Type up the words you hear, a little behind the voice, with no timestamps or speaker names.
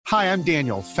Hi, I'm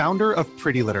Daniel, founder of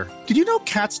Pretty Litter. Did you know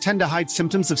cats tend to hide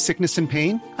symptoms of sickness and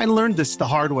pain? I learned this the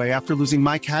hard way after losing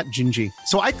my cat, Gingy.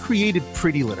 So I created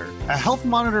Pretty Litter, a health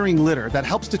monitoring litter that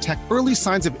helps detect early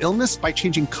signs of illness by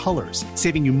changing colors,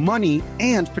 saving you money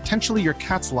and potentially your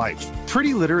cat's life.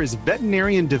 Pretty Litter is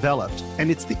veterinarian developed, and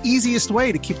it's the easiest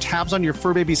way to keep tabs on your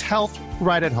fur baby's health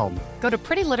right at home. Go to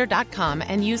prettylitter.com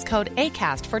and use code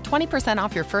ACAST for 20%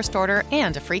 off your first order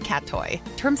and a free cat toy.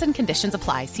 Terms and conditions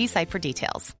apply. See site for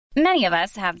details. Many of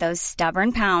us have those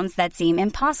stubborn pounds that seem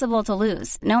impossible to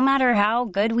lose, no matter how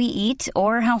good we eat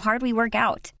or how hard we work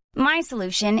out. My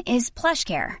solution is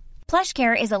PlushCare.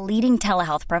 PlushCare is a leading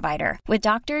telehealth provider with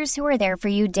doctors who are there for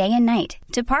you day and night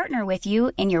to partner with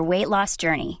you in your weight loss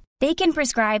journey. They can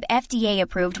prescribe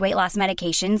FDA-approved weight loss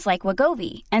medications like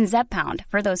Wegovy and Zepbound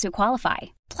for those who qualify.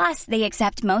 Plus, they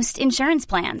accept most insurance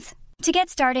plans. To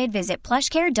get started, visit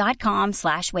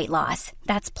plushcare.com/weightloss.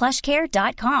 That's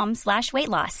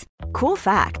plushcare.com/weightloss. Cool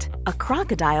fact, a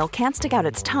crocodile can't stick out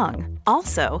its tongue.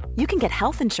 Also, you can get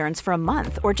health insurance for a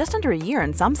month or just under a year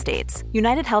in some states.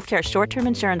 United Healthcare short-term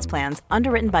insurance plans,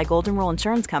 underwritten by Golden Rule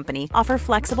Insurance Company, offer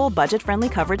flexible, budget-friendly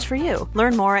coverage for you.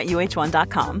 Learn more at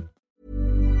uh1.com.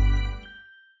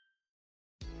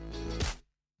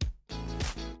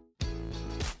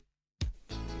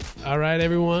 All right,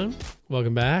 everyone.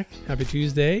 Welcome back. Happy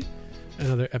Tuesday.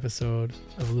 Another episode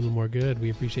of A Little More Good. We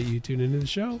appreciate you tuning into the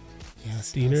show.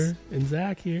 Yes. Diener and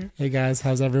Zach here. Hey, guys.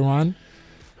 How's everyone?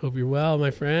 Hope you're well, my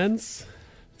friends.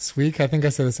 This week, I think I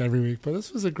say this every week, but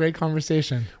this was a great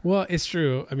conversation. Well, it's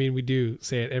true. I mean, we do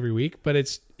say it every week, but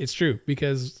it's true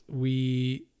because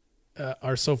we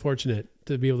are so fortunate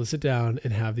to be able to sit down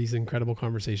and have these incredible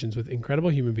conversations with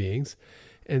incredible human beings.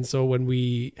 And so when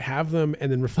we have them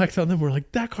and then reflect on them, we're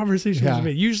like, that conversation was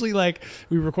amazing. Usually, like,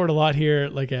 we record a lot here,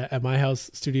 like at my house,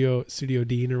 Studio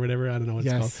Dean or whatever. I don't know what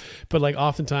it's called. But like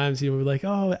oftentimes, we're like,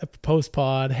 oh, post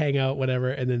pod, hang out, whatever.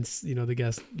 And then, the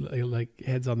guest like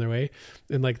heads on their way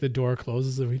and like the door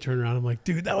closes and we turn around. I'm like,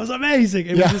 dude, that was amazing.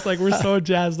 And we're just like, we're so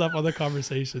jazzed up on the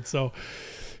conversation. So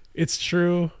it's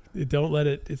true. Don't let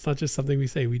it. It's not just something we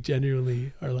say. We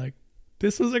genuinely are like,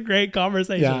 this was a great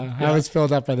conversation. Yeah, I was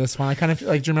filled up by this one. I kind of feel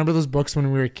like, do you remember those books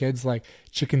when we were kids, like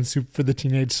Chicken Soup for the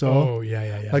Teenage Soul? Oh,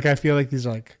 yeah. Like, I feel like these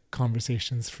are like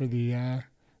conversations for the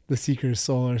seeker's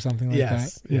soul or something like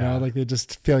that. You know, like they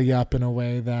just fill you up in a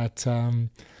way that,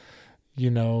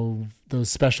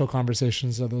 those special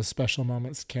conversations or those special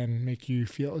moments can make you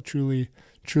feel truly,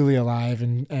 truly alive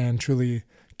and truly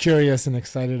curious and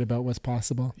excited about what's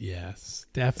possible. Yes,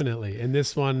 definitely. And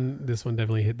this one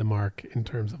definitely hit the mark in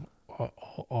terms of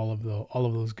all of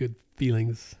those good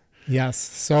feelings. Yes.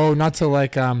 So not to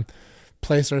like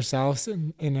place ourselves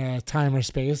in a time or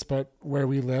space, but where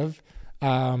we live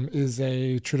is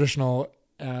a traditionally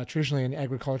an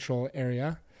agricultural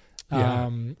area.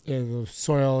 The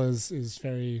soil is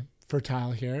very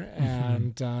fertile here,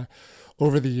 and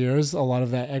over the years, a lot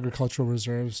of that agricultural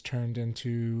reserves turned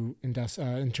into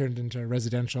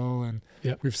residential, and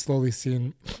we've slowly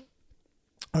seen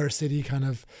our city kind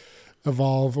of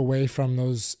evolve away from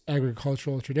those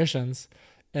agricultural traditions.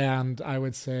 And I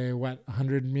would say,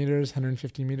 100 meters,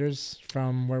 150 meters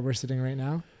from where we're sitting right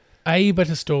now? But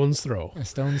a stone's throw.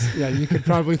 You could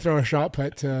probably throw a shot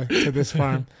put to this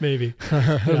farm. Maybe.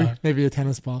 Maybe a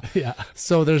tennis ball. Yeah.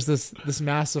 So there's this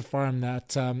massive farm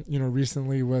that,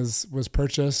 recently was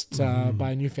purchased by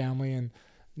a new family, and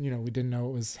we didn't know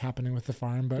what was happening with the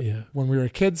farm, but when we were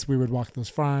kids, we would walk those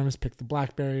farms, pick the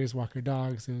blackberries, walk our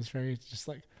dogs. It was very just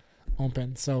like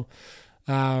open. So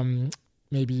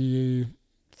maybe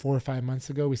 4 or 5 months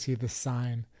ago, we see this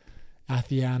sign,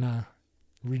 Athiana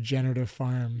Regenerative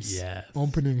Farms,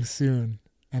 opening soon.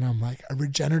 And I'm like, a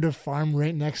regenerative farm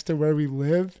right next to where we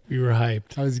live? We were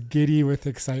hyped. I was giddy with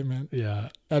excitement. Yeah.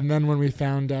 And then when we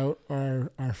found out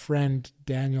our friend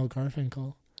Daniel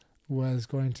Garfinkel was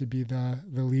going to be the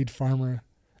lead farmer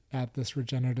at this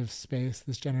regenerative space,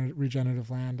 this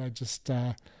regenerative land, I just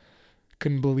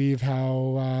couldn't believe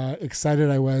how excited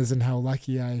I was and how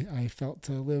lucky I felt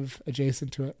to live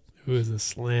adjacent to it. It was a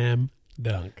slam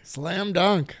dunk. Slam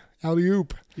dunk.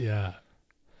 Alley-oop. Yeah.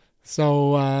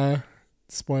 So,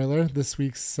 spoiler, this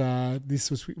week's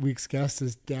guest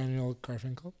is Daniel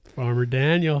Garfinkel. Farmer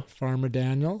Daniel,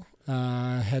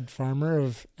 head farmer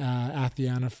of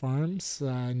Athiana Farms,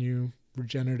 a new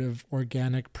regenerative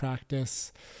organic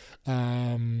practice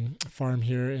farm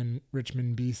here in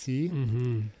Richmond, BC.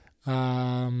 Mm-hmm.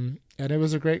 And it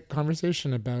was a great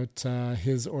conversation about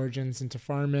his origins into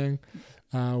farming,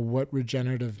 what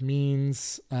regenerative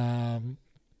means,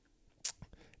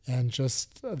 and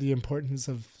just the importance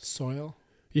of soil.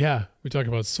 Yeah, we talk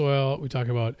about soil, we talk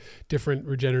about different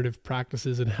regenerative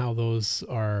practices and how those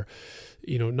are,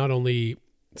 not only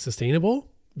sustainable,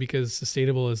 because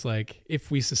sustainable is like, if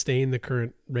we sustain the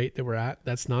current rate that we're at,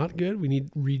 that's not good. We need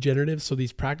regenerative. So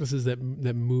these practices that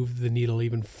move the needle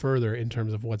even further in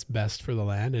terms of what's best for the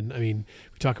land. And I mean,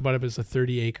 we talk about it, but it's a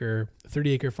 30 acre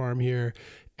farm here,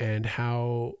 and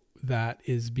how that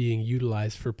is being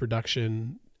utilized for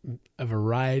production, a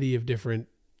variety of different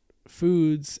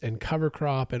foods and cover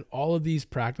crop and all of these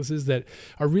practices that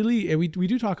are really, and we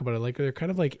do talk about it, like they're kind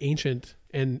of like ancient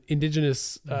and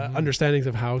indigenous understandings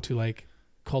of how to like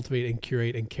cultivate and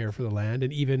curate and care for the land.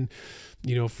 And even,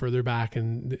 further back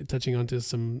and touching onto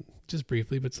some, just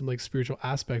briefly, but some like spiritual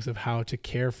aspects of how to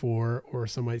care for, or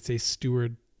some might say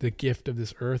steward, the gift of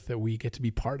this earth that we get to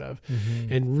be part of.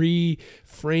 And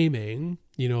reframing,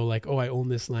 like, oh, I own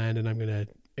this land and I'm going to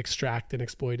extract and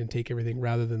exploit and take everything,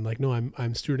 rather than like, no, I'm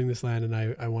stewarding this land and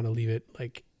I want to leave it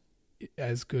like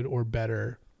as good or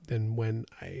better than when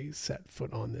I set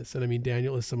foot on this. And I mean,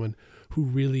 Daniel is someone who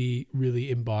really,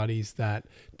 really embodies that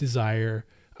desire,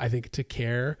 I think, to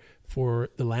care for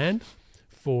the land,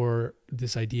 for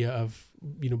this idea of,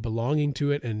 belonging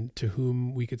to it, and to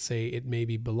whom we could say it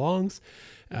maybe belongs,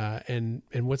 and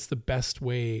what's the best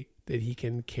way that he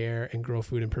can care and grow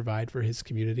food and provide for his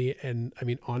community. And I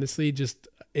mean, honestly, just,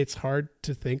 it's hard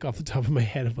to think off the top of my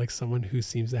head of like someone who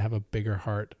seems to have a bigger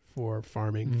heart for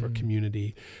farming, for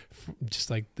community, just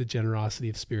like the generosity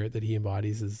of spirit that he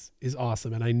embodies is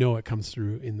awesome. And I know it comes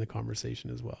through in the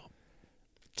conversation as well.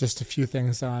 Just a few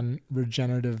things on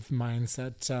regenerative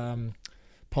mindset.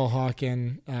 Paul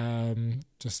Hawken,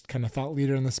 just kind of thought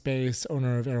leader in the space,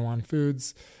 owner of Erewhon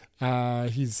Foods.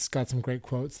 He's got some great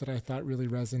quotes that I thought really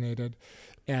resonated.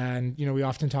 And, we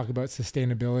often talk about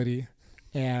sustainability,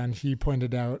 and he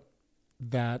pointed out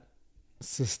that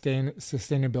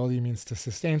sustainability means to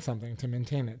sustain something, to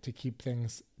maintain it, to keep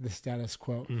things the status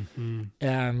quo.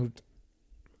 And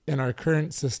in our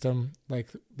current system, like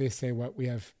they say, we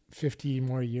have 50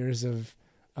 more years of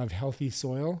healthy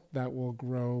soil that will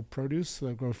grow produce, so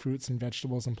they'll grow fruits and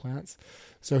vegetables and plants.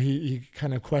 So he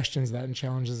kind of questions that and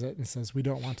challenges it and says, we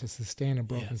don't want to sustain a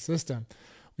broken system.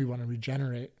 We want to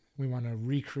regenerate. We want to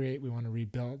recreate. We want to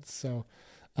rebuild. So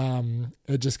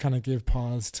it just kind of gave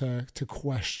pause to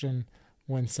question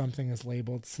when something is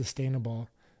labeled sustainable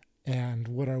and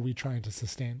what are we trying to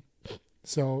sustain.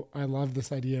 So I love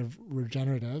this idea of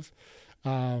regenerative.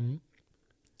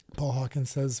 Paul Hawkins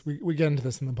says, we get into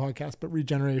this in the podcast, but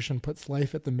regeneration puts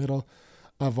life at the middle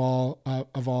of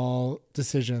all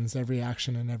decisions, every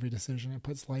action and every decision. It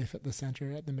puts life at the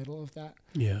center, at the middle of that.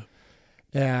 Yeah.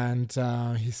 And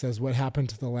he says, what happened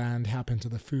to the land happened to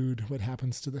the food. What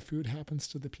happens to the food happens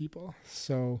to the people.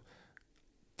 So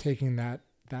taking that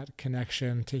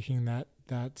connection, taking that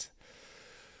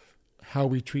how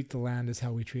we treat the land is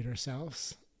how we treat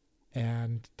ourselves,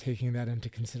 and taking that into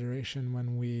consideration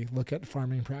when we look at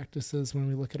farming practices, when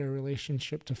we look at our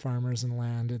relationship to farmers and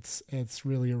land, it's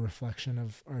really a reflection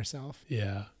of ourselves.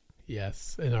 Yeah.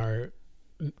 Yes. And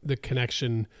the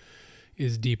connection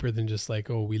is deeper than just like,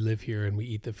 oh, we live here and we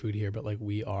eat the food here, but like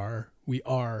we are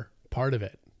part of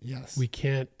it. Yes. We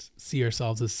can't see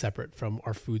ourselves as separate from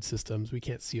our food systems. We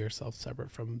can't see ourselves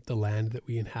separate from the land that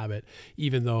we inhabit,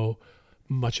 even though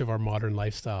much of our modern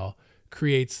lifestyle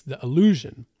creates the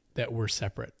illusion that we're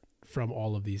separate from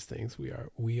all of these things. We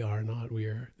are not. We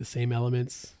are the same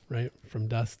elements, right? From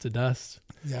dust to dust.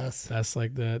 Yes.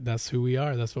 That's who we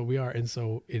are. That's what we are. And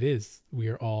so it is. We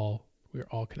are all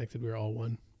connected. We're all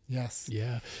one. Yes.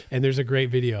 Yeah. And there's a great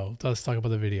video. Let's talk about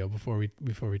the video before we turn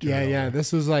it over. Yeah.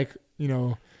 This was like,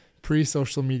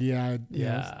 pre-social media.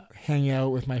 I'd hang out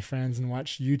with my friends and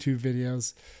watch YouTube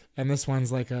videos. And this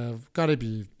one's like gotta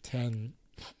be 10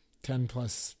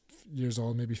 plus years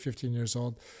old, maybe 15 years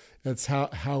old. It's how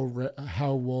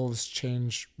wolves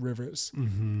change rivers.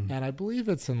 And I believe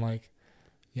it's in like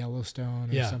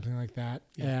Yellowstone or something like that.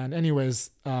 Yeah. And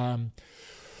anyways,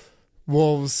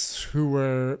 wolves who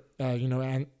were,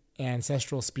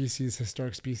 ancestral species,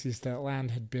 historic species, that land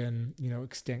had been,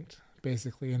 extinct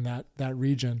basically in that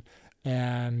region.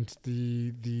 And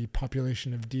the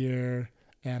population of deer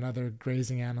and other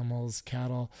grazing animals,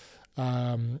 cattle,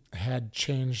 had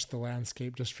changed the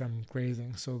landscape just from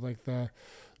grazing. So like the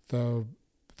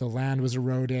land was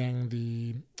eroding,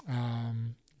 the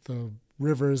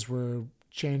rivers were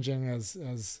changing as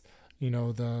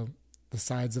the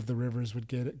sides of the rivers would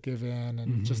give in,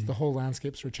 and just the whole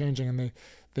landscapes were changing, and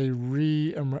they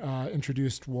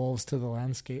introduced wolves to the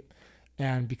landscape.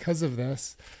 And because of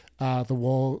this,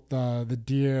 the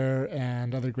deer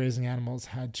and other grazing animals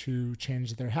had to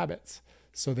change their habits.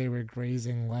 So they were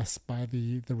grazing less by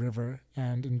the river.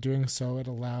 And in doing so, it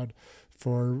allowed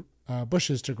for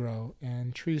bushes to grow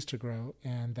and trees to grow.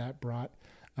 And that brought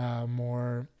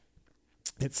more,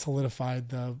 it solidified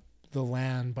the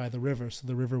land by the river. So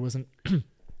the river wasn't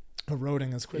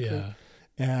eroding as quickly. Yeah.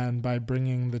 And by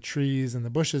bringing the trees and the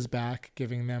bushes back,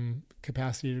 giving them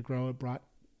capacity to grow, it brought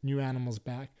new animals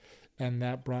back. And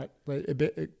that brought,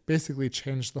 it basically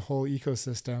changed the whole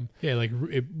ecosystem. Yeah, like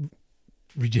it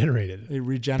regenerated. It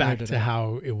regenerated back to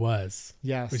how it was.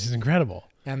 Yes. Which is incredible.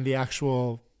 And the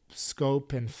actual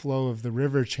scope and flow of the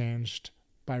river changed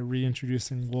by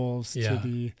reintroducing wolves to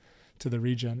the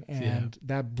region. And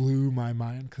that blew my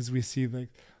mind, because we see like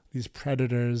these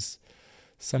predators,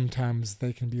 sometimes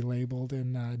they can be labeled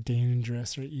in a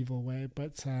dangerous or evil way,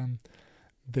 but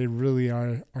they really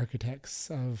are architects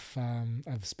of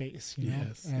space, you know?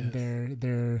 Yes, and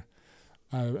they're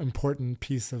an important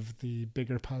piece of the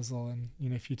bigger puzzle. And you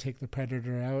know, if you take the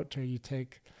predator out, or you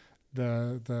take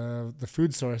the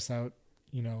food source out,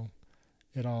 you know,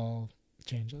 it all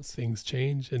changes. Things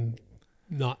change, and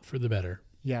not for the better.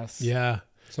 Yes. Yeah.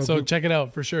 So check it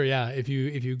out for sure. Yeah. If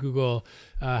you Google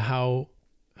how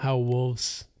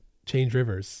wolves change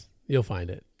rivers, you'll find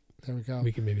it. There we go.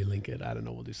 We can maybe link it. I don't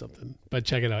know. We'll do something, but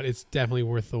check it out. It's definitely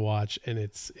worth the watch, and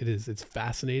it's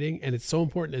fascinating, and it's so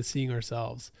important as seeing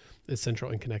ourselves as central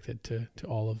and connected to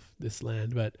all of this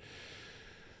land. But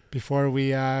before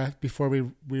we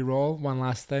roll, one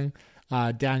last thing.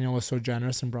 Daniel was so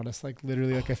generous and brought us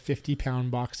literally a 50-pound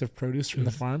box of produce from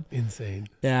the farm. Insane.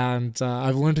 And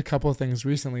I've learned a couple of things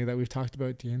recently that we've talked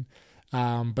about, Dean.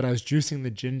 But I was juicing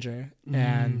the ginger,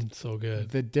 and so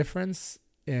good. The difference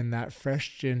in that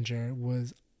fresh ginger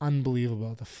was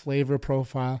unbelievable. The flavor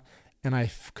profile, and I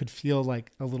could feel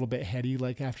a little bit heady,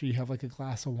 after you have a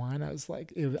glass of wine. I was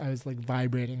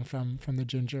vibrating from the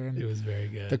ginger, and it was very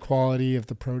good. The quality of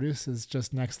the produce is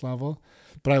just next level.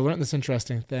 But I learned this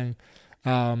interesting thing.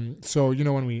 So you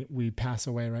know, when we pass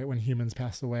away, right? When humans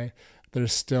pass away,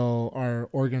 there's still, our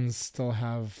organs still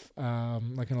have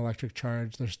an electric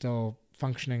charge. They're still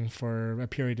functioning for a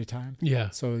period of time.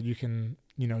 Yeah. So you can,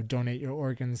 donate your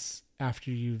organs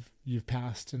after you've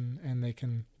passed, and they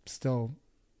can still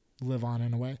live on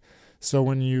in a way. So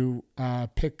when you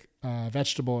pick a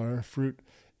vegetable or a fruit,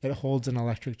 it holds an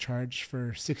electric charge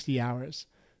for 60 hours.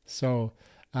 So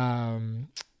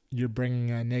you're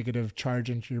bringing a negative charge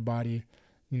into your body.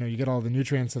 You get all the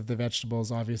nutrients of the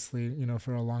vegetables, obviously,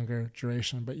 for a longer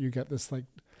duration, but you get this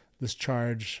this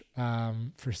charge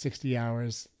for 60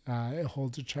 hours. It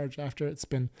holds a charge after it's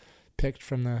been picked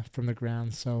from the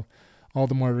ground. So all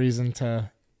the more reason to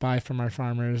buy from our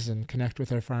farmers and connect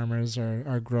with our farmers,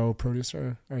 or grow produce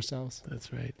ourselves.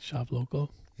 That's right. Shop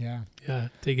local. Yeah. Yeah.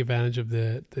 Take advantage of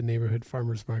the neighborhood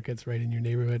farmers markets right in your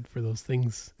neighborhood for those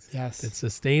things that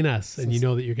sustain us. And you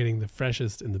know that you're getting the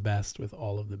freshest and the best with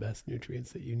all of the best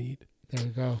nutrients that you need. There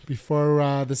we go.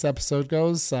 Before this episode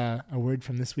goes, a word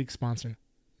from this week's sponsor.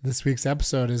 This week's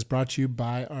episode is brought to you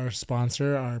by our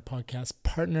sponsor, our podcast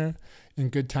partner in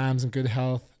good times and good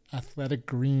health, Athletic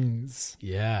Greens.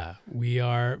 Yeah, we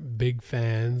are big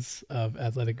fans of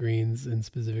Athletic Greens, and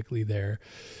specifically their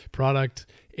product,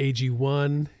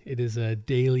 AG1. It is a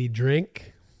daily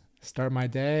drink. Start my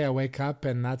day, I wake up,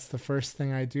 and that's the first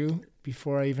thing I do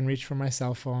before I even reach for my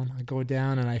cell phone. I go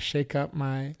down and I shake up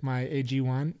my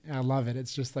AG1. I love it.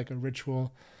 It's just like a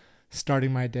ritual.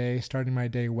 Starting my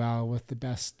day well with the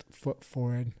best foot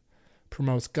forward.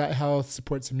 Promotes gut health,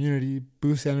 supports immunity,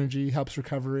 boosts energy, helps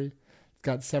recovery. It's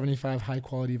got 75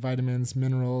 high-quality vitamins,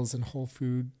 minerals, and whole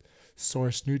food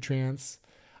source nutrients.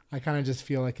 I kind of just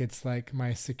feel like it's like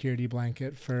my security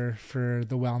blanket for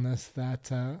the wellness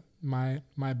that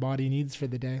my body needs for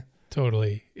the day.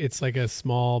 Totally. It's like a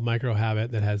small micro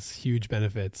habit that has huge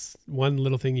benefits. One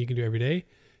little thing you can do every day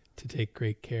to take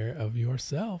great care of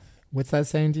yourself. What's that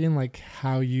saying, Dean?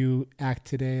 How you act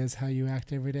today is how you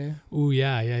act every day? Oh,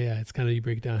 yeah. It's kind of, you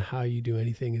break down how you do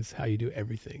anything is how you do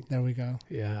everything. There we go.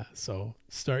 Yeah. So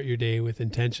start your day with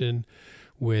intention,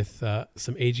 with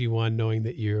some AG1, knowing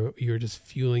that you're just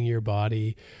fueling your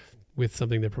body with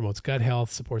something that promotes gut health,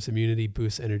 supports immunity,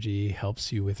 boosts energy,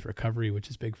 helps you with recovery, which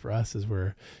is big for us as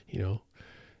we're,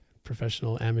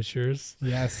 professional amateurs.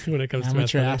 Yes. When it comes to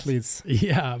amateur athletes.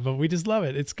 Yeah, but we just love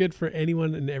it. It's good for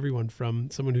anyone and everyone, from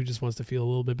someone who just wants to feel a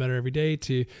little bit better every day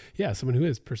to someone who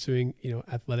is pursuing,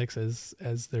 athletics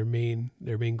as their main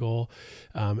goal.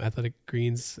 Athletic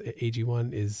Greens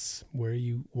AG1 is where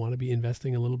you want to be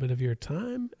investing a little bit of your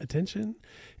time, attention,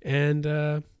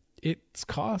 and its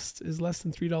cost is less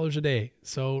than $3 a day.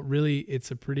 So really it's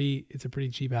a pretty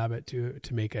cheap habit to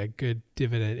make a good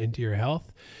dividend into your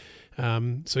health.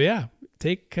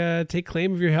 Take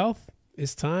claim of your health.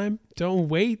 is time. Don't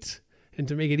wait. And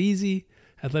to make it easy,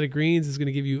 Athletic Greens is going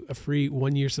to give you a free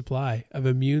 1-year supply of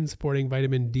immune-supporting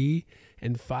vitamin D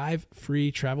and 5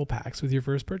 free travel packs with your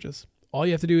first purchase. All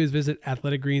you have to do is visit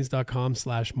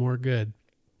athleticgreens.com/moregood.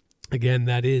 Again,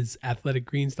 that is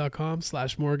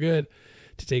athleticgreens.com/moregood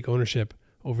to take ownership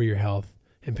over your health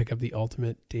and pick up the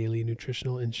ultimate daily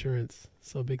nutritional insurance.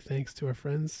 So big thanks to our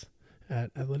friends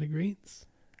at Athletic Greens.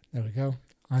 There we go.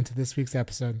 On to this week's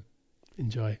episode.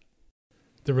 Enjoy.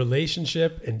 The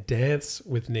relationship and dance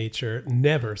with nature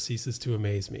never ceases to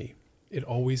amaze me. It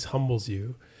always humbles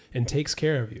you and takes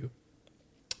care of you.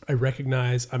 I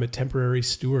recognize I'm a temporary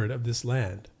steward of this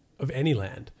land, of any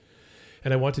land,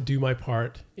 and I want to do my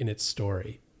part in its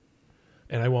story.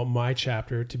 And I want my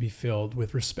chapter to be filled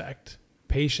with respect,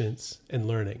 patience, and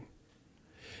learning.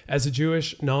 As a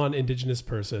Jewish, non-Indigenous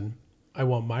person, I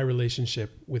want my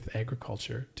relationship with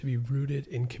agriculture to be rooted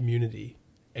in community,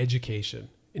 education,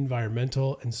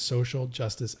 environmental and social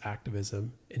justice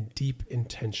activism, and deep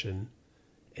intention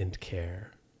and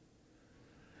care.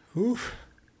 Oof.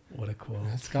 What a quote.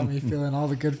 That's got me feeling all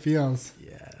the good feels.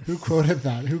 Yes. Who quoted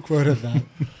that?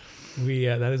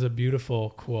 That is a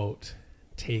beautiful quote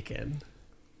taken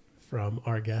from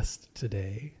our guest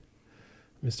today,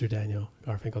 Mr. Daniel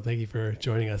Garfinkel. Thank you for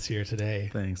joining us here today.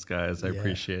 Thanks, guys. I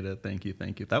appreciate it. Thank you.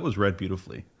 That was read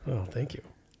beautifully. Oh, thank you.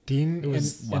 Dean,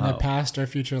 in a past or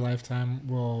future lifetime,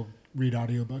 will read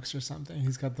audiobooks or something.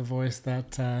 He's got the voice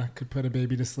that could put a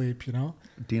baby to sleep, you know?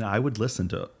 Dean, I would listen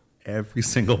to every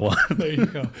single one. There you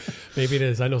go. Maybe it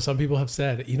is. I know some people have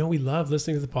said, we love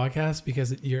listening to the podcast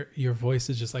because your voice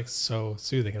is just like so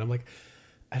soothing. And I'm like,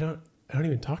 I don't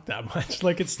even talk that much.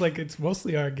 It's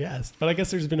mostly our guest. But I guess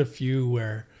there's been a few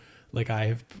where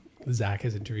Zach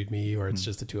has interviewed me, or it's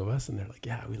just the two of us, and they're like,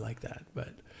 yeah, we like that. But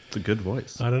it's a good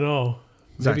voice. I don't know.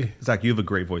 Zach, you have a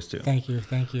great voice too. Thank you.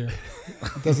 It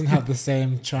doesn't have the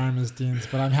same charm as Dean's,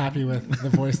 but I'm happy with the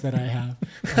voice that I have.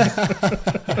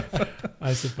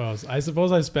 I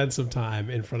suppose I spent some time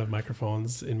in front of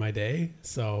microphones in my day,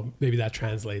 so maybe that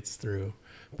translates through.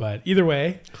 But either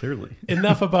way, clearly,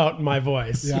 enough about my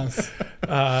voice. Yes.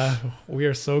 We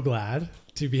are so glad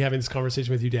to be having this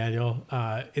conversation with you, Daniel.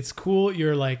 It's cool.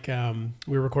 You're like,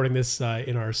 we're recording this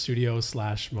in our studio /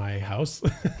 my house.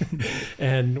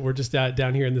 And we're just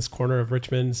down here in this corner of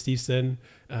Richmond, Steveston,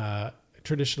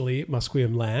 traditionally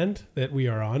Musqueam land that we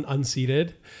are on,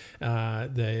 unceded.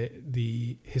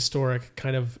 The historic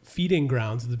kind of feeding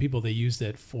grounds of the people. They used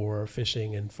it for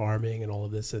fishing and farming and all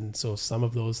of this. And so some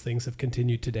of those things have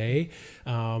continued today.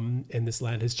 And this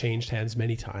land has changed hands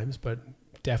many times, but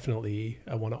definitely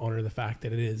I want to honor the fact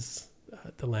that it is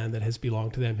the land that has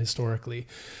belonged to them historically.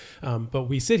 But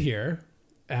we sit here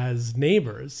as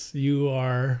neighbors. You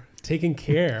are taking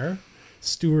care,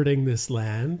 stewarding this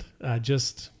land,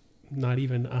 just not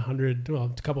even a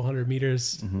couple hundred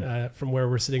meters from where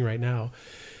we're sitting right now.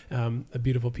 A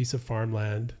beautiful piece of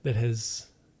farmland that has,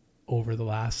 over the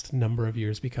last number of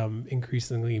years, become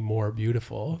increasingly more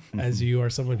beautiful, as you are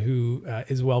someone who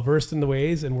is well versed in the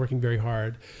ways and working very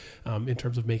hard in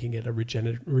terms of making it a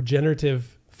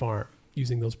regenerative farm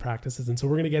using those practices. And so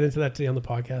we're going to get into that today on the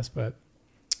podcast, but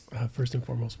first and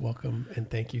foremost, welcome and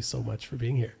thank you so much for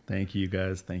being here. Thank you,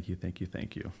 guys. Thank you.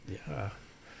 Yeah.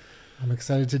 I'm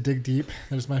excited to dig deep.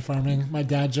 There's my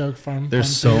dad joke farm. There's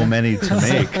so many to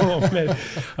make. Oh, man.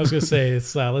 I was going to say,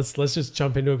 it's let's just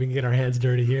jump into it. We can get our hands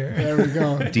dirty here. There we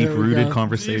go. Deep-rooted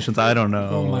conversations. I don't know.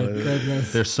 Oh my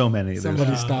goodness. There's so many.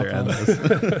 Somebody stop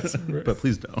us. But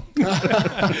please don't.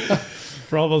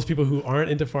 For all those people who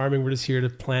aren't into farming, we're just here to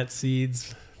plant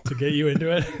seeds to get you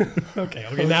into it.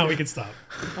 Okay, now we can stop.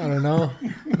 I don't know.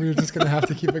 We're just going to have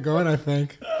to keep it going, I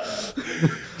think.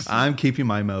 I'm keeping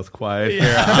my mouth quiet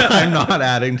here. I'm not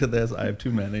adding to this. I have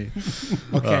too many.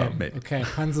 Okay.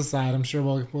 Puns aside, I'm sure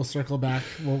we'll circle back.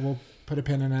 We'll put a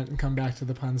pin in it and come back to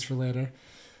the puns for later.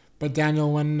 But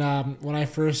Daniel, when I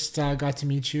first got to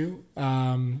meet you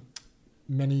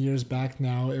many years back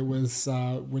now, it was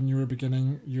when you were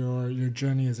beginning your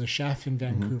journey as a chef in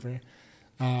Vancouver.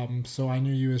 So I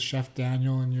knew you as Chef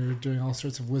Daniel, and you were doing all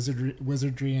sorts of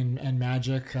wizardry and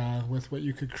magic with what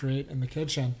you could create in the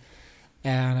kitchen.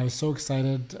 And I was so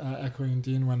excited, echoing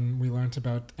Dean, when we learned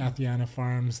about Athiana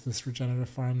Farms, this regenerative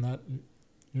farm that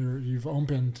you've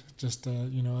opened just a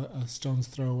stone's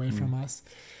throw away from us.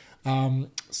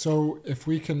 So if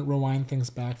we can rewind things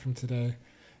back from today,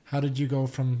 how did you go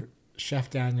from Chef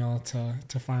Daniel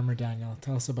to Farmer Daniel?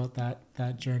 Tell us about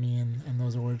that journey and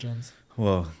those origins.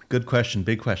 Well, good question,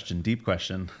 big question, deep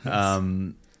question. Yes.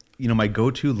 my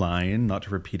go-to line, not to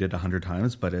repeat it 100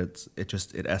 times, but it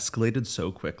escalated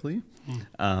so quickly, in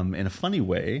a funny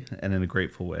way and in a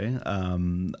grateful way.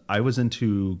 I was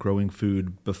into growing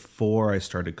food before I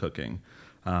started cooking.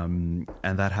 And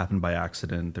that happened by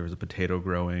accident. There was a potato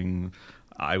growing.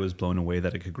 I was blown away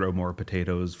that it could grow more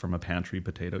potatoes from a pantry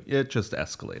potato. It just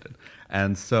escalated.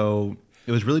 And so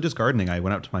it was really just gardening. I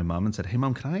went up to my mom and said, "Hey,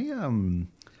 Mom, can I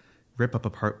rip up a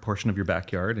portion of your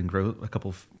backyard and grow a couple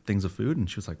of things of food?" And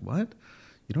she was like, "What?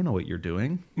 You don't know what you're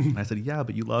doing." And I said, "Yeah,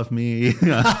 but you love me.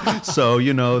 So,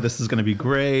 this is going to be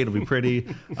great. It'll be pretty."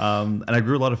 And I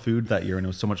grew a lot of food that year, and it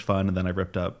was so much fun. And then I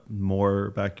ripped up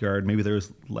more backyard. Maybe there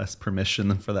was less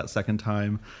permission for that second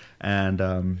time. And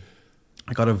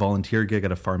I got a volunteer gig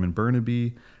at a farm in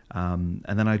Burnaby. And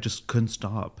then I just couldn't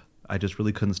stop. I just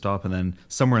really couldn't stop. And then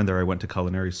somewhere in there, I went to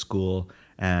culinary school.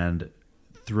 And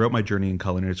throughout my journey in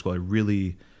culinary school, I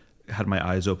really had my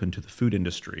eyes open to the food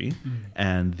industry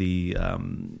and the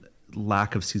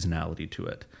lack of seasonality to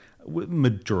it,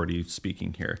 majority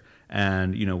speaking here.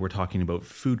 And, we're talking about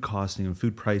food costing and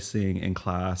food pricing in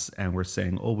class, and we're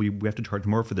saying, oh, we have to charge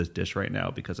more for this dish right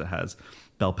now because it has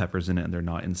bell peppers in it and they're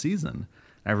not in season.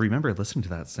 I remember listening to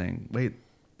that saying, wait,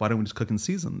 why don't we just cook in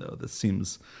season though? This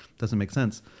doesn't make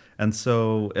sense. And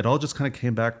so it all just kind of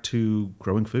came back to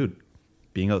growing food,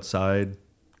 being outside,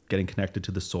 getting connected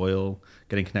to the soil,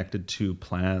 getting connected to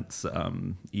plants,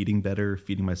 eating better,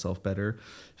 feeding myself better,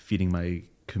 feeding my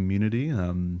community.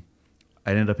 I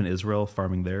ended up in Israel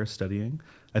farming there, studying.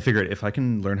 I figured if I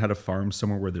can learn how to farm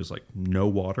somewhere where there's like no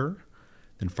water,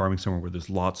 then farming somewhere where there's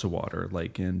lots of water,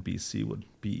 like in BC, would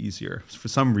be easier. For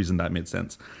some reason that made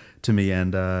sense to me,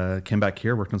 and came back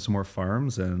here, worked on some more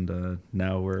farms, and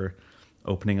now we're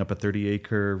opening up a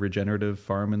 30-acre regenerative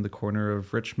farm in the corner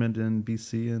of Richmond in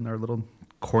BC in our little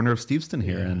corner of Steveston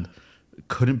here, and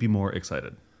couldn't be more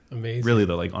excited. Amazing. Really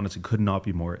though, like honestly, could not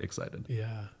be more excited.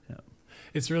 Yeah.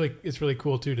 It's really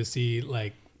cool too to see,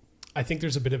 like, I think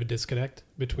there's a bit of a disconnect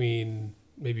between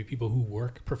maybe people who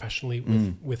work professionally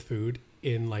with food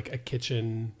in like a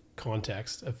kitchen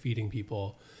context of feeding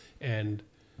people and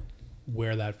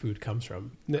where that food comes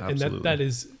from. Absolutely. And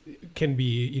that can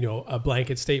be, a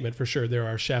blanket statement for sure. There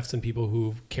are chefs and people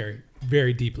who care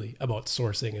very deeply about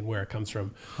sourcing and where it comes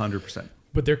from. 100%.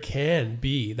 But there can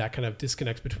be that kind of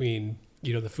disconnect between,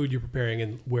 the food you're preparing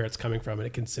and where it's coming from. And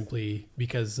it can simply,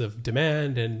 because of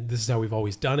demand, and this is how we've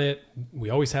always done it. We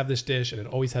always have this dish and it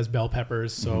always has bell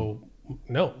peppers. So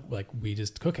no, like we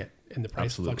just cook it, and the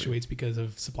price fluctuates because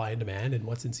of supply and demand and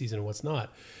what's in season and what's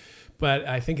not. But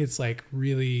I think it's like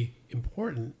really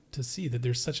important to see that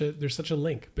there's such a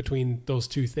link between those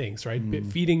two things, right?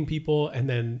 Feeding people, and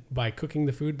then by cooking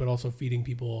the food, but also feeding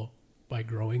people by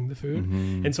growing the food.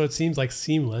 And so it seems like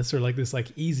seamless, or like this like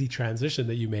easy transition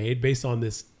that you made based on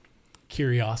this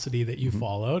curiosity that you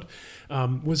followed.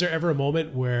 Was there ever a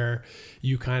moment where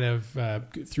you kind of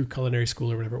through culinary school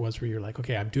or whatever it was, where you're like,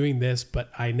 okay, I'm doing this, but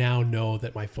I now know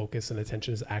that my focus and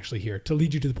attention is actually here, to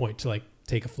lead you to the point to like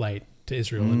take a flight to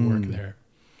Israel and work there?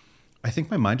 I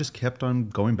think my mind just kept on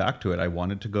going back to it. I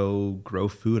wanted to go grow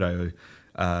food.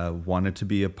 I wanted to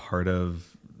be a part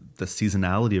of the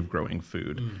seasonality of growing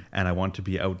food, and I wanted to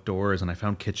be outdoors, and I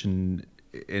found kitchen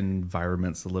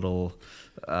environments a little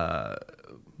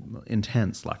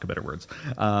intense, lack of better words.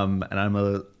 And I'm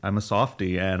a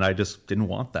softie, and I just didn't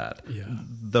want that. Yeah.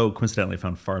 Though coincidentally, I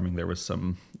found farming, there was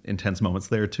some intense moments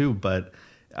there too. But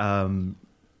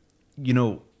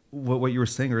what you were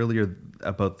saying earlier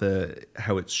about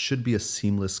how it should be a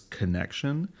seamless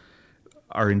connection.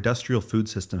 Our industrial food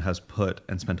system has put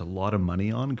and spent a lot of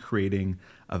money on creating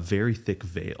a very thick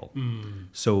veil.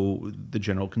 So the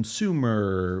general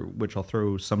consumer, which I'll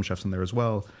throw some chefs in there as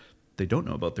well, they don't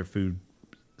know about their food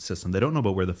system. They don't know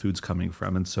about where the food's coming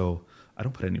from. And so I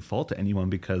don't put any fault to anyone,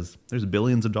 because there's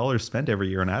billions of dollars spent every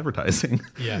year on advertising.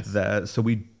 Yes. So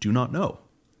we do not know.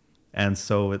 And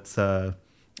so it's, I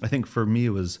think for me, it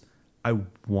was, I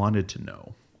wanted to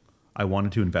know. I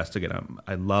wanted to investigate.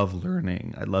 I love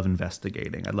learning. I love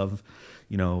investigating. I love,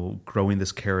 growing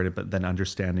this carrot, but then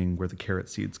understanding where the carrot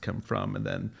seeds come from, and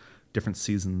then different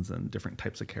seasons and different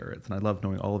types of carrots. And I love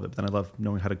knowing all of it. But then I love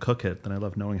knowing how to cook it. Then I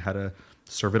love knowing how to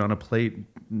serve it on a plate,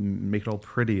 make it all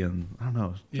pretty. And I don't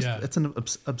know. It's an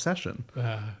obsession.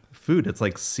 Food, it's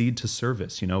like seed to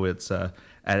service. It's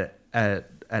at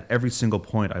every single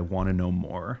point, I want to know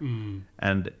more.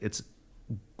 And it's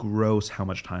gross how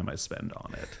much time I spend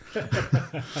on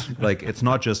it. Like, it's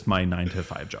not just my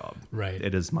 9-to-5 job. Right.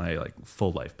 It is my like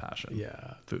full life passion.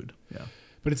 Yeah. Food. Yeah.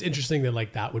 But it's interesting that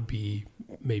like that would be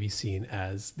maybe seen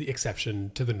as the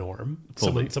exception to the norm.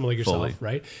 Someone like yourself,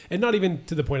 right? And not even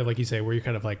to the point of, like you say, where you're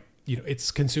kind of like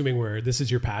it's consuming where this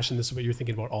is your passion. This is what you're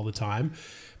thinking about all the time.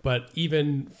 But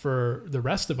even for the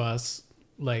rest of us,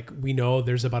 like we know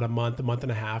there's about a month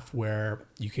and a half where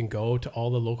you can go to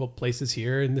all the local places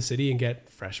here in the city and get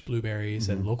fresh blueberries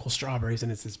and local strawberries.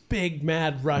 And it's this big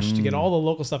mad rush to get all the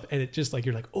local stuff. And it just like,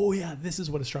 you're like, oh yeah, this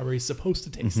is what a strawberry is supposed to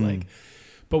taste like.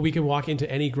 But we can walk into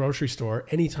any grocery store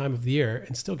any time of the year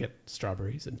and still get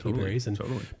strawberries and blueberries.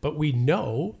 But we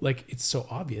know, like, it's so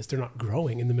obvious they're not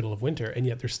growing in the middle of winter, and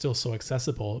yet they're still so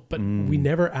accessible. But we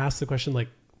never ask the question, like,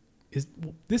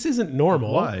 this isn't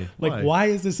normal. Why? Like, why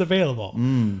is this available?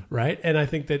 Right? And I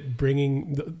think that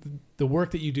bringing the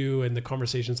work that you do and the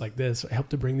conversations like this help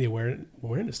to bring the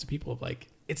awareness to people of, like,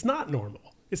 it's not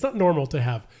normal. It's not normal to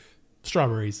have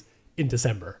strawberries in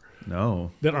December.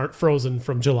 No. That aren't frozen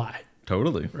from July.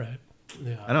 Totally. Right.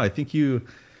 Yeah. I know. I think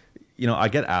I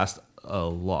get asked a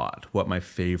lot what my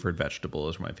favorite vegetable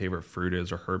is, or my favorite fruit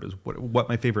is, or herb is, what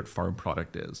my favorite farm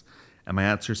product is. And my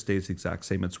answer stays the exact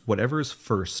same. It's whatever is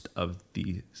first of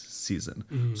the season.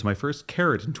 So my first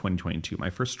carrot in 2022,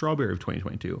 my first strawberry of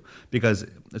 2022, because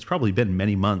it's probably been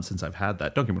many months since I've had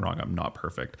that. Don't get me wrong, I'm not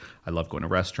perfect. I love going to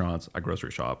restaurants. I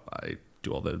grocery shop. I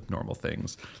do all the normal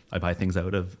things. I buy things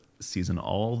out of season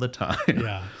all the time.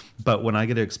 Yeah. But when I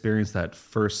get to experience that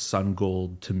first sun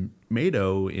gold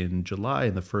tomato in July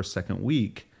in the second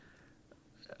week,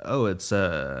 it's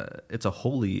a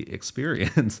holy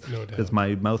experience. No doubt. Because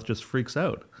my mouth just freaks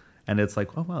out. And it's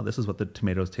like, oh wow, this is what the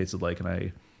tomatoes tasted like. And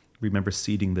I remember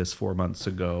seeding this 4 months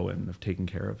ago and have taken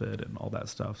care of it and all that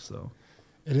stuff. So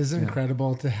it is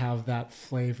incredible to have that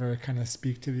flavor kind of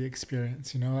speak to the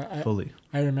experience. Fully.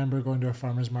 I remember going to a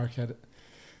farmer's market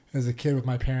as a kid with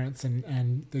my parents,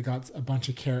 and they got a bunch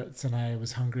of carrots, and I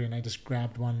was hungry, and I just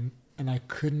grabbed one, and I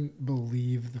couldn't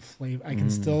believe the flavor. I can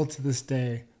still to this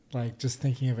day, like, just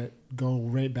thinking of it, go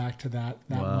right back to that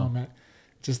moment.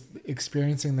 Just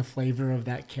experiencing the flavor of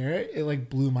that carrot, it like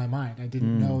blew my mind. I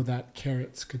didn't know that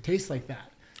carrots could taste like that.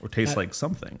 Or taste like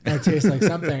something. Or taste like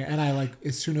something. And I, like,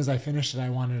 as soon as I finished it, I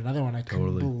wanted another one. I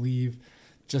couldn't believe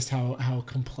just how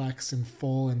complex and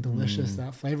full and delicious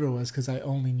that flavor was, because I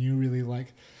only knew really,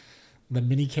 like, the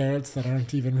mini carrots that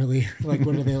aren't even really, like,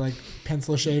 what are they, like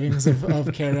pencil shavings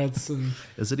of carrots? And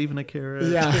is it even a carrot?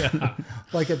 Yeah.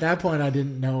 Like, at that point I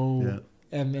didn't know. Yeah.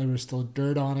 And there was still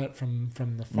dirt on it from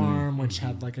the farm, which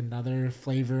had like another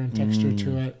flavor and texture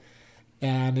to it.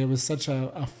 And it was such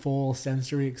a full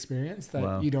sensory experience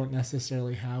that you don't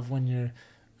necessarily have when you're,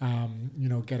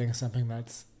 getting something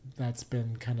that's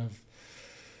been kind of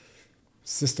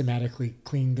systematically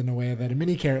cleaned in a way that a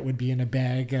mini carrot would be in a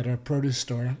bag at a produce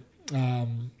store.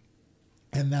 And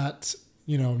that,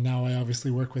 now I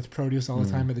obviously work with produce all the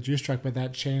time at the juice truck, but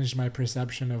that changed my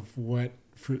perception of what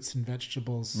fruits and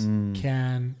vegetables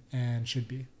can and should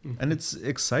be. And it's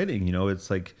exciting, it's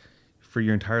like for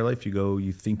your entire life,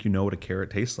 you think you know what a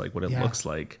carrot tastes like, what it looks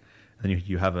like. And then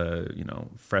you have a,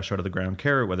 fresh out of the ground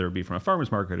carrot, whether it be from a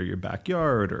farmer's market or your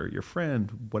backyard or your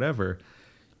friend, whatever.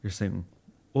 You're saying,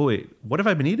 oh wait, what have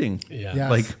I been eating? Yeah. Yes.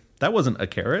 Like, that wasn't a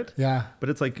carrot. Yeah. But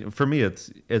it's like, for me,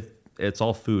 it's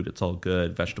all food. It's all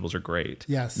good. Vegetables are great.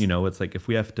 Yes. It's like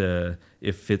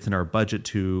if it's in our budget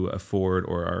to afford,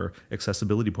 or our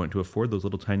accessibility point to afford those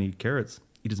little tiny carrots,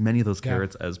 eat as many of those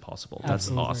carrots as possible.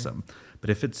 Absolutely. That's awesome. But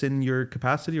if it's in your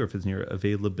capacity, or if it's in your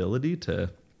availability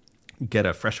to get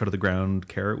a fresh out of the ground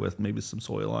carrot with maybe some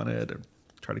soil on it, or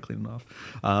try to clean it off,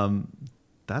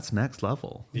 that's next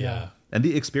level. Yeah. And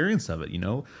the experience of it,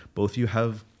 both you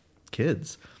have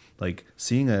kids. Like,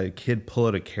 seeing a kid pull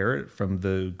out a carrot from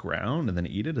the ground and then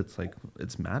eat it, it's like,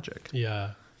 it's magic.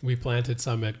 Yeah. We planted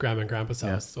some at Grandma and Grandpa's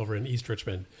house over in East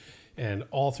Richmond. And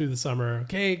all through the summer,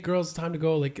 okay, girls, it's time to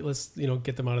go. Like, let's,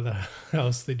 get them out of the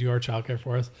house. They do our childcare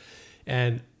for us.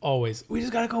 And always, we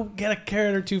just got to go get a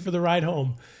carrot or two for the ride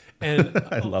home. And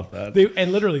I love that.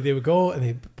 Literally, they would go and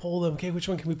they'd pull them. Okay, which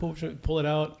one can we pull? Pull it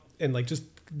out and, like, just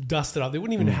dust it off. They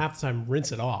wouldn't even half the time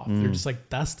rinse it off. They're just like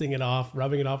dusting it off,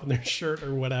 rubbing it off on their shirt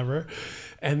or whatever,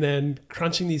 and then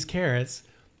crunching these carrots.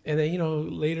 And then,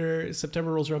 later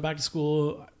September rolls around, back to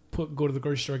school, go to the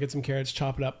grocery store, get some carrots,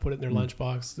 chop it up, put it in their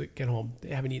lunchbox, get home. They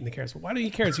haven't eaten the carrots. Well, why don't you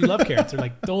eat carrots? You love carrots. They're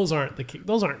like, those aren't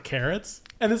carrots.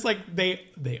 And it's like,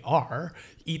 they are.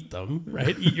 Eat them,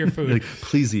 right? Eat your food. Like,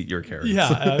 please eat your carrots.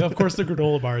 Yeah, of course the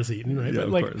granola bar is eaten, right? Yeah,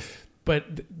 but of course. But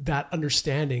that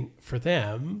understanding for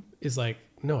them is like,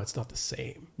 no, it's not the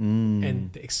same.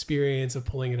 And the experience of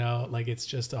pulling it out, like, it's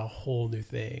just a whole new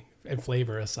thing, and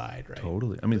flavor aside, right?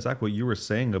 Totally. I mean, Zach, what you were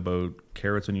saying about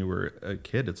carrots when you were a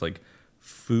kid, it's like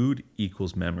food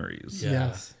equals memories. Yeah.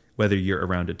 Yes. whether you're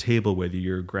around a table, whether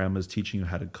your grandma's teaching you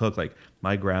how to cook. Like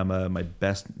my grandma, my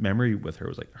best memory with her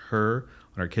was like her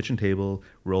on our kitchen table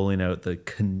rolling out the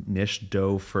knish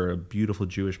dough for a beautiful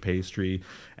Jewish pastry.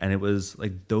 And it was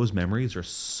like, those memories are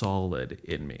solid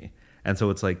in me. And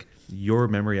so it's like your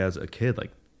memory as a kid,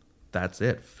 like that's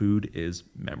it. Food is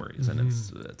memories, and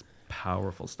it's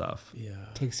powerful stuff. Yeah.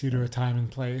 Takes you to a time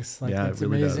and place. Like it's it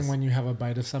really amazing does. when you have a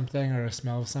bite of something or a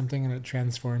smell of something and it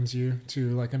transforms you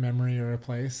to like a memory or a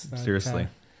place. Seriously.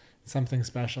 Something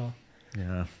special.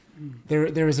 Yeah.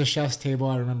 There was a Chef's Table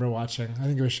I remember watching. I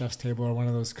think it was Chef's Table or one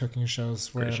of those cooking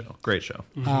shows where Great show.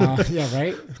 yeah,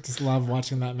 right? Just love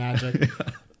watching that magic.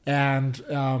 And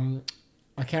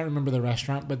I can't remember the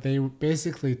restaurant, but they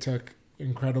basically took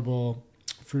incredible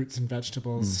fruits and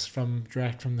vegetables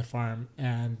direct from the farm,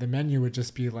 and the menu would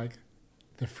just be like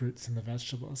the fruits and the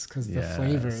vegetables, because the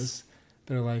flavors,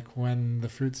 they're like, when the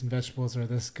fruits and vegetables are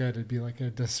this good, it'd be like a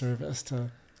disservice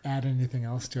to add anything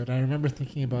else to it. I remember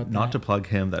thinking about Not to plug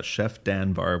him, that Chef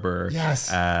Dan Barber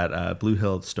at Blue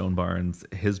Hill Stone Barns,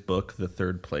 his book The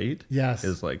Third Plate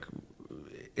is like,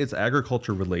 it's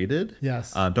agriculture related.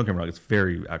 Don't get me wrong, it's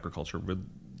very agriculture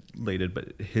related,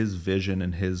 but his vision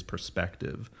and his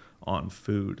perspective on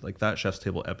food, like that Chef's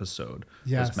Table episode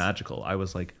was magical. I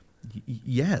was like,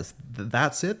 yes,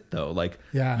 that's it though. Like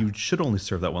you should only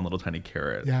serve that one little tiny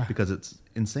carrot because it's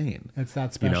insane. It's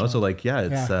that special. You know, so like,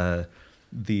 it's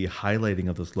the highlighting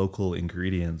of those local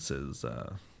ingredients is,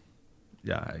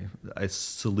 I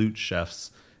salute chefs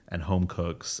and home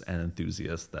cooks and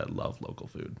enthusiasts that love local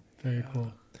food. Very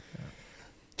cool.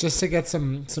 Just to get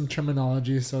some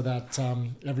terminology so that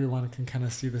everyone can kind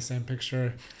of see the same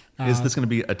picture. Is this going to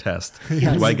be a test?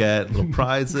 Do I get little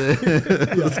prizes?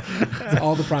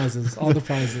 All the prizes.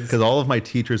 Because all of my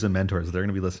teachers and mentors, they're going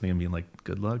to be listening and being like,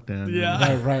 good luck, Dan.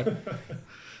 Yeah. Right.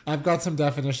 I've got some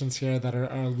definitions here that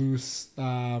are loose.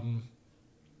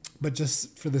 But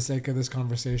just for the sake of this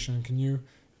conversation,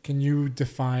 can you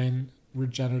define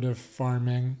regenerative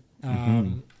farming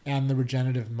and the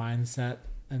regenerative mindset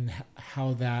and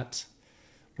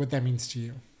what that means to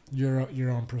you?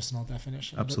 Your own personal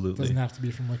definition. Absolutely. It doesn't have to be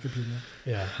from Wikipedia.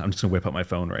 Yeah. I'm just going to whip out my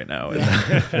phone right now.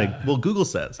 And well, Google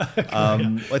says. I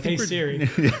think Hey, Siri.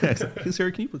 Hey,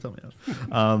 Siri, can you please tell me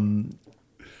out?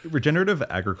 Regenerative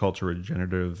agriculture,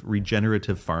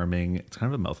 regenerative farming. It's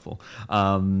kind of a mouthful.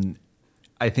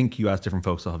 I think you ask different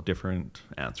folks, they'll have different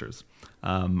answers.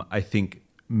 I think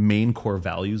main core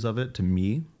values of it to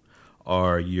me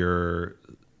are your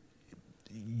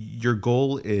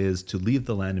goal is to leave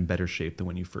the land in better shape than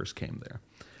when you first came there.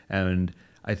 And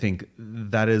I think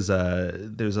that is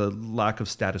there's a lack of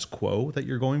status quo that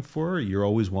you're going for. You're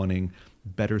always wanting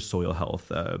better soil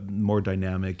health, more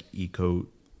dynamic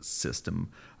ecosystem,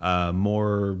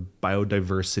 more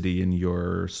biodiversity in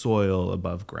your soil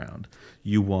above ground.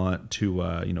 You want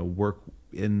to work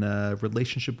in a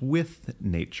relationship with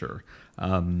nature.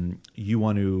 You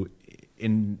want to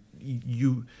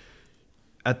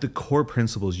at the core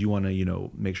principles, you want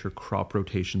to, make sure crop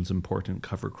rotation is important,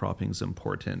 cover cropping is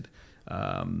important,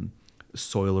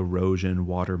 soil erosion,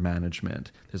 water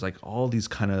management. There's like all these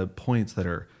kind of points that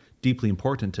are deeply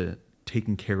important to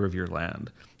taking care of your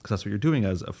land, because that's what you're doing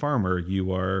as a farmer.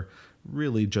 You are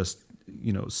really just,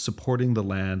 supporting the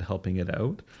land, helping it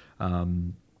out.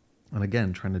 And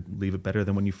again, trying to leave it better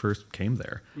than when you first came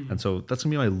there. Mm-hmm. And so that's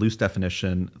gonna be my loose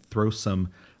definition. Throw some,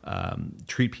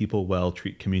 treat people well,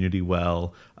 treat community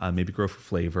well, maybe grow for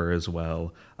flavor as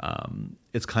well.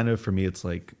 It's kind of, for me, it's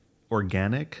like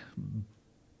organic,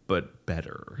 but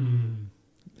better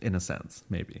in a sense,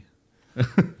 maybe,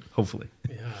 hopefully.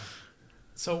 Yeah.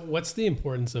 So what's the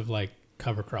importance of like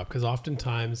cover crop? Because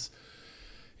oftentimes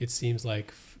it seems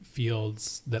like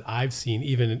fields that I've seen,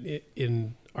 even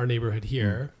in our neighborhood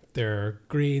here, they're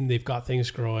green, they've got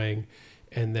things growing,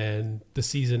 and then the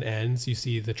season ends, you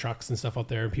see the trucks and stuff out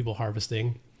there and people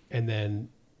harvesting, and then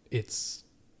it's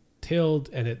tilled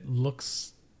and it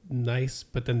looks nice,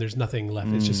 but then there's nothing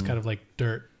left. It's just kind of like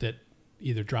dirt that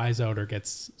either dries out or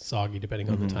gets soggy depending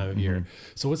on the time of year.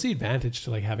 So what's the advantage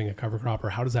to like having a cover crop, or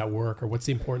how does that work, or what's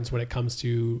the importance when it comes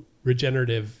to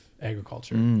regenerative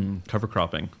agriculture? Cover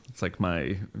cropping. It's like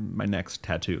my next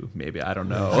tattoo, maybe. I don't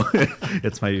know.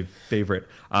 It's my favorite.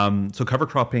 So cover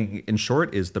cropping, in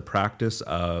short, is the practice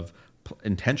of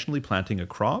intentionally planting a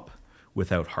crop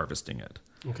without harvesting it.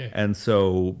 Okay. And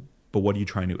so, but what are you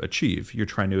trying to achieve? You're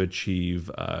trying to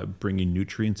achieve bringing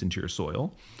nutrients into your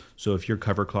soil. So if your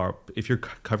cover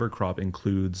crop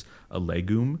includes a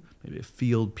legume, maybe a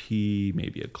field pea,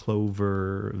 maybe a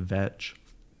clover, vetch,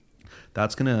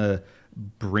 that's going to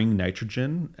bring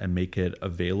nitrogen and make it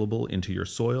available into your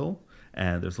soil.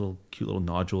 and there's little cute little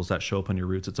nodules that show up on your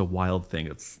roots. It's a wild thing.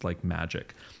 It's like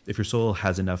magic. If your soil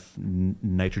has enough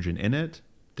nitrogen in it,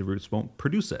 the roots won't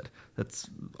produce it. That's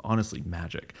honestly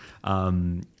magic.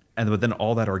 But then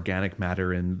all that organic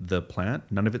matter in the plant,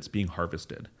 none of it's being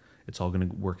harvested. It's all going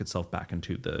to work itself back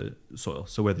into the soil.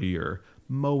 So whether you're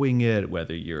mowing it,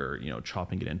 whether you're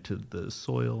chopping it into the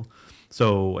soil.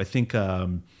 So I think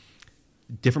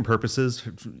different purposes,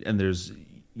 and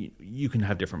you can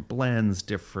have different blends,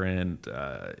 different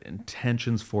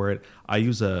intentions for it. I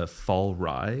use a fall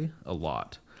rye a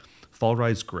lot. Fall rye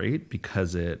is great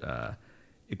because it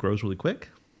grows really quick.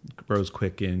 It grows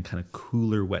quick in kind of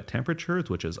cooler, wet temperatures,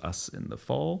 which is us in the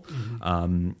fall.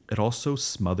 It also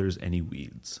smothers any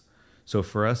weeds. So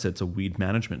for us, it's a weed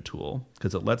management tool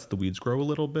because it lets the weeds grow a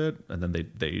little bit and then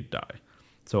they die.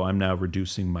 So I'm now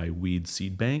reducing my weed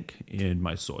seed bank in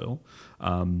my soil.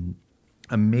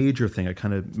 A major thing, I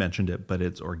kind of mentioned it, but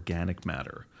it's organic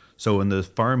matter. So in the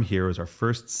farm here was our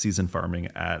first season farming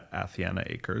at Athiana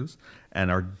Acres,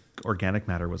 and our organic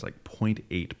matter was like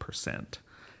 0.8%,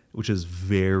 which is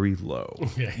very low.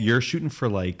 Okay. You're shooting for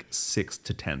like 6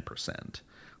 to 10%.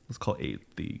 Let's call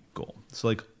 8 the goal. So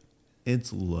like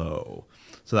it's low.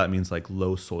 So that means like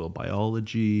low soil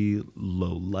biology,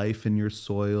 low life in your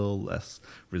soil, less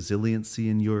resiliency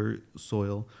in your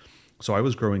soil. So I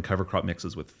was growing cover crop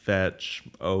mixes with vetch,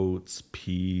 oats,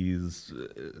 peas,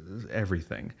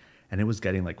 everything. And it was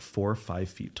getting like 4 or 5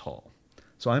 feet tall.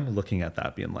 So I'm looking at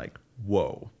that being like,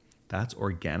 whoa, that's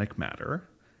organic matter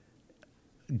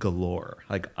galore.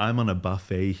 Like I'm on a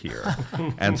buffet here.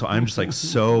 And so I'm just like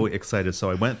so excited.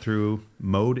 So I went through,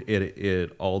 mowed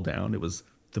it all down. It was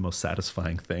the most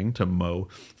satisfying thing to mow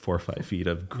 4 or 5 feet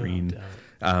of green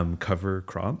cover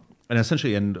crop. And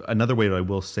essentially, and another way that I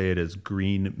will say it is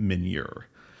green manure.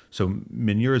 So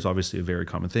manure is obviously a very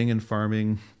common thing in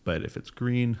farming, but if it's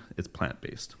green, it's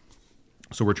plant-based.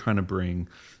 So we're trying to bring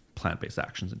plant-based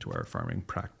actions into our farming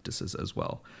practices as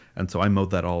well. And so I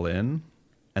mowed that all in,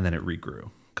 and then it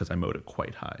regrew because I mowed it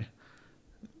quite high,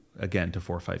 again, to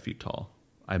 4 or 5 feet tall.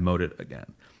 I mowed it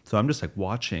again. So I'm just like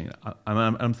watching.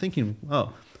 I'm thinking,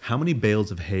 well, how many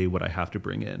bales of hay would I have to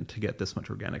bring in to get this much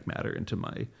organic matter into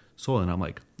my soil? And I'm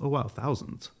like, oh, wow,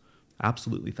 thousands,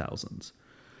 absolutely thousands.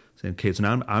 So, okay, so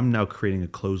now I'm now creating a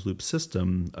closed loop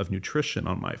system of nutrition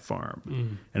on my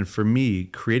farm. And for me,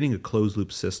 creating a closed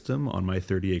loop system on my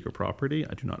 30-acre property,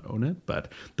 I do not own it,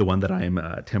 but the one that I am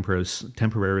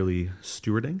temporarily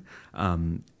stewarding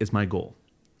is my goal.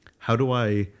 How do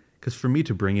I, because for me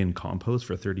to bring in compost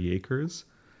for 30 acres,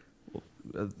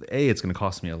 it's going to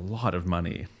cost me a lot of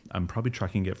money. I'm probably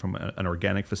trucking it from an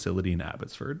organic facility in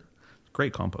Abbotsford.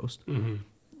 Great compost.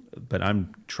 But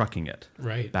I'm trucking it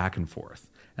back and forth.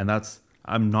 And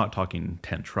I'm not talking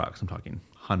 10 trucks. I'm talking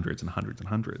hundreds and hundreds and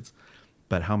hundreds.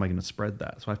 But how am I going to spread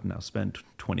that? So I have to now spend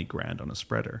 20 grand on a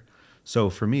spreader.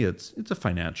 So for me, it's a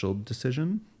financial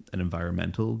decision, an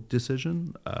environmental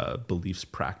decision, beliefs,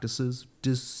 practices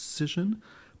decision.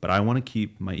 But I want to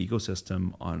keep my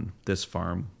ecosystem on this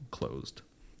farm closed.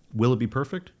 Will it be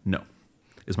perfect? No.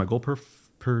 Is my goal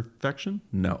perfection?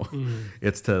 No.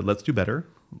 It's let's do better.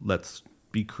 Let's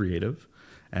be creative.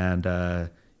 And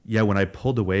when I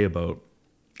pulled away about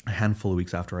a handful of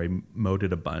weeks after I mowed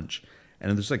it a bunch,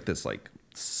 and there's like this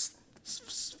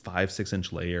 5-6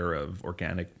 inch layer of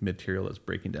organic material that's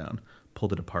breaking down,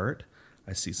 pulled it apart,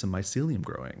 I see some mycelium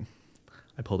growing.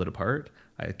 I pulled it apart,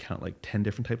 I count like 10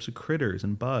 different types of critters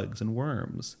and bugs and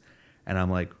worms. And I'm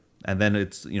like, and then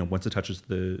it's, once it touches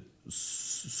the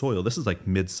soil, this is like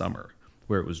midsummer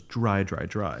where it was dry.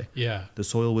 Yeah. The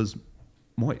soil was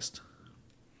moist.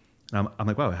 And I'm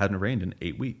like, wow, it hadn't rained in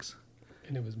 8 weeks.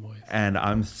 And it was moist. And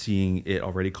I'm seeing it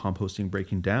already composting,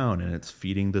 breaking down, and it's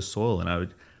feeding the soil. And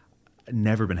I'd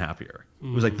never been happier.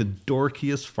 It was like the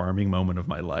dorkiest farming moment of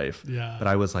my life. Yeah. But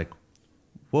I was like,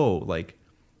 whoa, like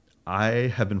I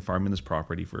have been farming this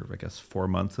property for, I guess, 4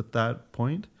 months at that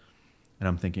point. And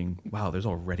I'm thinking, wow, there's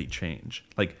already change.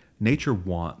 Like nature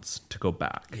wants to go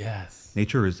back. Yes.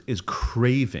 Nature is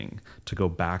craving to go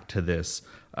back to this,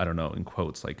 I don't know, in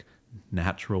quotes, like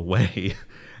natural way.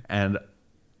 And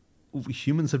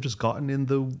humans have just gotten in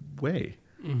the way.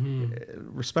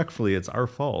 Respectfully, it's our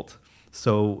fault.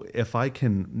 So if I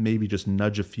can maybe just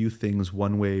nudge a few things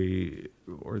one way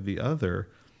or the other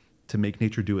to make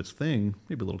nature do its thing,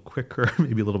 maybe a little quicker,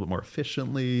 maybe a little bit more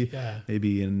efficiently,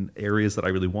 maybe in areas that I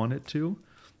really want it to,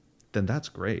 then that's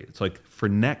great. It's like for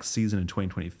next season in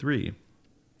 2023,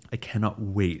 I cannot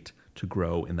wait to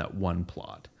grow in that one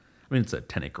plot. I mean, it's a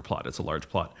 10-acre plot. It's a large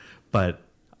plot. But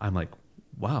I'm like,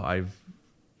 wow, I'm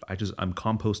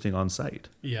composting on site.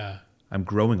 Yeah. I'm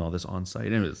growing all this on site.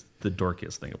 And it was the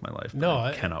dorkiest thing of my life. No,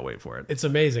 I cannot wait for it. It's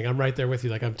amazing. I'm right there with you.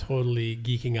 Like, I'm totally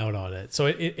geeking out on it. So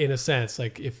in a sense,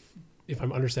 like if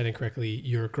I'm understanding correctly,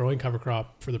 you're growing cover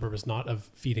crop for the purpose not of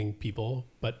feeding people,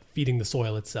 but feeding the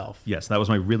soil itself. Yes, that was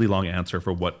my really long answer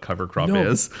for what cover crop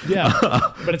is. Yeah,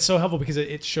 but it's so helpful because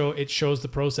it shows the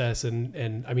process,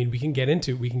 and I mean we can get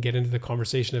into the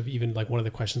conversation of even like one of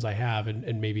the questions I have,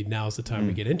 and maybe now's the time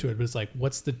to get into it. But it's like,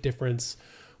 what's the difference,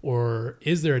 or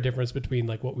is there a difference between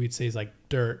like what we'd say is like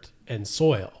dirt and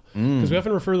soil? Because we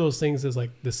often refer those things as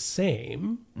like the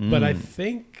same, but I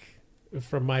think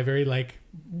from my very like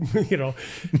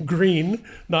green,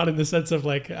 not in the sense of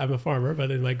like I'm a farmer,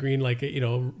 but in my green, like,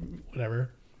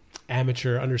 whatever,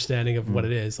 amateur understanding of what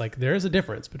it is, like there is a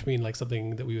difference between like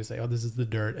something that we would say, oh, this is the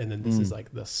dirt, and then this is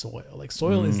like the soil. Like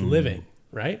soil is living,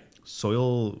 right?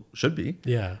 Soil should be.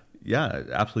 Yeah,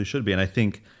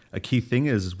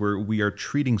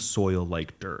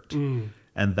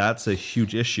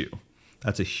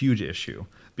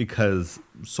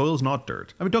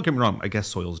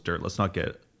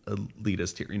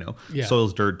 Yeah.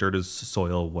 Soil's dirt is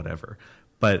soil, whatever.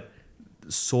 But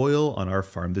soil on our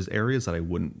farm, there's areas that I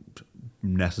wouldn't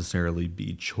necessarily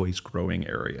be choice growing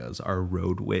areas. Our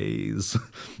roadways,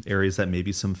 areas that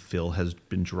maybe some fill has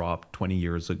been dropped 20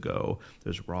 years ago.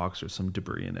 There's rocks or some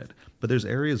debris in it. But there's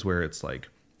areas where it's like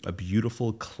a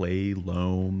beautiful clay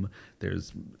loam.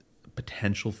 There's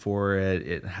potential for it.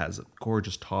 It has a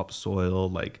gorgeous topsoil.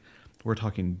 Like, we're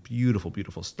talking beautiful,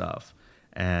 beautiful stuff.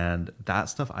 And that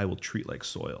stuff I will treat like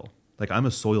soil. Like, I'm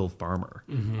a soil farmer.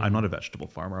 I'm not a vegetable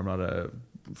farmer. I'm not a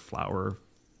flower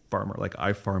farmer. Like,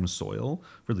 I farm soil.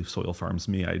 Really, soil farms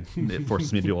me. It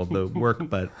forces me to do all the work.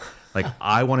 But like,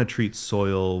 I want to treat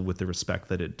soil with the respect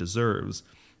that it deserves,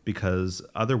 because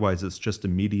otherwise it's just a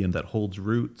medium that holds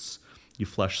roots. You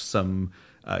flush some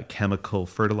chemical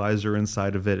fertilizer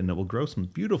inside of it, and it will grow some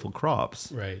beautiful crops.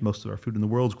 Right. Most of our food in the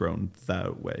world's grown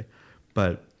that way.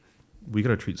 But we got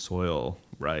to treat soil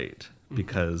right,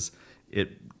 because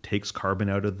it takes carbon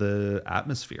out of the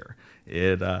atmosphere.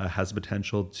 It has the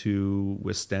potential to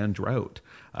withstand drought,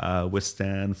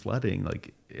 withstand flooding.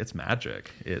 Like, it's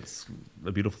magic. It's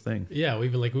a beautiful thing. yeah.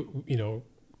 Even like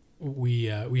we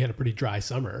had a pretty dry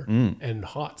summer and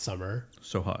hot summer.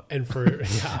 So hot. And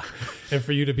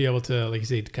for you to be able to, like you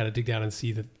say, kind of dig down and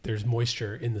see that there's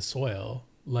moisture in the soil,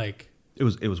 like It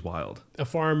was wild. a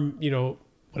farm,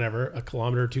 whatever, a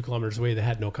kilometer, 2 kilometers away that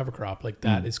had no cover crop, like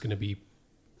that is going to be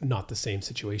not the same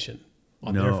situation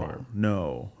on their farm.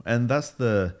 No. And that's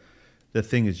the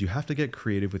thing, is you have to get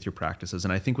creative with your practices.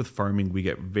 And I think with farming, we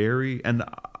get and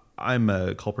I'm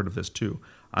a culprit of this too.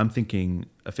 I'm thinking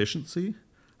efficiency.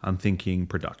 I'm thinking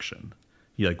production.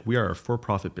 We are a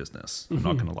for-profit business. I'm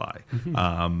not going to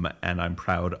lie. And I'm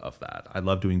proud of that. I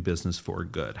love doing business for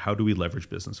good. How do we leverage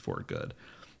business for good?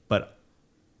 But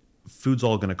food's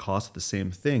all going to cost the same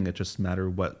thing. It just matter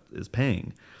what is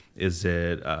paying. Is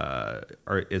it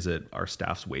our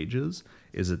staff's wages?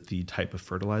 Is it the type of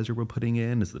fertilizer we're putting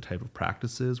in? Is it the type of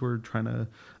practices we're trying to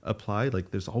apply?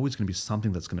 Like, there's always going to be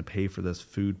something that's going to pay for this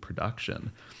food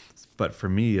production. But for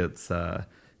me, it's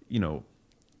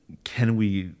can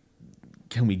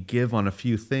we give on a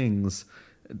few things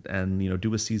and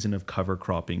do a season of cover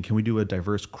cropping? Can we do a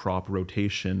diverse crop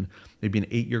rotation, maybe an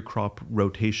 8-year crop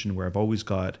rotation where I've always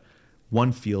got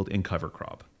one field in cover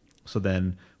crop? So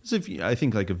then, I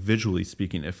think, like, visually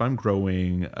speaking, if I'm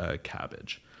growing a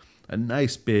cabbage, a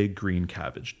nice big green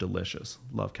cabbage, delicious,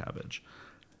 love cabbage,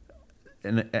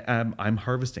 and I'm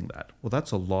harvesting that, well,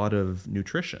 that's a lot of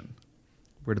nutrition.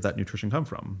 Where did that nutrition come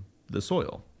from? The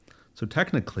soil. So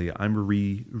technically, I'm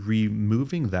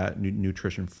removing that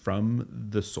nutrition from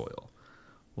the soil.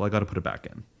 Well, I got to put it back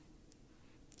in.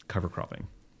 Cover cropping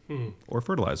or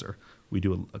fertilizer. We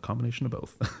do a combination of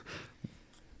both.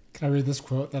 Can I read this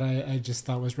quote that I just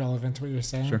thought was relevant to what you're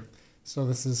saying? Sure. So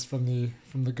this is from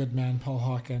the good man, Paul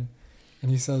Hawken. And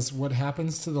he says, what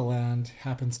happens to the land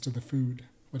happens to the food.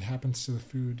 What happens to the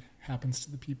food happens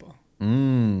to the people.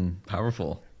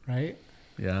 Powerful. Right?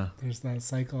 Yeah. There's that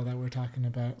cycle that we're talking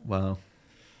about. Wow.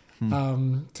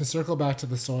 To circle back to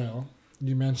the soil,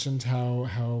 you mentioned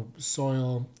how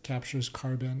soil captures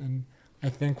carbon. And I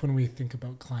think when we think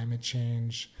about climate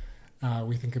change,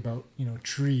 we think about,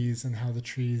 trees and how the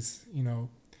trees,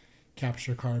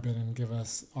 capture carbon and give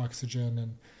us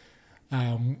oxygen.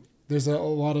 And there's a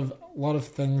lot of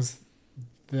things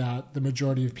that the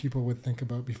majority of people would think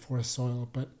about before soil.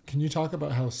 But can you talk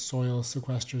about how soil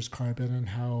sequesters carbon and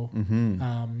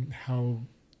how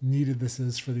needed this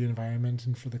is for the environment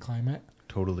and for the climate?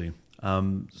 Totally.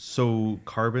 So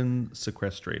carbon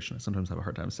sequestration. I sometimes have a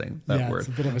hard time saying that word. It's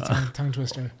a bit of a tongue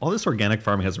twister. All this organic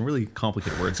farming has some really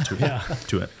complicated words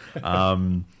to it.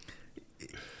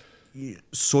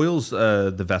 Soil's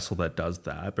the vessel that does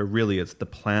that, but really it's the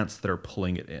plants that are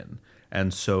pulling it in.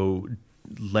 And so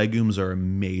legumes are a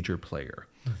major player.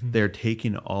 They're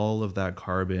taking all of that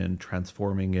carbon,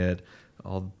 transforming it,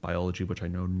 all biology, which I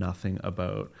know nothing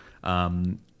about,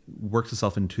 works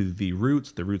itself into the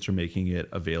roots. The roots are making it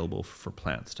available for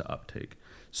plants to uptake.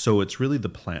 So it's really the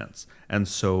plants. And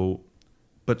so,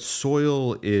 but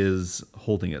soil is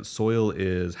holding it. Soil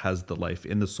has the life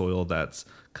in the soil that's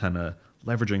kind of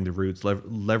leveraging the roots,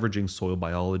 leveraging soil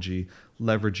biology,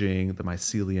 leveraging the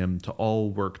mycelium to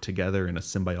all work together in a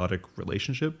symbiotic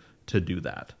relationship to do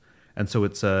that. And so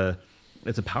it's a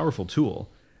powerful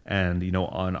tool. And, you know,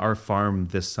 on our farm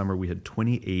this summer, we had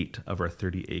 28 of our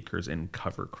 30 acres in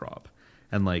cover crop.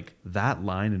 And like that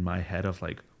line in my head of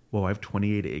like, whoa, I have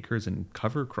 28 acres in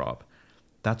cover crop.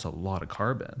 That's a lot of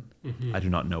carbon. I do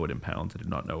not know it in pounds. I do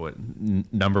not know it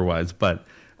number wise, but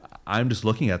I'm just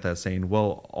looking at that saying,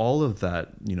 well, all of that,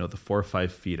 you know, the 4 or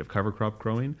 5 feet of cover crop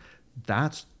growing,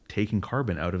 that's taking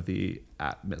carbon out of the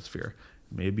atmosphere.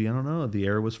 Maybe, I don't know, the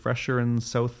air was fresher in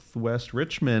Southwest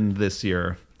Richmond this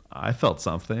year. I felt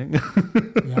something.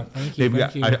 Yeah, thank you.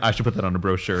 Maybe I should put that on a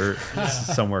brochure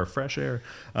somewhere, fresh air.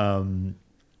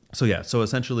 So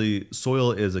essentially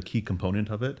soil is a key component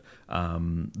of it.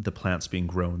 The plants being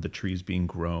grown, the trees being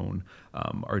grown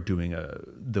are doing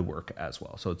the work as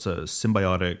well. So it's a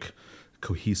symbiotic,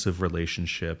 cohesive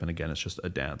relationship. And again, it's just a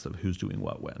dance of who's doing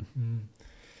what when.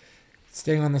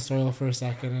 Staying on the soil for a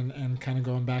second and kind of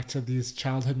going back to these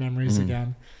childhood memories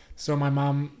again. So my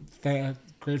mom,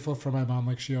 grateful for my mom,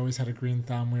 like she always had a green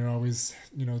thumb. We were always,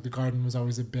 you know, the garden was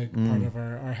always a big part of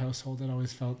our household. It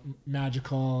always felt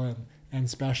magical and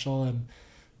special. And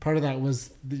part of that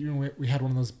was, we had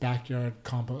one of those backyard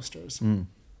composters.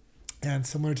 And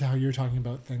similar to how you're talking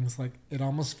about things, like it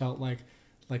almost felt like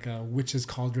a witch's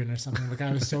cauldron or something. Like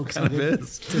I was so excited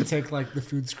to take like the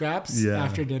food scraps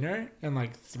after dinner and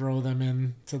like throw them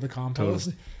into the compost.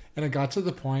 Totally. And it got to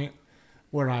the point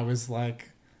where I was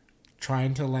like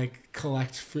trying to like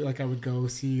collect food. Like I would go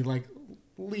see like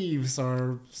leaves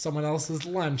or someone else's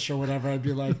lunch or whatever. I'd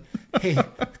be like, hey,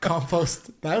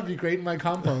 compost, that would be great in my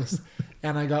compost.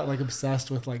 And I got like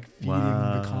obsessed with like feeding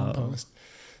the compost.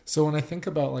 So when I think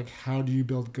about like how do you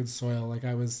build good soil, like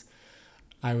I was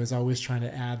always trying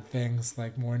to add things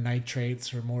like more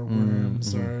nitrates or more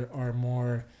worms or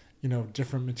more, you know,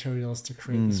 different materials to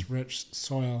create this rich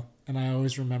soil. And I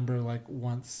always remember like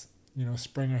once, you know,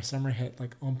 spring or summer hit,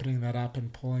 like opening that up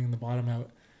and pulling the bottom out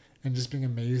and just being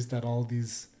amazed that all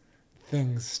these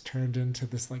things turned into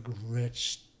this like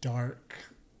rich, dark,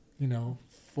 you know,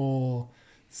 full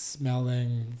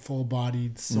smelling, full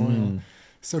bodied soil.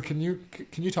 So can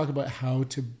you talk about how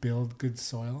to build good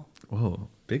soil? Whoa,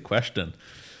 big question.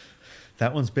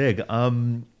 That one's big.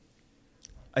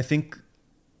 I think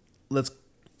let's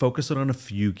focus on a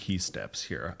few key steps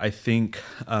here. I think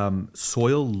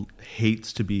soil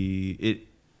hates to be it.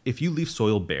 If you leave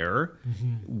soil bare,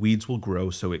 weeds will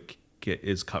grow, so it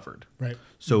is covered. Right.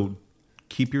 So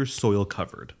keep your soil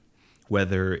covered,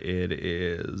 whether it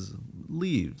is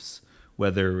leaves,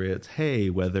 whether it's hay,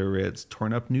 whether it's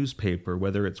torn up newspaper,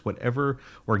 whether it's whatever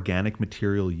organic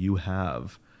material you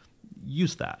have,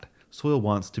 use that. Soil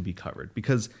wants to be covered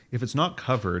because if it's not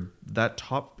covered, that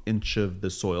top inch of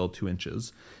the soil, 2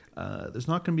 inches, there's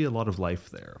not going to be a lot of life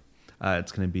there.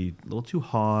 It's going to be a little too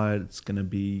hot. It's going to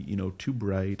be, you know, too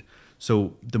bright.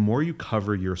 So the more you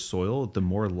cover your soil, the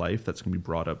more life that's going to be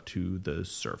brought up to the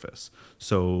surface.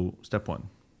 So step 1,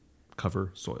 cover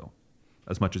soil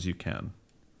as much as you can.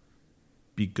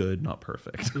 Be good, not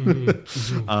perfect.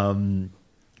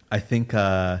 I think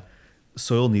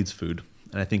soil needs food.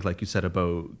 And I think, like you said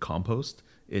about compost,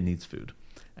 it needs food.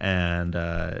 And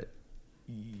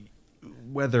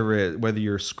whether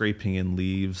you're scraping in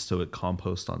leaves so it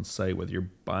composts on site, whether you're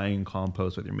buying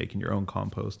compost, whether you're making your own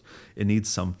compost, it needs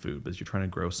some food because you're trying to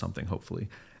grow something, hopefully.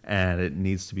 And it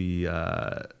needs to be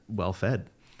well fed.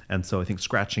 And so I think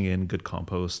scratching in good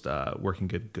compost, working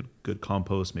good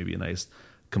compost, maybe a nice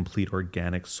complete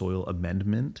organic soil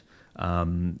amendment.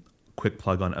 Quick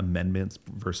plug on amendments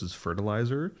versus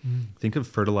fertilizer. Think of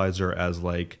fertilizer as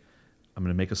like, I'm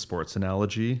going to make a sports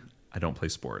analogy. I don't play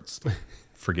sports.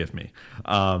 Forgive me.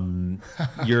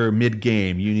 You're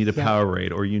mid-game. You need a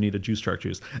Powerade or you need a Juice Shark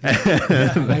juice.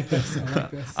 I like this.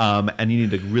 And you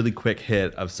need a really quick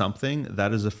hit of something.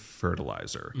 That is a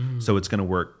fertilizer. So it's going to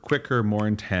work quicker, more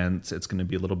intense. It's going to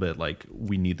be a little bit like,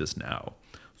 we need this now.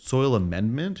 Soil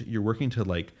amendment, you're working to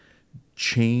like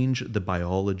change the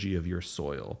biology of your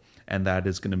soil. And that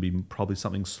is going to be probably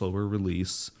something slower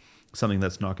release, something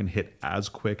that's not going to hit as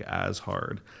quick, as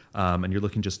hard. And you're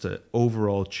looking just to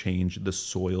overall change the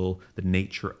soil, the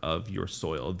nature of your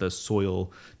soil, the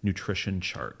soil nutrition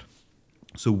chart.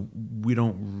 So we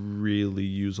don't really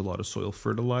use a lot of soil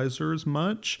fertilizers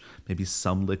much, maybe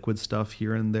some liquid stuff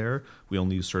here and there. We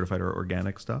only use certified or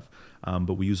organic stuff,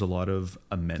 but we use a lot of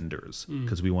amenders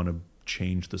because we want to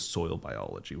change the soil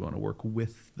biology. We want to work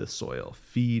with the soil,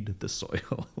 feed the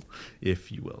soil, if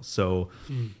you will. So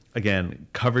again,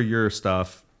 cover your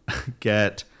stuff,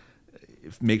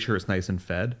 make sure it's nice and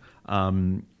fed.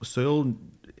 Soil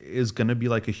is going to be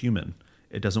like a human.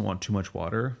 It doesn't want too much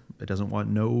water. It doesn't want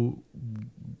no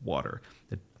water.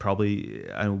 It probably,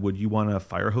 would you want a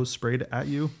fire hose sprayed at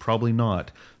you? Probably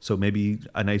not. So maybe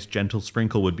a nice gentle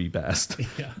sprinkle would be best.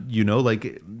 Yeah. You know,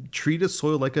 like treat a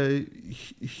soil like a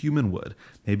human would.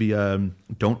 Maybe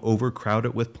don't overcrowd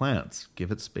it with plants.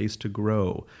 Give it space to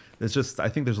grow. It's just, I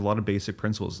think there's a lot of basic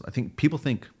principles. I think people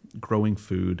think growing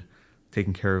food,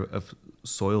 taking care of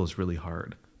soil is really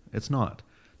hard. It's not.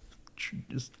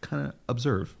 Just kind of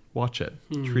observe, watch it,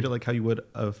 treat it like how you would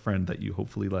a friend that you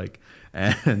hopefully like.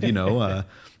 And you know,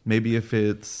 maybe if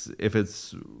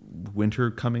it's winter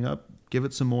coming up, give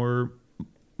it some more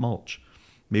mulch.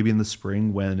 Maybe in the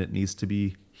spring when it needs to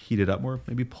be heated up more,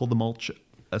 maybe pull the mulch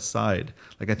aside.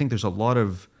 Like I think there's a lot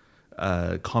of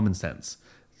common sense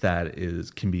that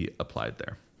can be applied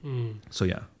there. So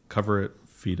yeah, cover it,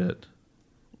 feed it,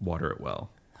 water it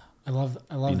well. I love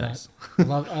Be that. nice.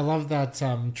 I love that.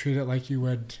 Treat it like you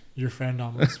would your friend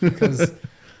almost, because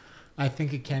I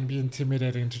think it can be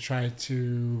intimidating to try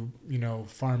to, you know,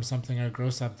 farm something or grow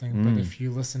something. But if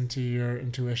you listen to your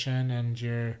intuition and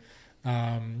your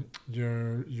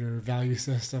value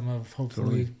system of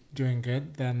hopefully doing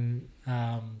good, then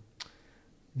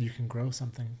you can grow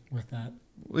something with that.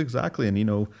 Exactly. And you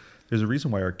know, there's a reason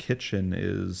why our kitchen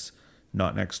is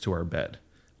not next to our bed.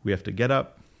 We have to get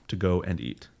up to go and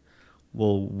eat.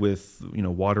 Well, with, you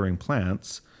know, watering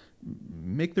plants,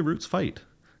 make the roots fight.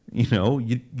 You know,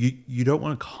 you don't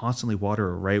want to constantly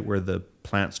water right where the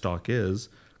plant stock is,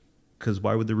 because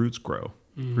why would the roots grow?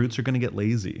 Roots are going to get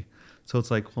lazy. So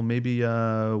it's like, well, maybe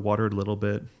water it a little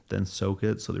bit, then soak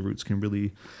it so the roots can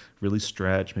really, really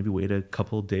stretch. Maybe wait a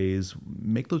couple of days.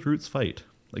 Make those roots fight.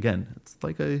 Again, it's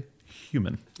like a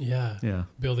human. Yeah. Yeah.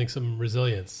 Building some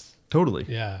resilience. Totally.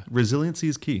 Yeah. Resiliency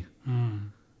is key.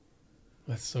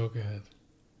 That's so good.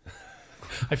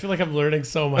 I feel like I'm learning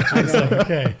so much. It's like,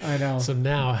 okay. I know. So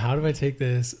now how do I take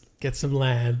this, get some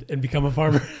land, and become a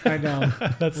farmer? I know.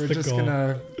 That's we're the just goal.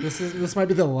 This might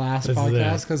be the last This is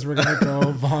podcast it. because we're gonna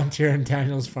go volunteer in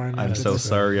Daniel's farm. I'm after so this.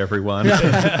 sorry, everyone.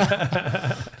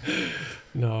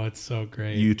 No, it's so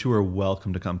great. You two are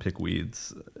welcome to come pick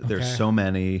weeds. There's Okay. so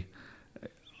many.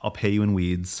 I'll pay you in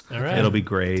weeds. All right. It'll be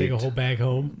great. Take a whole bag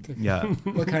home. Yeah.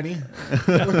 Look, honey,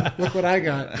 look what I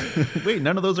got. Wait,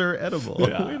 none of those are edible.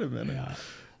 Yeah. Wait a minute. Yeah.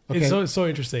 Okay. It's so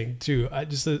interesting too.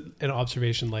 Just an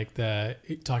observation, like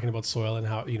talking about soil and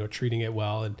how, you know, treating it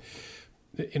well, and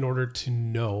in order to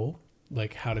know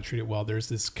like how to treat it well, there's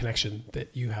this connection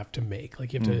that you have to make.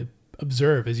 Like you have to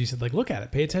observe, as you said, like look at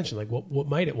it, pay attention. Like what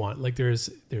might it want? Like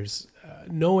there's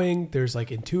knowing, there's like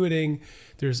intuiting,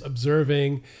 there's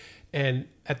observing, and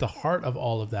at the heart of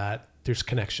all of that, there's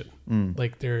connection.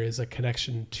 Like there is a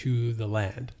connection to the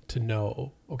land to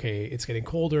know, okay, it's getting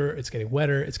colder, it's getting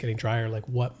wetter, it's getting drier, like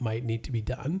what might need to be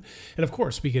done. And of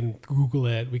course we can Google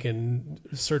it, we can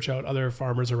search out other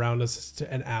farmers around us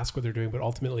and ask what they're doing. But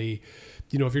ultimately,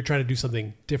 you know, if you're trying to do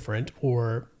something different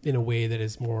or in a way that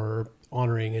is more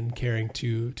honoring and caring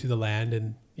to the land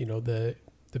and, you know, the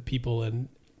people and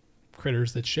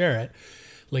critters that share it,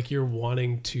 like you're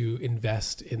wanting to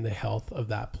invest in the health of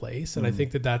that place. And I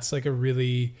think that that's like a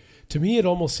really, to me, it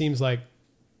almost seems like,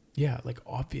 yeah, like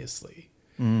obviously.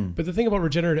 But the thing about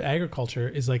regenerative agriculture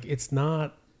is like, it's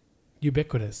not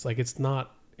ubiquitous. Like it's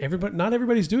not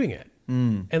everybody's doing it.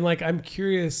 And like, I'm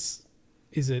curious,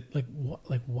 is it like, what,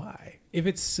 like why? If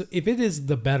it is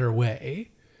the better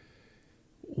way,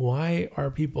 why are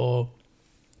people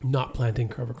not planting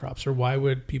cover crops? Or why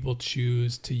would people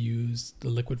choose to use the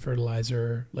liquid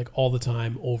fertilizer like all the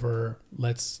time over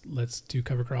let's do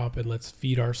cover crop and let's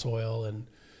feed our soil? And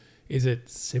is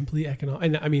it simply economic?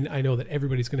 And I mean, I know that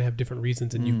everybody's going to have different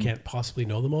reasons and you can't possibly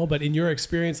know them all, but in your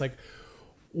experience, like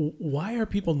why are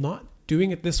people not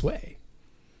doing it this way?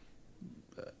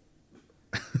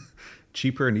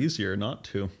 Cheaper and easier not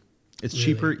to. It's Really?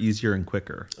 cheaper, easier, and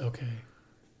quicker. Okay.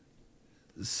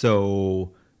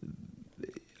 So,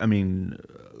 I mean,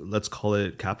 let's call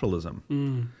it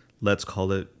capitalism. Let's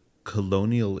call it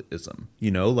colonialism.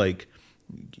 You know, like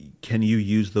can you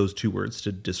use those two words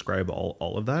to describe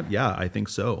all of that? Yeah, I think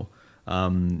so.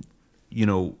 You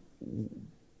know,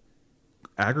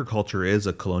 agriculture is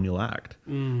a colonial act.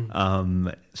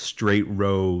 Straight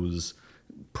rows,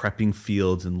 prepping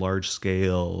fields in large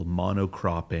scale,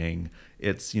 monocropping.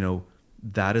 It's, you know,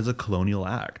 that is a colonial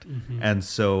act. And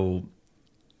so,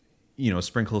 you know,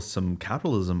 sprinkle some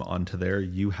capitalism onto there,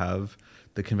 you have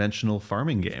the conventional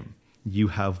farming game. You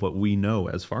have what we know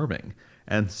as farming.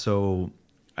 And so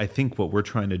I think what we're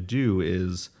trying to do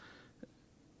is,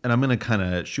 and I'm going to kind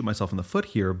of shoot myself in the foot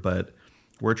here, but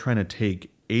we're trying to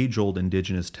take age-old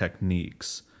indigenous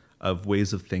techniques of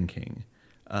ways of thinking,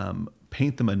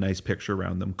 paint them a nice picture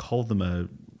around them, call them a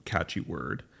catchy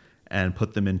word, and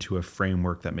put them into a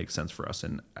framework that makes sense for us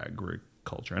in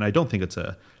agriculture. And I don't think it's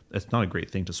not a great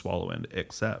thing to swallow and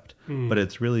accept, but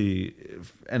it's really,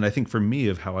 and I think for me,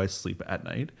 of how I sleep at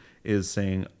night is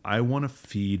saying, I want to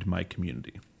feed my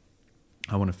community.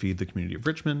 I want to feed the community of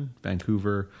Richmond,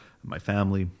 Vancouver, my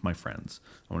family, my friends.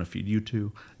 I want to feed you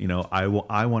two. You know, I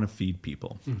want to feed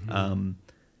people.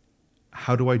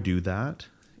 How do I do that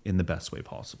in the best way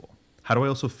possible? How do I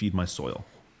also feed my soil?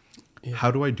 Yeah.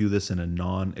 How do I do this in a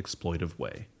non-exploitive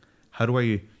way? How do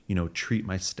I, you know, treat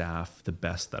my staff the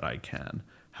best that I can?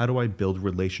 How do I build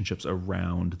relationships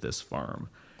around this farm?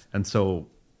 And so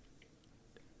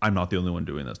I'm not the only one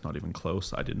doing this, not even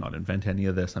close. I did not invent any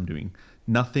of this. I'm doing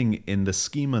nothing in the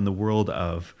schema in the world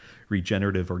of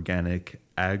regenerative organic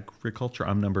agriculture.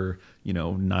 I'm number,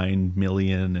 9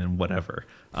 million and whatever.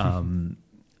 And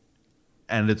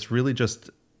it's really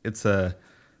just,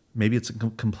 maybe it's a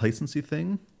complacency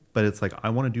thing, but it's like, I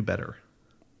want to do better.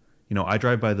 I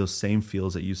drive by those same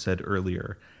fields that you said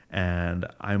earlier, and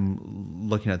I'm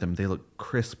looking at them. They look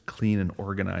crisp, clean, and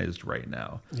organized right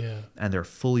now. Yeah. And they're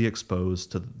fully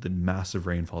exposed to the massive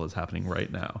rainfall that's happening right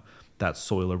now. That's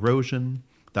soil erosion.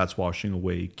 That's washing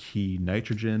away key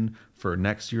nitrogen for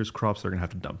next year's crops. They're going to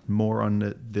have to dump more on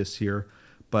it this year.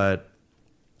 But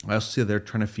I also see they're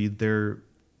trying to feed their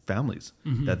families,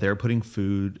 that they're putting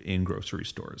food in grocery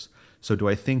stores. So do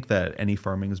I think that any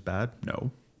farming is bad?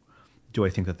 No. Do I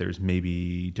think that there's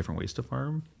maybe different ways to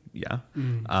farm? Yeah.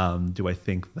 Do I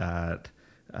think that,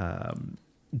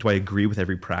 do I agree with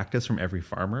every practice from every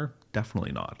farmer?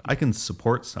 Definitely not. I can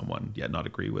support someone yet not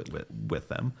agree with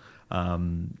them.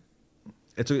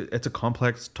 It's a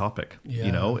complex topic,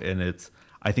 and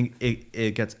I think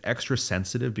it gets extra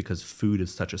sensitive because food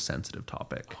is such a sensitive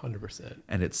topic. 100%.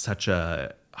 And it's such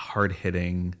a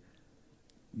hard-hitting,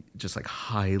 just like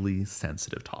highly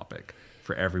sensitive topic.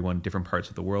 For everyone, different parts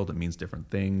of the world, it means different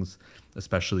things,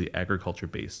 especially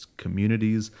agriculture-based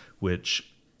communities,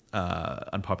 which,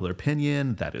 unpopular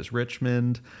opinion, that is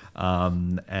Richmond.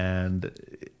 And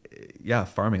yeah,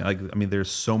 farming.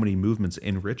 There's so many movements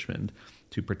in Richmond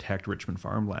to protect Richmond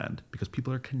farmland because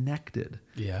people are connected.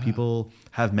 Yeah. People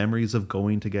have memories of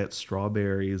going to get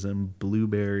strawberries and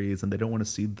blueberries, and they don't want to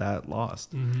see that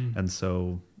lost. And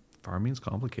so farming's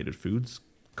complicated. Food's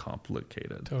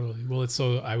complicated. Totally. Well, it's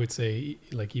so, I would say,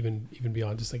 like even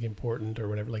beyond just like important or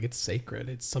whatever, like it's sacred.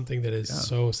 It's something that is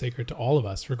so sacred to all of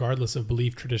us, regardless of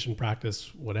belief, tradition,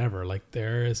 practice, whatever. Like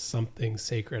there is something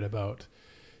sacred about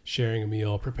sharing a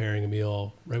meal, preparing a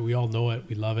meal, right? We all know it.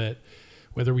 We love it.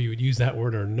 Whether we would use that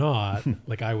word or not,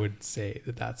 like I would say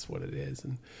that that's what it is.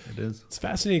 And it is. It's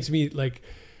fascinating to me, like,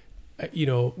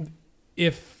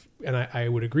 and I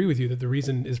would agree with you that the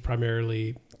reason is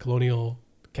primarily colonial,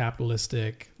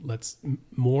 capitalistic, let's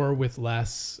more with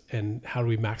less, and how do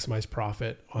we maximize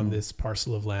profit on this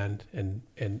parcel of land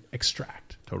and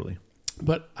extract. Totally.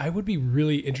 But I would be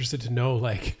really interested to know,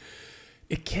 like,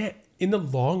 it can't, in the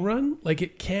long run, like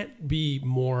it can't be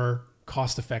more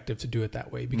cost effective to do it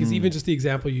that way, because even just the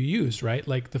example you used, right?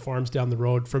 Like the farms down the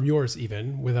road from yours,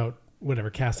 even without whatever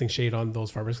casting shade on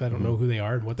those farmers, 'cause I don't know who they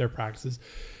are and what their practices,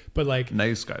 but like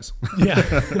nice guys. Yeah.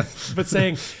 But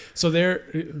saying, so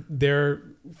their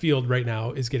field right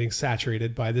now is getting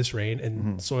saturated by this rain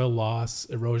and soil loss,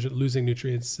 erosion, losing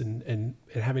nutrients and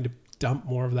having to dump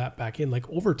more of that back in. Like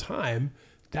over time,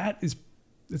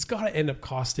 it's got to end up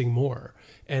costing more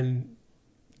and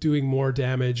doing more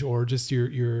damage, or just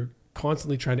you're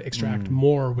constantly trying to extract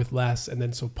more with less. And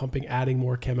then so adding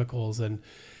more chemicals. And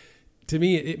to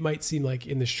me, it might seem like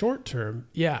in the short term,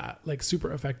 like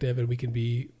super effective, and we can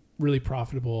be really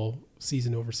profitable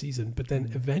season over season. But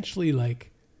then eventually,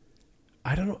 like,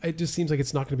 I don't know, it just seems like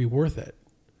it's not going to be worth it.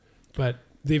 But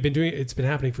they've been doing it. It's been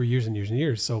happening for years and years and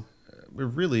years. So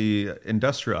really,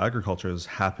 industrial agriculture has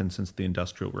happened since the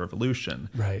Industrial Revolution.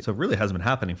 Right. So it really hasn't been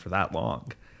happening for that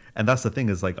long. And that's the thing,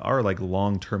 is like our like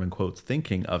long-term in quotes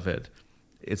thinking of it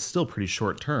it's still pretty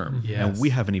short term. Yes. And we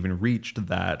haven't even reached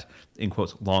that, in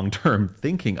quotes, long-term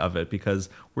thinking of it, because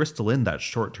we're still in that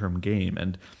short-term game.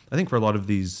 And I think for a lot of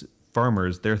these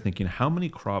farmers, they're thinking, how many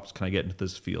crops can I get into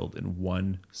this field in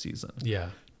one season? Yeah.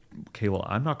 Okay, well,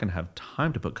 I'm not going to have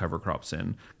time to put cover crops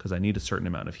in because I need a certain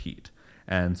amount of heat.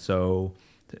 And so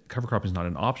cover crop is not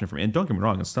an option for me. And don't get me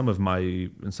wrong, in some of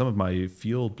my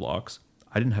field blocks,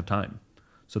 I didn't have time.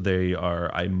 So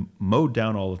I mowed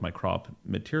down all of my crop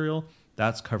material.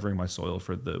 That's covering my soil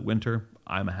for the winter.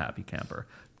 I'm a happy camper.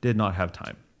 Did not have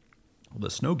time. The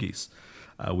snow geese.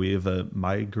 We have a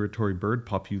migratory bird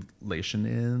population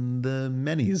in the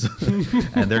Mennies.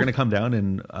 And they're going to come down,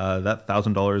 and that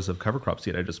 $1,000 of cover crop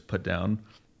seed I just put down,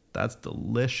 that's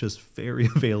delicious, very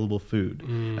available food.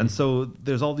 And so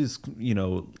there's all these,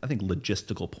 I think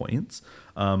logistical points.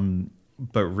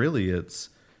 But really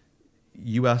it's,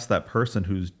 you ask that person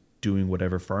who's doing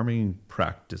whatever farming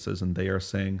practices, and they are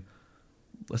saying,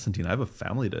 listen, Dean, I have a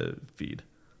family to feed.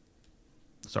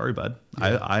 Sorry, bud.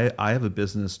 Yeah. I have a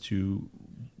business to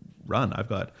run. I've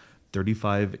got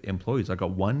 35 employees. I've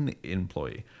got one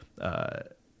employee.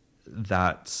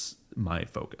 That's my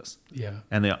focus. Yeah.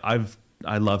 And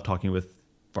I love talking with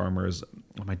farmers.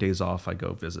 On my days off, I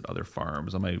go visit other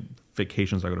farms. On my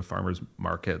vacations, I go to farmers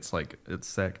markets. Like, it's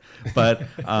sick. But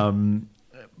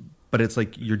but it's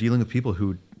like you're dealing with people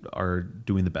who are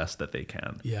doing the best that they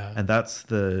can. Yeah. And that's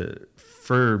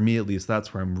for me at least,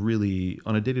 that's where I'm really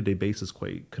on a day-to-day basis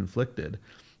quite conflicted,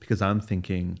 because I'm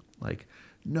thinking like,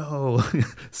 no,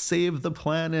 save the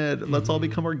planet. Let's all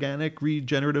become organic,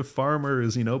 regenerative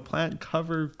farmers, plant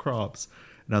cover crops.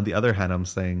 And on the other hand, I'm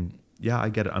saying, yeah, I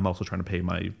get it. I'm also trying to pay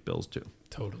my bills too.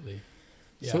 Totally.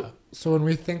 Yeah. So when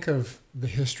we think of the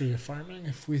history of farming,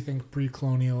 if we think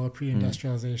pre-colonial or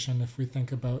pre-industrialization, if we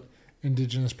think about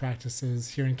Indigenous practices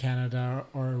here in Canada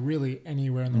or really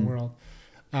anywhere in the world,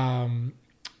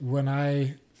 when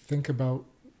I think about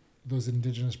those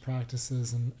Indigenous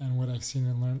practices and what I've seen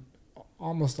and learned,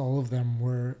 almost all of them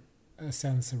were a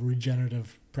sense of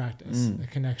regenerative practice, a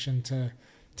connection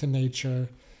to nature,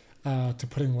 to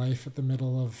putting life at the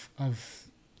middle of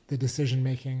the decision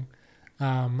making.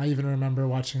 I even remember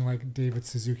watching like David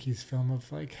Suzuki's film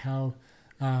of like how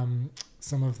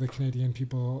some of the Canadian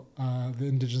people, the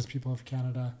Indigenous people of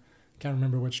Canada, can't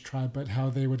remember which tribe, but how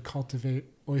they would cultivate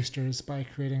oysters by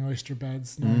creating oyster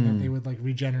beds, knowing that they would like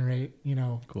regenerate,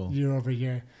 cool. Year over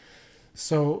year.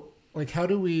 So like, how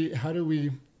do we've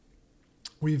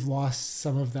lost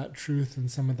some of that truth and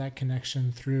some of that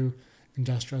connection through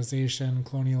industrialization,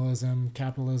 colonialism,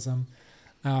 capitalism.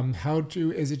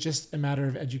 Is it just a matter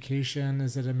of education?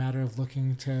 Is it a matter of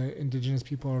looking to Indigenous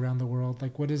people around the world?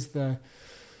 Like, what is the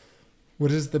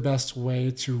best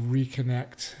way to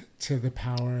reconnect to the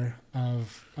power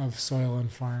of soil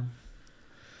and farm?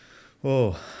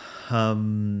 Oh,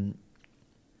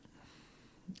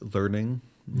 learning,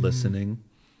 listening.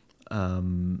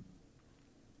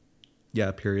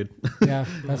 Yeah, period. Yeah,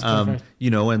 that's perfect.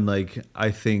 And like,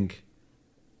 I think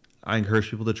I encourage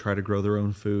people to try to grow their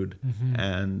own food.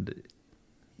 And,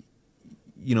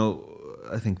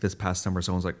 I think this past summer,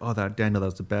 someone's like, oh, Daniel, that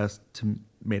was the best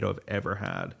tomato I've ever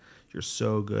had. You're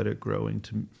so good at growing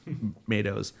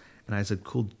tomatoes. And I said,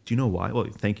 cool. Do you know why? Well,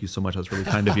 thank you so much. That's really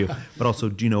kind of you. But also,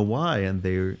 do you know why? And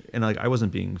like, I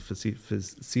wasn't being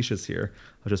facetious here.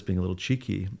 I was just being a little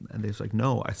cheeky. And they was like,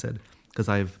 no. I said, because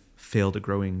I've failed at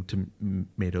growing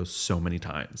tomatoes so many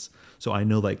times. So I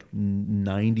know like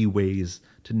 90 ways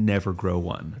to never grow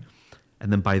one.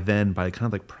 And then by kind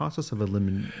of like process of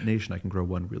elimination, I can grow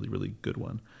one really, really good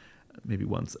one, maybe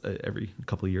once every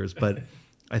couple of years. But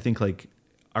I think like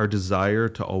our desire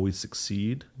to always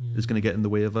succeed is going to get in the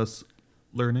way of us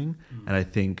learning. And I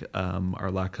think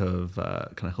our lack of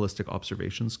kind of holistic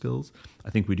observation skills, I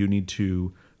think we do need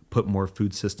to put more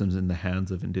food systems in the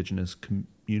hands of Indigenous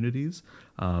communities,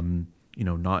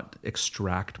 not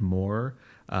extract more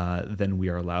than we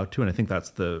are allowed to. And I think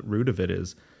that's the root of it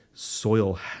is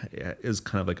soil is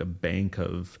kind of like a bank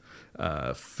of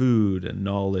food and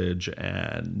knowledge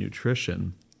and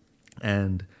nutrition.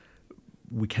 And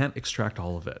we can't extract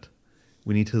all of it.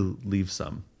 We need to leave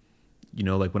some.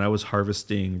 Like when I was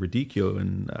harvesting radicchio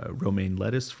and romaine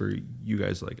lettuce for you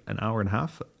guys like an hour and a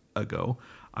half ago,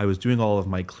 I was doing all of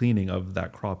my cleaning of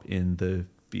that crop in the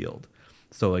field.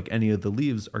 So like any of the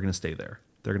leaves are going to stay there.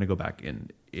 They're going to go back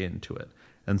into it.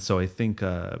 And so I think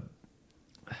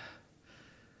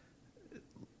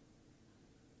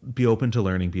be open to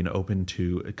learning, being open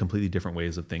to completely different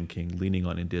ways of thinking, leaning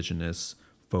on Indigenous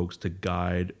folks to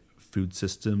guide food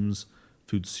systems,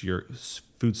 food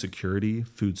security,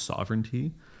 food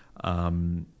sovereignty,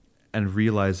 and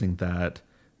realizing that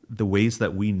the ways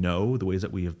that we know, the ways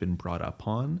that we have been brought up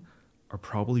on, are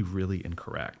probably really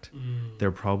incorrect.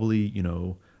 They're probably,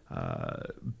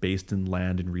 based in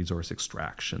land and resource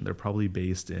extraction. They're probably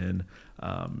based in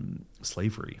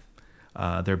slavery.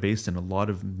 They're based in a lot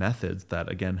of methods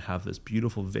that, again, have this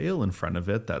beautiful veil in front of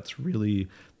it that's really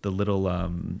the little,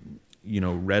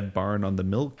 red barn on the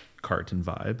milk carton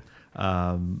vibe.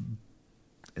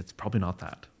 It's probably not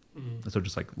that. So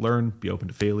just like learn, be open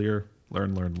to failure,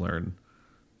 learn,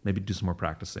 maybe do some more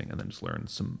practicing, and then just learn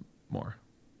some more.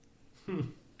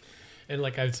 And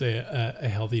like I'd say a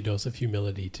healthy dose of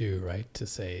humility too, right? To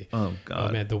say, oh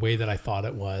God, man, the way that I thought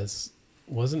it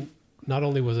wasn't, not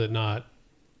only was it not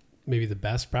maybe the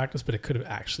best practice, but it could have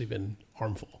actually been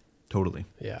harmful. Totally.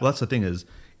 Yeah. Well, that's the thing is,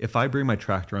 if I bring my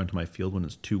tractor onto my field when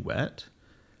it's too wet,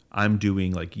 I'm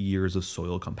doing like years of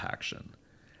soil compaction.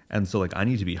 And so like I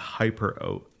need to be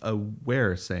hyper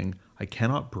aware, saying I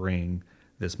cannot bring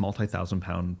this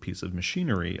multi-1,000-pound piece of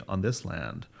machinery on this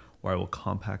land, or I will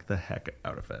compact the heck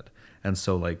out of it. And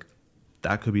so like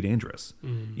that could be dangerous.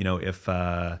 If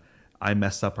I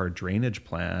mess up our drainage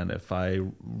plan, if I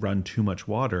run too much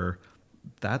water,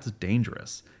 that's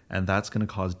dangerous. And that's going to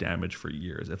cause damage for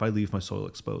years. If I leave my soil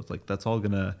exposed, like that's all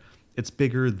it's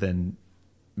bigger than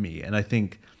me. And I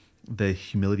think the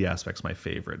humility aspect's my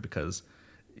favorite because,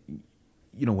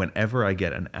 whenever I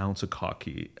get an ounce of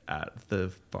cocky at the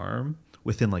farm,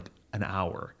 within like an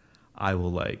hour, I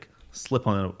will like slip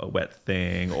on a wet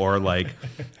thing, or like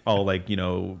I'll like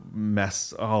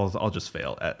I'll just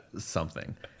fail at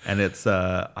something. And it's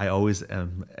I always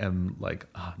am like,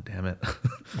 oh damn it,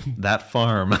 that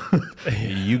farm,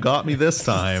 you got me this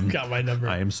time. Got my number.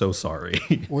 I am so sorry.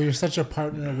 Well, you're such a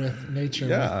partner with nature,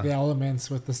 with the elements,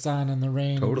 with the sun and the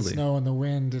rain and the snow and the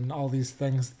wind and all these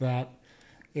things that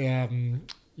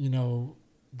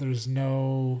there's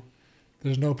no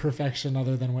perfection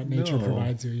other than what nature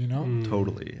provides you,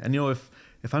 Totally. And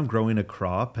if I'm growing a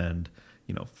crop and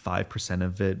 5%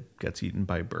 of it gets eaten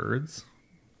by birds,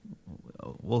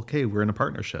 well, okay, we're in a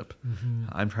partnership.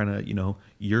 I'm trying to,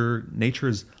 your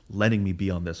nature's letting me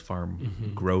be on this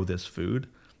farm, grow this food.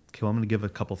 Okay, well, I'm going to give a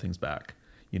couple things back,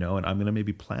 and I'm going to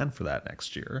maybe plan for that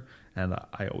next year. And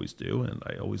I always do. And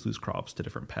I always lose crops to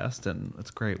different pests, and it's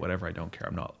great. Whatever. I don't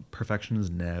care. Perfection is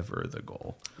never the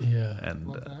goal. Yeah. And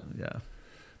yeah.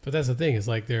 But that's the thing, is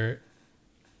like the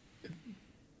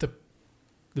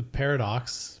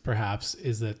paradox perhaps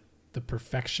is that the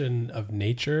perfection of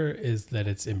nature is that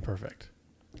it's imperfect.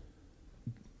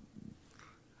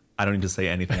 I don't need to say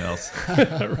anything else.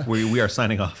 we are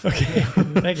signing off. Okay,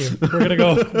 thank you. We're gonna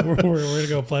go. We're gonna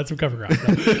go plant some cover crop.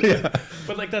 Yeah.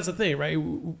 But like that's the thing, right?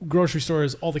 Grocery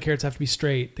stores, all the carrots have to be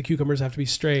straight. The cucumbers have to be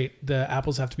straight. The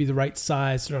apples have to be the right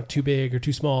size. They're not too big or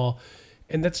too small.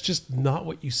 And that's just not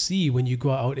what you see when you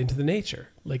go out into the nature,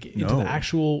 like into the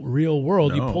actual real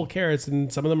world. You pull carrots,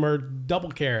 and some of them are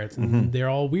double carrots, and they're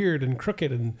all weird and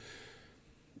crooked, and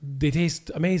they taste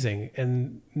amazing.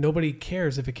 And nobody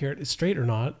cares if a carrot is straight or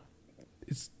not.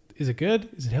 Is it good?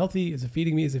 Is it healthy? Is it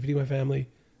feeding me? Is it feeding my family?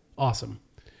 Awesome.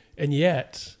 And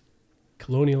yet,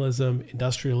 colonialism,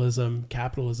 industrialism,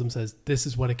 capitalism says this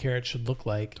is what a carrot should look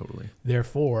like. Totally.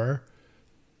 Therefore,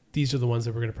 these are the ones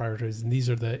that we're going to prioritize, and these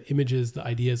are the images, the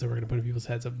ideas that we're going to put in people's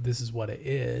heads of this is what it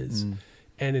is.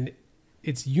 And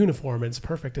it's uniform and it's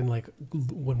perfect. And like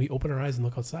when we open our eyes and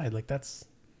look outside, like that's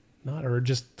not, or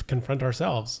just confront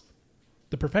ourselves.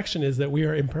 The perfection is that we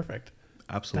are imperfect.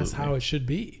 Absolutely. That's how it should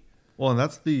be. Well, and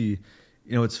that's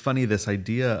it's funny, this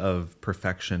idea of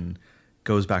perfection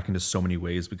goes back into so many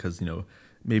ways because,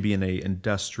 maybe in a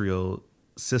industrial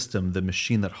system, the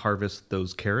machine that harvests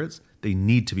those carrots, they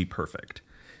need to be perfect.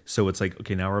 So it's like,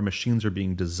 okay, now our machines are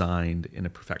being designed in a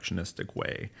perfectionistic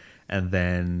way. And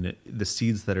then the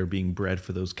seeds that are being bred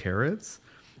for those carrots,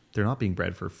 they're not being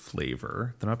bred for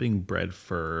flavor. They're not being bred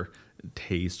for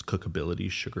taste, cookability,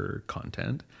 sugar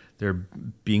content. They're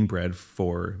being bred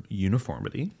for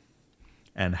uniformity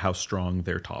and how strong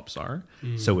their tops are.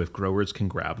 So if growers can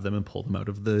grab them and pull them out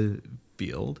of the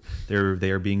field,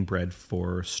 they are being bred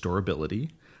for storability.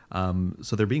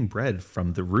 So they're being bred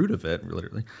from the root of it,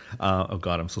 literally. Oh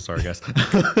God, I'm so sorry, guys.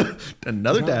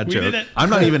 Another dad joke. I'm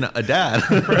not even a dad.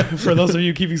 for those of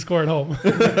you keeping score at home.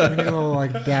 We need a little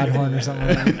like dad horn or something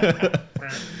like that.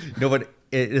 No, but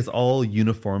it is all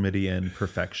uniformity and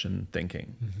perfection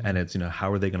thinking. And it's,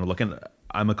 how are they going to look? And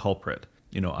I'm a culprit.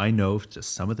 I know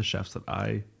just some of the chefs that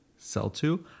I sell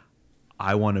to,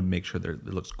 I want to make sure that it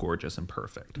looks gorgeous and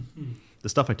perfect. The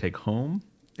stuff I take home,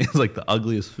 it's like the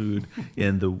ugliest food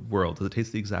in the world. Does it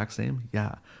taste the exact same?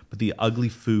 Yeah. But the ugly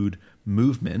food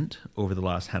movement over the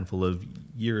last handful of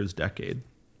years, decade,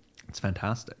 It's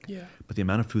fantastic. Yeah. But the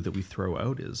amount of food that we throw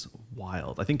out is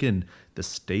wild. I think in the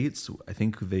States, I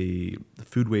think the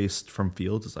food waste from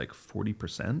fields is like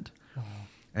 40%. Wow.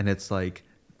 And it's like,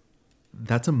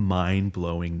 that's a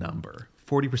mind-blowing number.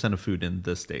 40% of food in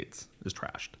the States is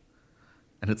trashed.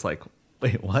 And it's like,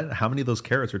 wait, what? How many of those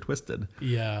carrots are twisted?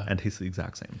 Yeah. And taste the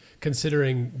exact same.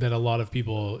 Considering that a lot of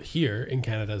people here in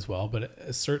Canada as well,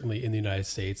 but certainly in the United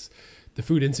States, the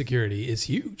food insecurity is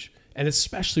huge. And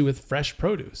especially with fresh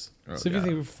produce. So if you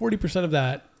think 40% of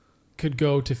that could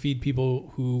go to feed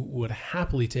people who would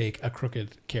happily take a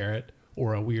crooked carrot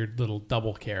or a weird little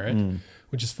double carrot,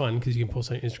 which is fun because you can post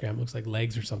on Instagram, it looks like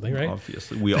legs or something, right?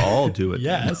 Obviously. We all do it.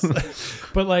 Yes.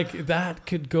 But like that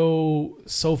could go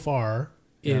so far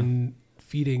in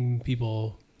feeding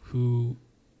people who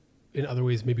in other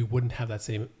ways maybe wouldn't have that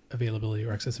same availability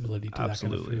or accessibility to that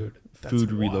kind of food. That's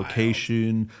food wild.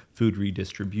 relocation, food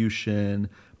redistribution.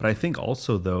 But I think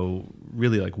also, though,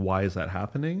 really, like, why is that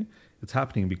happening? It's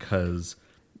happening because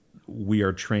we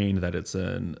are trained that it's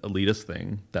an elitist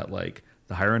thing, that, like,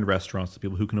 the higher end restaurants, the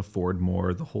people who can afford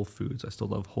more, the Whole Foods, I still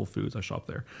love Whole Foods, I shop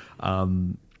there,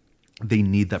 they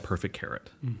need that perfect carrot.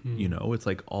 You know, it's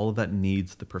like all of that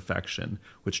needs the perfection,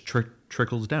 which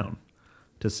trickles down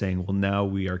to saying, well, now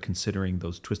we are considering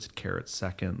those twisted carrots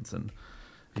seconds. And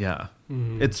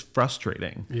it's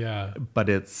frustrating. Yeah. But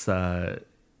it's,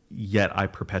 yet I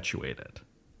perpetuate it.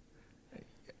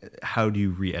 How do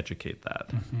you re-educate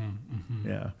that?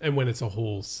 Yeah. And when it's a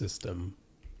whole system,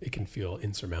 it can feel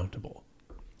insurmountable.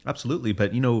 Absolutely.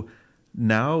 But, you know,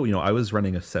 now, you know, I was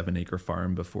running a 7-acre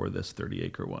farm before this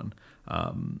 30-acre one.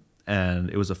 And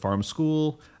it was a farm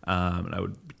school. And I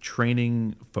would be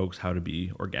training folks how to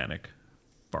be organic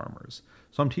farmers.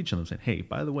 So I'm teaching them, saying, hey,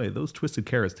 by the way, those twisted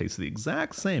carrots taste the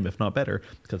exact same, if not better,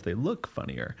 because they look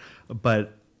funnier.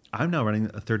 But I'm now running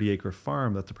a 30-acre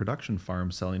farm that's a production farm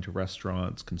selling to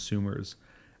restaurants, consumers.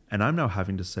 And I'm now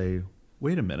having to say,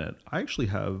 wait a minute, I actually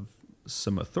have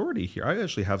some authority here. I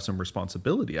actually have some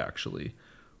responsibility, actually.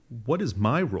 What is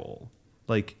my role?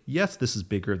 Like, yes, this is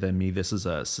bigger than me. This is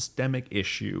a systemic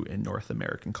issue in North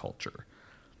American culture.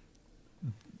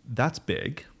 That's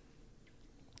big.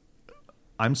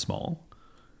 I'm small.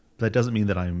 That doesn't mean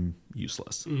that I'm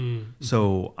useless.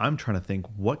 So I'm trying to think,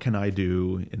 what can I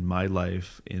do in my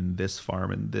life, in this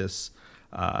farm, in this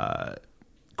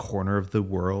corner of the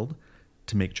world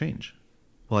to make change?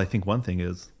 Well, I think one thing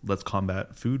is, let's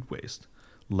combat food waste.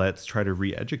 Let's try to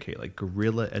re-educate, like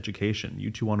guerrilla education.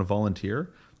 You two want to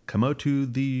volunteer? Come out to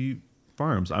the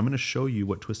farms. I'm going to show you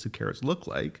what twisted carrots look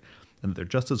like, and they're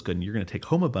just as good. And you're going to take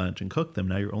home a bunch and cook them.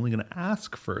 Now you're only going to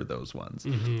ask for those ones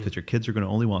because your kids are going to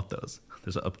only want those.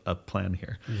 There's a plan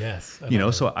here. Yes. You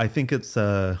know, so I think it's,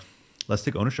 let's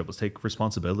take ownership. Let's take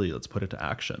responsibility. Let's put it to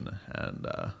action and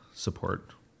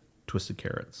support twisted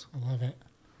carrots. I love it.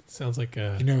 Sounds like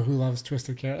a... You know who loves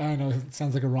twisted carrot? I don't know. It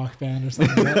sounds like a rock band or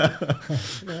something. No.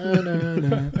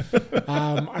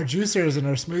 Our juicers and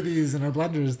our smoothies and our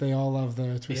blenders, they all love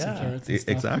the twisted carrots and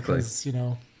stuff. Exactly. Because, you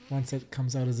know, once it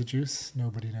comes out as a juice,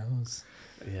 nobody knows.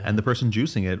 Yeah. And the person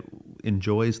juicing it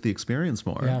enjoys the experience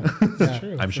more. Yeah. That's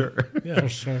true. I'm sure. Yeah. For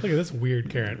sure. Look at this weird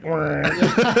carrot.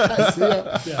 See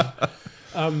ya. Yeah.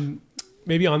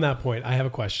 Maybe on that point, I have a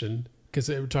question. Because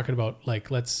we're talking about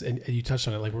like and you touched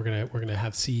on it, like we're gonna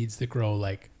have seeds that grow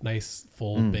like nice,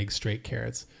 full, big, straight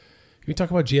carrots. Can we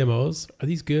talk about GMOs? Are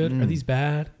these good? Are these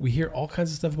bad? We hear all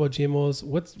kinds of stuff about GMOs.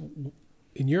 What's,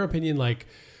 in your opinion, like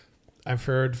I've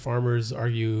heard farmers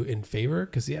argue in favor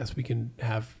because yes, we can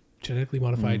have genetically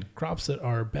modified crops that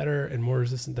are better and more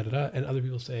resistant, and other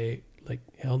people say like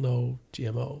hell no,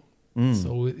 GMO.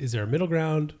 So is there a middle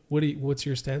ground? What's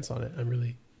your stance on it? I'm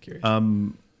really curious.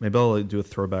 Maybe I'll do a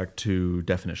throwback to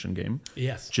definition game.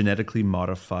 Yes. Genetically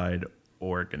modified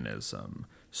organism.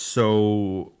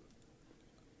 So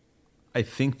I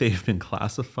think they've been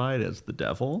classified as the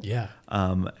devil. Yeah.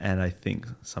 And I think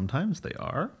sometimes they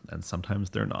are and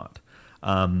sometimes they're not.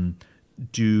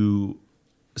 Do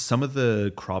some of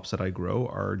the crops that I grow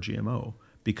are GMO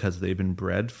because they've been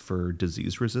bred for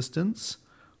disease resistance?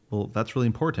 Well, that's really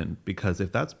important because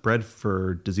if that's bred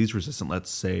for disease resistant, let's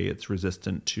say it's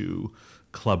resistant to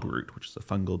clubroot, which is a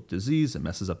fungal disease. It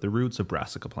messes up the roots of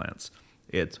brassica plants.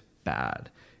 It's bad.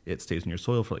 It stays in your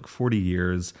soil for like 40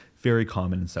 years. Very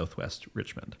common in Southwest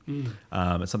Richmond.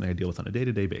 It's something I deal with on a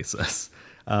day-to-day basis.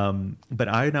 But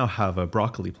I now have a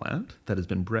broccoli plant that has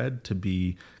been bred to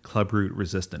be clubroot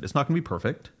resistant. It's not going to be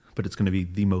perfect, but it's going to be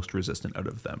the most resistant out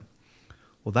of them.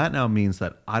 Well, that now means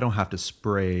that I don't have to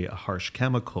spray a harsh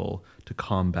chemical to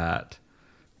combat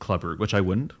clubroot, which I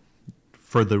wouldn't,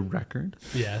 for the record.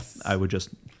 Yes. I would just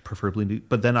preferably do,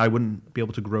 but then I wouldn't be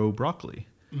able to grow broccoli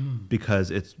because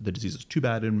the disease is too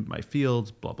bad in my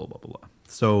fields, blah, blah, blah, blah, blah.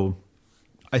 So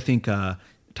I think time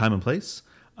and place.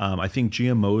 I think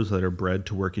GMOs that are bred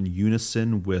to work in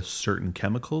unison with certain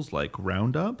chemicals like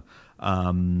Roundup,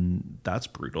 that's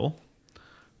brutal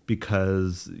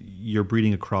because you're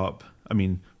breeding a crop. I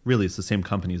mean, really, it's the same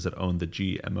companies that own the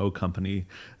GMO company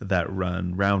that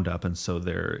run Roundup, and so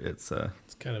it's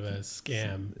kind of a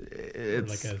scam.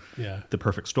 It's like the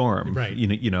perfect storm, right?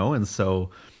 And so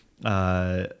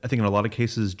I think in a lot of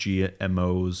cases,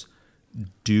 GMOs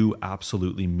do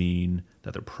absolutely mean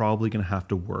that they're probably going to have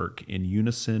to work in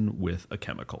unison with a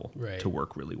chemical to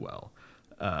work really well.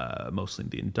 Mostly in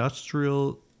the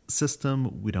industrial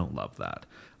system, we don't love that.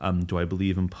 Do I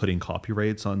believe in putting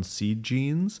copyrights on seed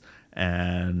genes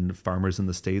and farmers in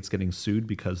the States getting sued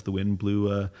because the wind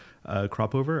blew a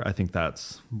crop over? I think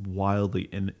that's wildly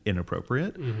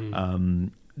inappropriate.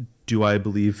 Do I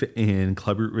believe in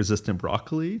clubroot resistant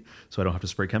broccoli so I don't have to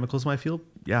spray chemicals in my field?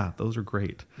 Yeah, those are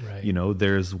great. Right.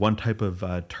 There's one type of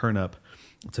turnip.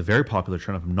 It's a very popular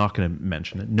turnip. I'm not going to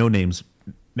mention it. No names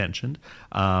mentioned.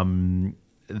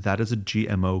 That is a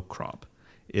GMO crop.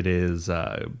 It is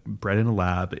bred in a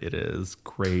lab. It is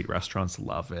great. Restaurants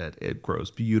love it. It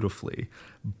grows beautifully.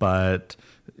 But,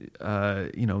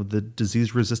 the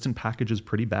disease-resistant package is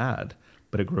pretty bad.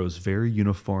 But it grows very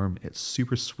uniform. It's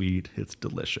super sweet. It's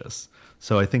delicious.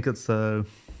 So I think it's a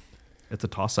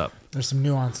toss-up. There's some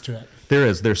nuance to it. There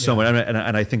is. There's so much.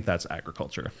 And I think that's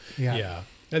agriculture. Yeah.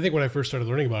 I think when I first started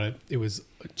learning about it, was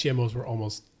GMOs were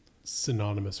almost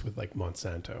synonymous with like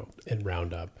Monsanto and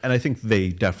Roundup. And I think they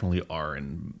definitely are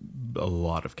in a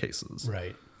lot of cases.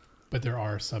 Right. But there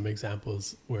are some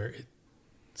examples where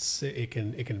it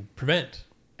can prevent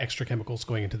extra chemicals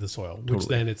going into the soil, which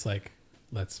then it's like,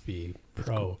 let's be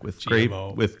pro with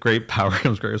GMO. With great power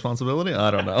comes great responsibility.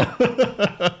 I don't know.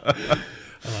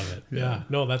 I love it. Yeah.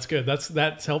 No, that's good.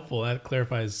 That's helpful. That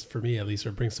clarifies for me at least,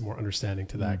 or brings some more understanding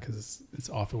to that, because it's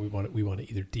often we want to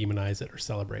either demonize it or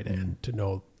celebrate it, and to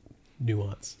know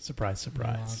nuance. Surprise.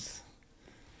 Nuance.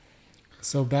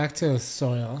 So back to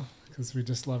soil, because we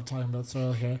just love talking about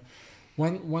soil here.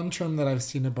 One term that I've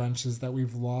seen a bunch is that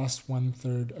we've lost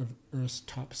 1/3 of Earth's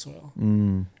topsoil,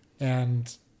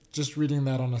 and just reading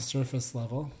that on a surface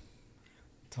level,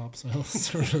 topsoil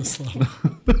surface level.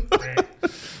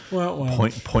 Well.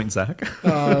 Point, Zach.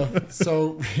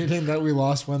 So reading that we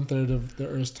lost 1/3 of the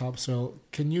Earth's topsoil,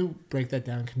 can you break that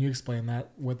down? Can you explain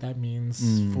what that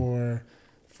means for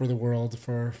the world,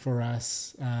 for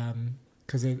us?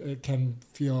 Because it can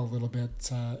feel a little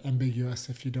bit ambiguous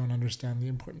if you don't understand the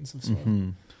importance of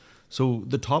soil. So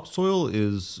the topsoil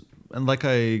is, and like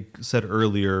I said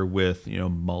earlier, with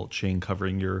mulching,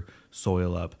 covering your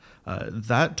soil up,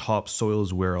 that topsoil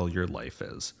is where all your life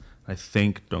is. I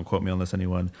think, don't quote me on this,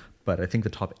 anyone, but I think the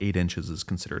top 8 inches is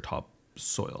considered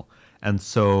topsoil. And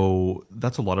so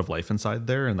that's a lot of life inside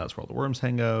there, and that's where all the worms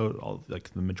hang out,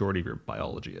 the majority of your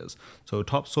biology is. So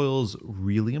topsoil is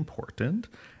really important,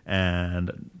 and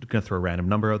I'm going to throw a random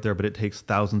number out there, but it takes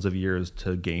thousands of years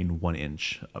to gain 1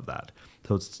 inch of that.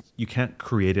 So you can't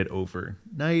create it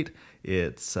overnight.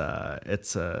 It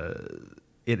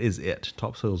is it.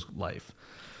 Topsoil's life.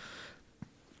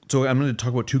 So I'm going to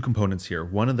talk about 2 components here.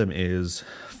 One of them is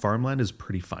farmland is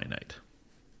pretty finite.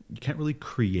 You can't really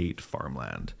create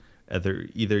farmland. Either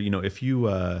if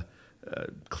you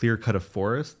clear cut a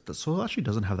forest, the soil actually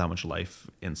doesn't have that much life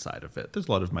inside of it. There's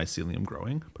a lot of mycelium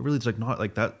growing, but really it's not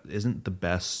like that isn't the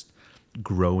best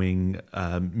growing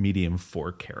medium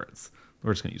for carrots.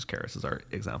 We're just going to use carrots as our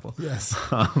example. Yes.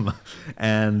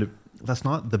 And that's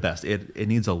not the best. It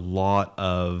needs a lot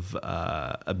of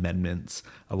amendments,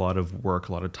 a lot of work,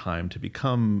 a lot of time to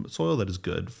become soil that is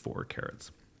good for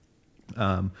carrots.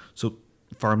 So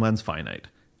farmland's finite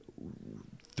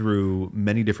through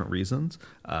many different reasons,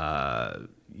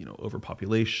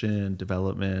 overpopulation,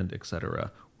 development,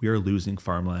 etc. We are losing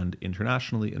farmland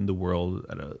internationally in the world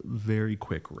at a very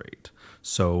quick rate.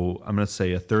 So I'm going to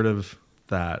say 1/3 of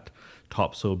that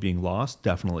topsoil being lost,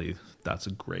 definitely that's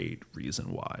a great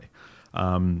reason why.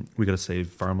 We got to save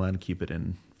farmland,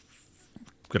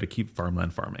 got to keep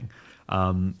farmland farming.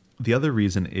 The other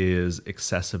reason is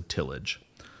excessive tillage.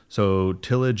 So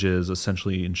tillage is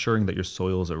essentially ensuring that your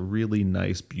soil is a really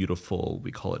nice, beautiful, we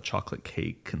call it chocolate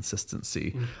cake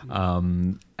consistency.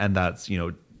 And that's,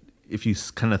 if you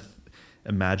kind of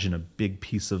imagine a big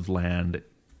piece of land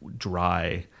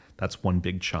dry, that's one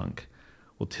big chunk.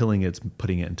 Well, tilling it's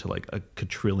putting it into like a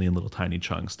quadrillion little tiny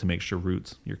chunks to make sure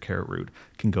your carrot root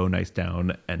can go nice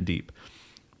down and deep.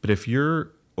 But if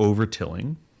you're over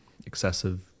tilling,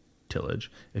 excessive tillage,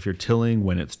 if you're tilling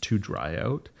when it's too dry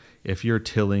out, if you're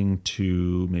tilling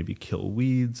to maybe kill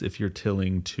weeds, if you're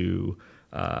tilling to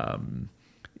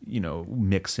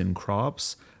mix in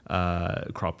crops,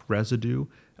 crop residue.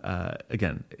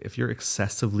 Again, if you're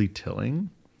excessively tilling,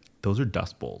 those are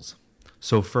dust bowls.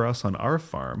 So for us on our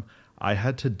farm, I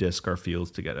had to disc our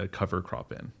fields to get a cover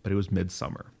crop in, but it was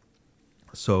midsummer.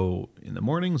 So in the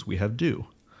mornings we have dew.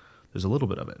 There's a little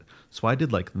bit of it. So I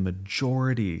did like the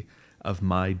majority of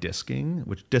my disking,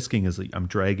 which disking is I'm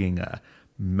dragging a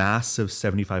massive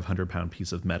 7,500 pound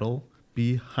piece of metal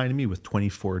behind me with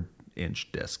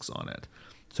 24-inch discs on it.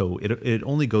 So it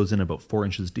only goes in about 4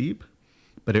 inches deep,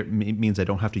 but it means I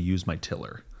don't have to use my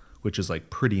tiller, which is like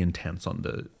pretty intense on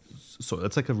the soil.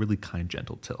 It's like a really kind,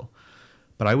 gentle till.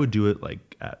 But I would do it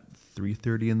like at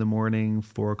 3:30 in the morning,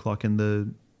 4 o'clock in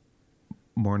the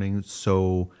morning.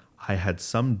 So I had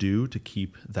some dew to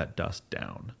keep that dust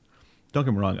down. Don't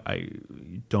get me wrong, I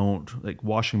don't like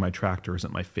washing my tractor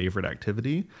isn't my favorite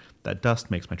activity. That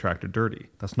dust makes my tractor dirty.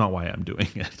 That's not why I'm doing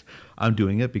it. I'm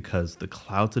doing it because the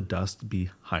clouds of dust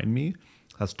behind me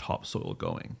has topsoil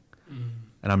going.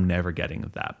 And I'm never getting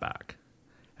that back.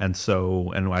 And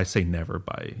so, and I say never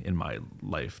in my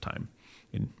lifetime,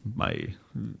 in my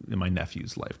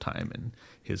nephew's lifetime and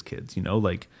his kids,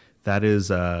 like that's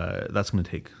going to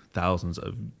take thousands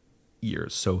of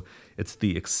years. So it's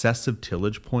the excessive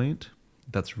tillage point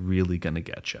that's really going to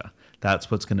get you. That's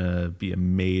what's going to be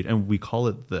and we call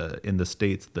it in the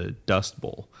States, the dust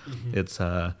bowl. It's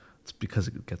because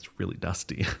it gets really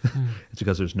dusty. It's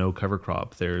because there's no cover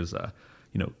crop. There's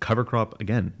cover crop,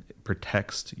 again,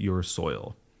 protects your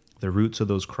soil. The roots of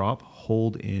those crop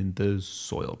hold in the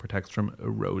soil, protects from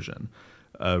erosion.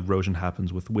 Erosion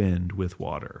happens with wind, with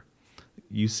water.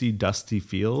 You see dusty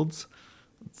fields,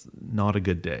 it's not a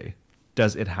good day.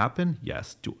 Does it happen?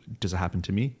 Yes. Does it happen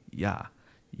to me? Yeah.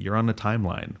 You're on a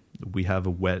timeline. We have a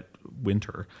wet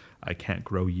winter. I can't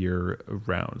grow year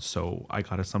round, so I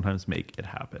got to sometimes make it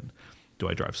happen. Do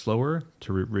I drive slower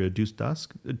to reduce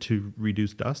dust?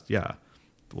 Yeah.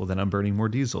 Well, then I'm burning more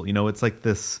diesel. It's like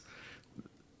this.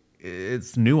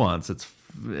 It's nuance.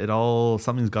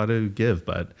 Something's got to give.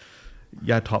 But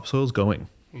yeah, topsoil's going,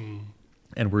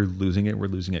 and we're losing it. We're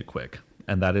losing it quick,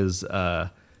 and that is.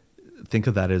 Think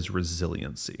of that as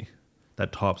resiliency.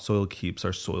 That topsoil keeps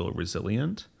our soil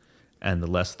resilient, and the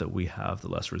less that we have, the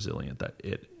less resilient that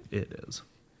it is.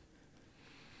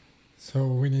 So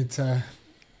we need to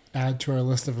add to our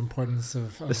list of importance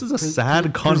of this is a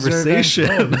sad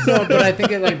conversation. No, but I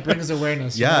think it brings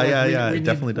awareness. Yeah, it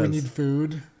definitely does. We need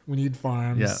food. We need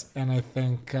farms, and I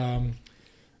think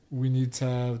we need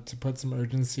to put some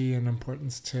urgency and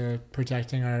importance to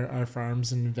protecting our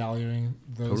farms and valuing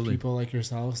those people like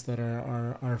yourselves that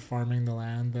are farming the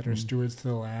land, that are stewards to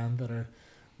the land, that are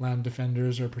land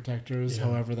defenders or protectors,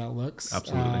 however that looks.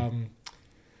 Absolutely.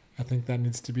 I think that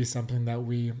needs to be something that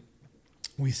we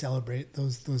celebrate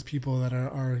those people that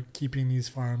are keeping these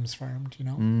farms farmed,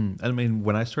 I mean,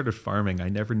 when I started farming, I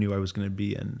never knew I was going to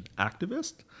be an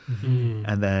activist.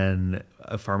 And then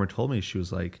a farmer told me, she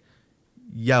was like,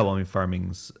 yeah, well,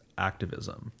 farming's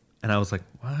activism. And I was like,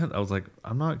 what? I was like,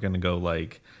 I'm not going to go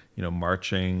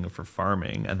marching for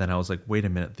farming. And then I was like, wait a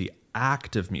minute, the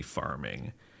act of me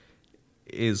farming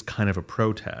is kind of a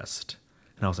protest.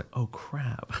 And I was like, oh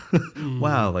crap.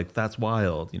 Wow, that's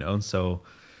wild, And so,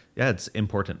 yeah, it's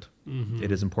important.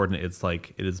 It is important. It's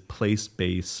it is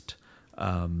place-based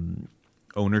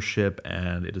ownership,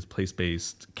 and it is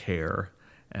place-based care.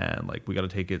 And we got to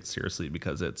take it seriously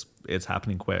because it's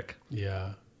happening quick.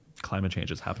 Yeah, climate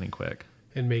change is happening quick.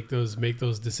 And make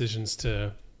those decisions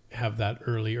to have that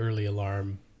early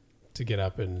alarm to get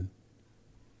up and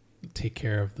take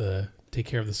care of the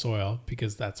soil,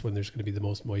 because that's when there's going to be the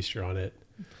most moisture on it.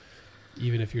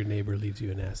 Even if your neighbor leaves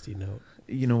you a nasty note.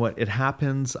 You know what? It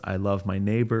happens. I love my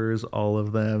neighbors, all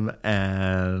of them,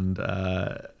 and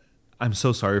I'm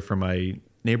so sorry for my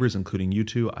neighbors, including you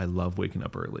two. I love waking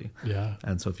up early. Yeah.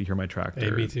 And so if you hear my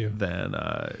tractor, me too. Then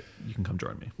you can come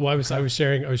join me. Well, I was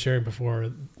sharing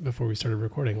before we started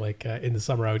recording, in the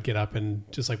summer I would get up and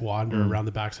just wander around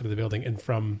the backside of the building, and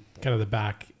from kind of the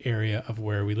back area of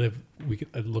where we live,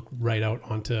 I'd look right out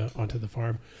onto the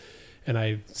farm. And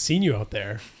I'd seen you out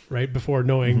there right before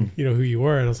knowing, who you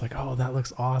were. And I was like, oh, that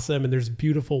looks awesome. And there's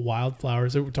beautiful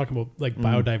wildflowers. We're talking about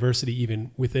biodiversity,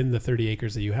 even within the 30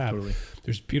 acres that you have. Totally.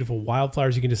 There's beautiful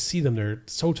wildflowers. You can just see them. They're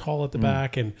so tall at the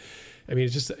back. And I mean,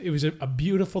 it was a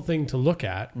beautiful thing to look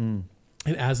at.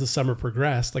 And as the summer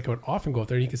progressed, I would often go out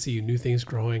there and you could see new things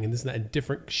growing and this and that, and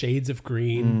different shades of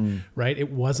green, right? It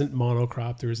wasn't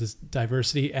monocrop. There was this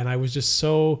diversity. And I was just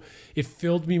it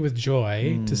filled me with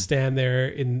joy to stand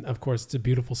there of course, it's a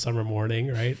beautiful summer morning,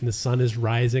 right? And the sun is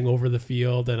rising over the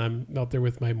field and I'm out there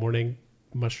with my morning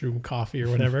mushroom coffee or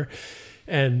whatever.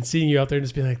 and seeing you out there and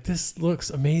just being like, this looks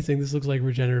amazing. This looks like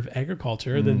regenerative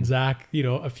agriculture. And then Zach,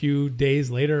 a few days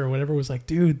later or whatever was like,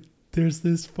 dude, there's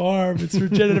this farm. It's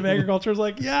regenerative agriculture. I was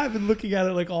like, yeah, I've been looking at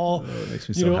it like all,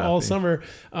 all summer.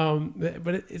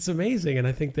 But it's amazing. And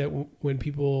I think that when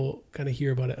people kind of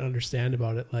hear about it and understand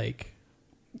about it, like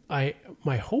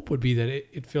my hope would be that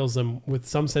it fills them with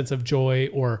some sense of joy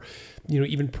or,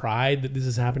 even pride that this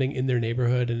is happening in their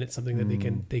neighborhood. And it's something that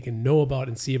they can know about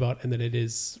and see about, and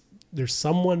that there's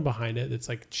someone behind it that's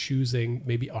like choosing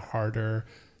maybe a harder,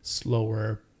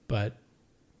 slower, but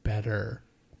better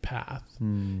path.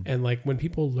 And like when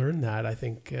people learn that, I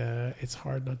think it's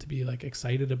hard not to be like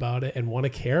excited about it and want to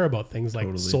care about things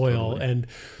like soil and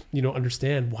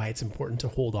understand why it's important to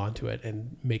hold on to it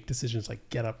and make decisions like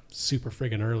get up super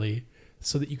friggin' early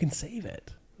so that you can save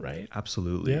it, right?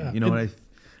 Absolutely. Yeah.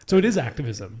 So it is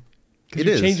activism. It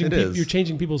is. You're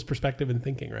changing people's perspective and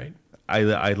thinking, right?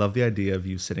 I love the idea of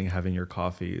you sitting having your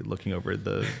coffee looking over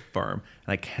the farm,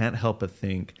 and I can't help but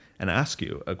think and ask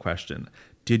you a question.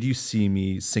 Did you see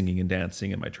me singing and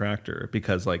dancing in my tractor?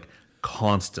 Because like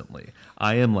constantly,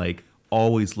 I am like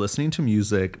always listening to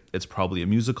music. It's probably a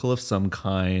musical of some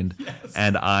kind. Yes.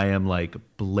 And I am like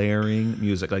blaring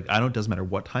music. Like doesn't matter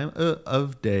what time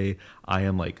of day, I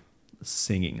am like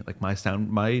singing. Like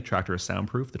my tractor is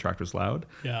soundproof. The tractor's loud.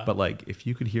 Yeah. But like if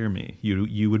you could hear me,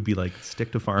 you would be like,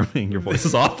 stick to farming. Your voice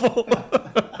is awful.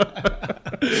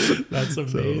 That's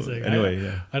amazing. So,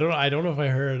 anyway, I don't know if I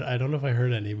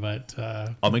heard any, but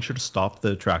I'll make sure to stop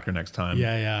the tractor next time.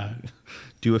 Yeah.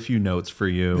 Do a few notes for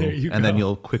you, and then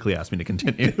you'll quickly ask me to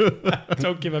continue.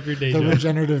 Don't give up your day job. The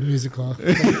regenerative musical.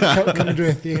 Coming to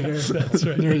a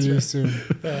theater near you soon.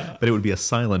 But it would be a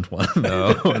silent one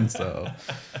though, and so.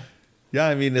 Yeah,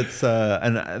 I mean, it's,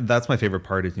 and that's my favorite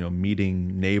part is,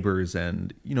 meeting neighbors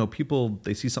and, people,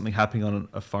 they see something happening on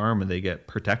a farm and they get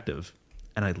protective.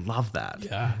 And I love that.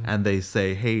 Yeah. And they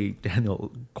say, hey,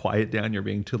 Daniel, quiet down. You're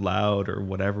being too loud or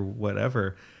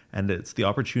whatever. And it's the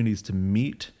opportunities to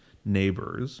meet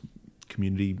neighbors,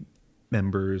 community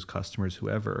members, customers,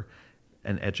 whoever,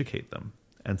 and educate them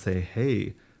and say,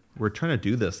 hey, we're trying to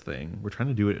do this thing. We're trying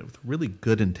to do it with really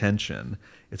good intention.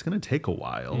 It's going to take a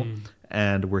while,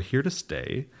 and we're here to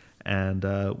stay, and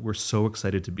we're so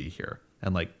excited to be here.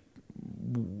 And like,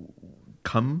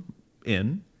 come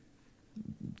in,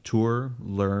 tour,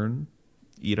 learn,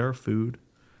 eat our food,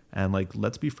 and like,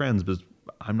 let's be friends because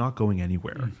I'm not going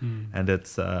anywhere. And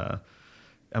it's I'm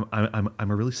a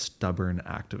really stubborn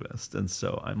activist, and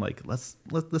so I'm like, this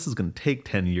is going to take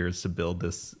 10 years to build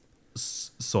this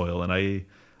soil, and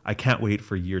I can't wait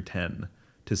for year 10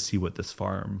 to see what this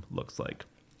farm looks like.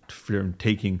 From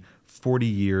taking 40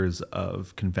 years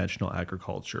of conventional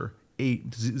agriculture,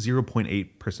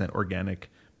 0.8% organic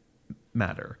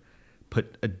matter,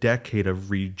 put a decade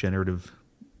of regenerative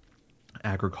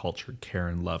agriculture, care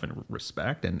and love and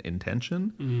respect and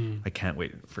intention. I can't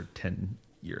wait for 10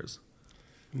 years.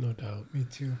 No doubt. Me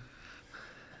too.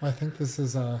 Well, I think this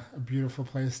is a beautiful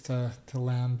place to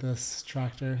land this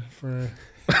tractor for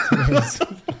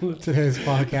today's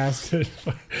podcast.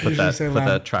 Put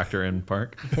that tractor in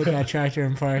park. Put that tractor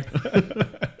in park.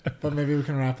 But maybe we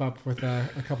can wrap up with a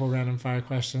couple random fire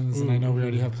questions. And I know we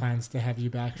already have plans to have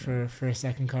you back for a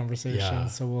second conversation. Yeah.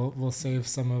 So we'll save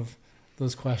some of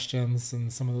those questions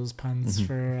and some of those puns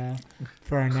for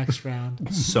our next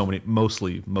round. So many,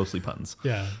 mostly puns.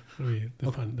 Yeah,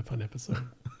 the fun episode.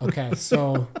 Okay,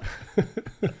 so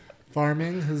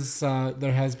farming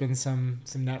there has been some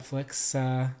Netflix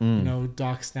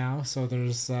docs now. So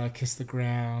there's Kiss the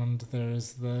Ground.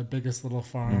 There's The Biggest Little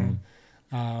Farm.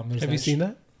 Have you seen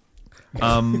that?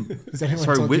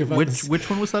 Sorry, which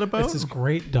one was that about? It's this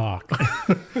great doc.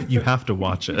 You have to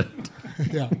watch it.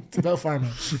 Yeah, it's about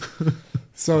farming.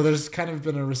 So there's kind of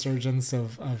been a resurgence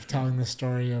of telling the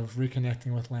story of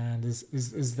reconnecting with land.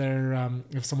 Is there,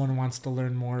 if someone wants to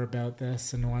learn more about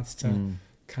this and wants to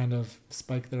kind of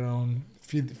spike their own,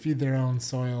 feed their own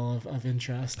soil of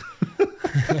interest,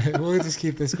 we'll just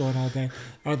keep this going all day.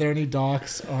 Are there any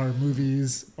docs or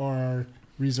movies or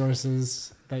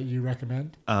resources that you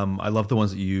recommend? I love the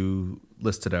ones that you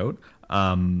listed out.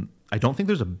 I don't think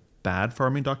there's a bad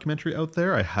farming documentary out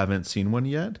there. I haven't seen one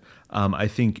yet. I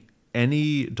think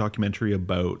any documentary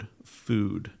about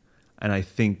food, and I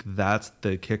think that's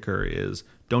the kicker, is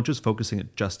don't just focusing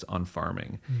it just on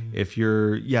farming. If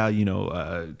you're,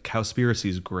 Cowspiracy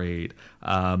is great.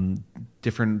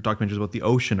 Different documentaries about the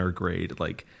ocean are great.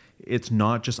 Like, it's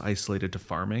not just isolated to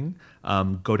farming.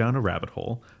 Go down a rabbit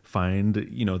hole, find,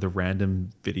 the random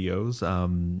videos.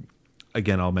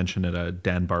 Again, I'll mention it.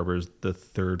 Dan Barber's The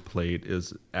Third Plate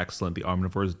is excellent. The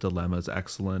Omnivore's Dilemma is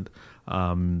excellent.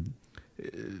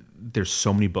 there's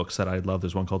so many books that I love.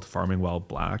 There's one called Farming While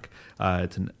Black.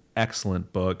 It's an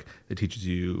excellent book. It teaches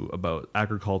you about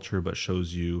agriculture, but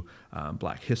shows you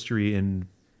Black history in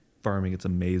farming. It's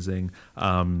amazing.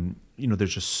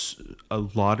 There's just a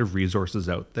lot of resources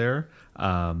out there.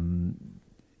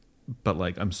 But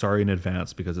like, I'm sorry in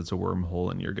advance because it's a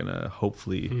wormhole and you're going to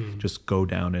hopefully just go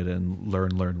down it and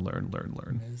learn.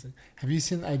 Amazing. Have you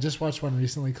seen, I just watched one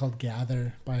recently called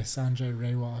Gather by Sanjay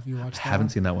Raywal. Have you watched that? I haven't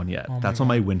seen that one yet. That's on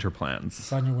my winter plans.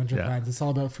 It's on your winter plans. It's all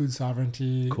about food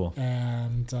sovereignty. Cool.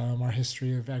 And our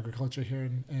history of agriculture here.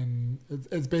 And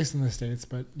it's based in the States,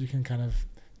 but you can kind of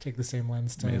take the same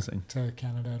lens to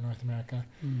Canada and North America.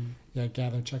 Yeah,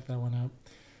 Gather, check that one out.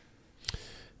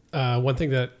 One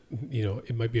thing that,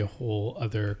 it might be a whole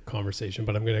other conversation,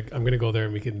 but I'm gonna go there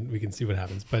and we can see what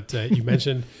happens. But you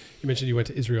mentioned you went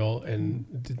to Israel and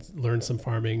learned some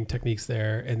farming techniques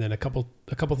there, and then a couple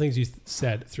things you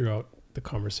said throughout the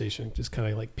conversation just kind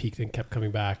of like peaked and kept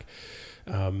coming back.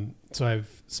 So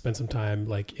I've spent some time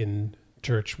like in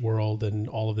church world and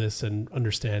all of this and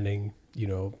understanding,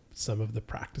 some of the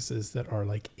practices that are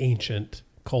like ancient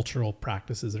cultural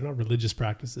practices. They're not religious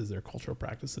practices, they're cultural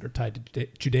practices that are tied to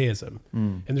Judaism.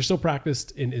 And they're still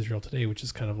practiced in Israel today, which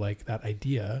is kind of like that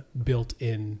idea built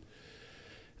in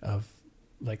of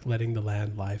like letting the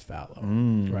land lie fallow,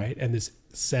 right? And this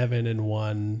 7 and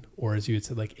 1, or as you had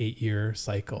said, like 8-year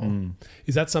cycle.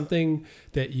 Is that something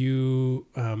that you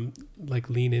like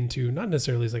lean into, not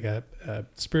necessarily as like a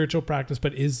spiritual practice,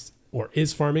 but is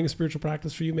farming a spiritual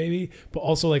practice for you maybe? But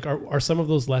also like are some of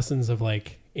those lessons of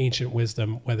like ancient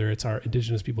wisdom, whether it's our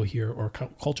indigenous people here or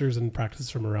cultures and practices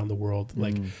from around the world,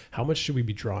 like how much should we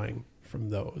be drawing from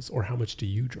those, or how much do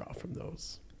you draw from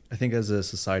those? I think as a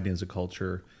society, as a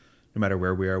culture, no matter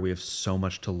where we are, we have so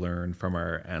much to learn from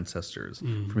our ancestors,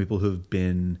 from people who have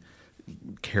been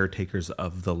caretakers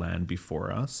of the land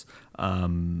before us.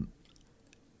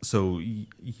 So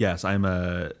yes, I'm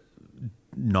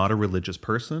not a religious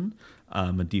person.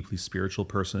 I'm a deeply spiritual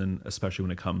person, especially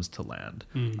when it comes to land.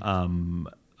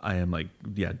 I am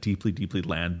deeply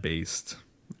land-based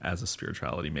as a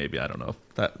spirituality, maybe. I don't know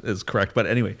if that is correct. But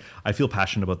anyway, I feel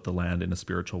passionate about the land in a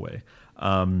spiritual way.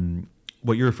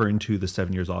 What you're referring to, the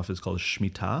 7 years off, is called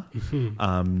Shemitah.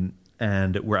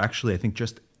 And we're actually, I think,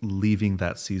 just leaving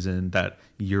that season, that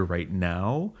year right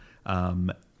now.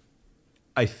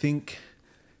 I think,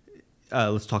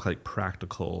 let's talk like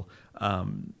practical.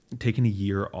 Taking a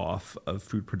year off of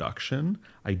food production,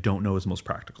 I don't know is most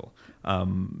practical.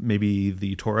 Maybe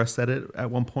the Torah said it at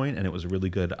one point, and it was a really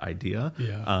good idea.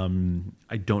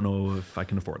 I don't know if I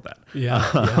can afford that.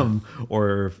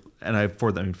 And I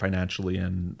afford that, financially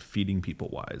and feeding people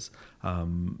wise.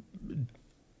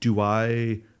 Do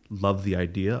I love the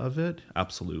idea of it?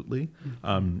 Absolutely.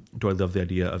 Do I love the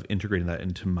idea of integrating that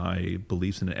into my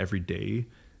beliefs in an everyday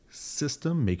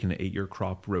system, making an 8-year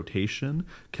crop rotation?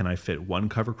 Can I fit 1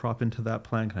 cover crop into that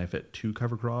plan? Can I fit 2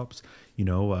 cover crops?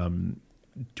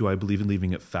 Do I believe in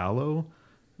leaving it fallow?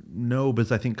 No, because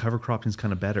I think cover cropping is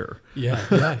kind of better.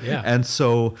 And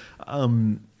so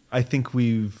I think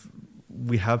we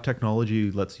have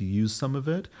technology. Let's use some of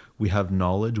it. We have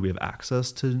knowledge. We have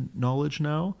access to knowledge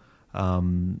now,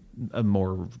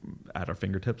 more at our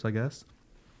fingertips, I guess.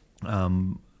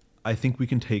 I think we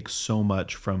can take so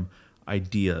much from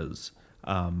ideas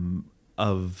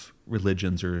of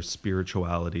religions or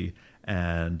spirituality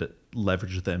and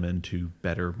leverage them into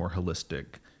better, more holistic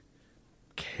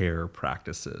care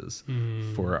practices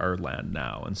for our land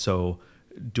now. And so,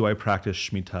 do I practice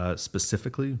Shemitah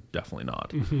specifically? Definitely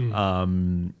not.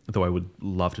 Though I would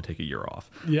love to take a year off.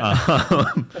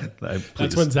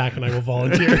 That's when Zach and I will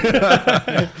volunteer.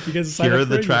 Here are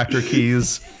the tractor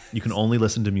keys. You can only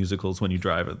listen to musicals when you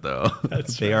drive it, though.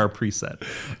 They are preset.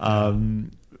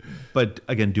 But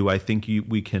again, do I think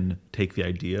we can take the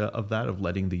idea of that, of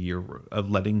letting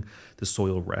the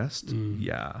soil rest?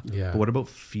 Yeah. But what about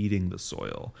feeding the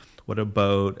soil? What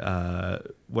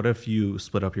if you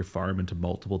split up your farm into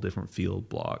multiple different field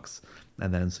blocks,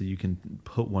 and then so you can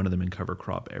put one of them in cover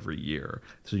crop every year,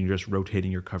 so you're just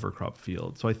rotating your cover crop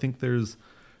field. So I think there's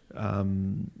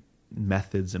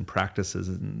methods and practices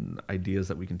and ideas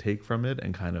that we can take from it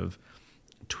and kind of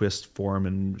twist, form,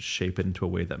 and shape it into a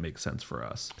way that makes sense for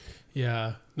us.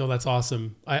 Yeah, no, that's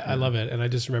awesome. I love it. And I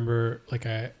just remember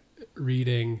I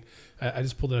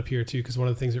just pulled it up here too, because one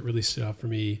of the things that really stood out for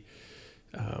me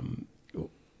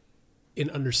in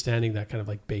understanding that kind of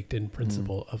like baked in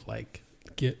principle of like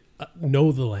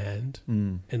know the land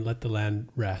and let the land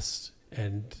rest,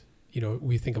 and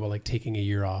we think about like taking a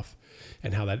year off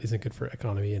and how that isn't good for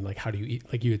economy, and like, how do you eat,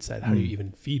 like you had said, how do you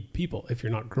even feed people if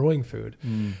you're not growing food?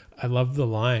 I love the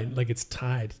line, like it's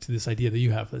tied to this idea that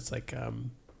you have that's like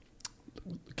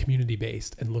community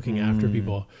based and looking after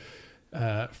people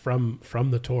from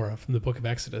the Torah, from the book of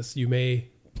Exodus. You may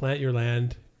plant your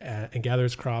land and gather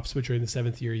its crops, but during the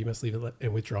 7th year you must leave it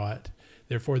and withdraw it.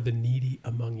 Therefore the needy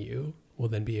among you will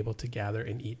then be able to gather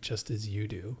and eat just as you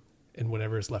do, and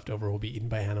whatever is left over will be eaten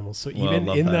by animals. So even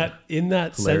in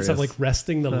that sense of like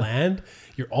resting the land,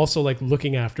 you're also like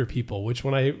looking after people, which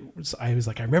when I was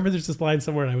like, I remember there's this line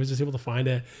somewhere and I was just able to find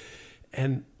it.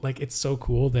 And like, it's so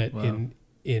cool that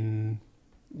in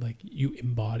like you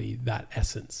embody that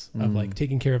essence of like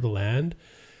taking care of the land,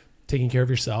 taking care of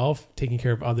yourself, taking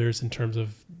care of others in terms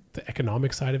of the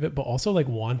economic side of it, but also like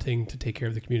wanting to take care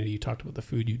of the community. You talked about the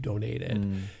food you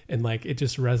donated, and like it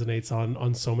just resonates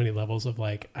on so many levels of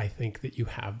like, I think that you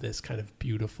have this kind of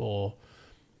beautiful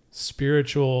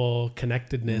spiritual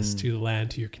connectedness to the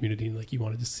land, to your community, and like you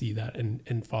wanted to see that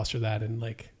and foster that, and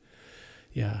like,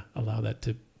 yeah, allow that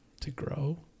to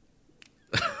grow.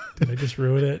 Did I just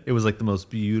ruin it? It was like the most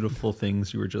beautiful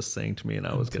things you were just saying to me, and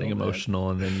I was getting emotional,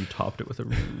 and then you topped it with a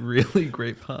really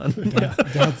great pun.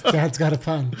 Dad's got a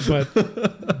pun.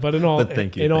 But in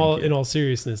all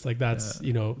seriousness, like that's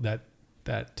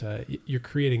you're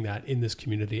creating that in this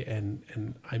community,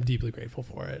 and I'm deeply grateful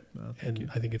for it. Well, and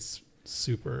I think it's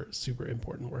super, super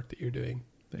important work that you're doing.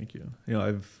 Thank you.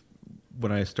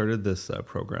 When I started this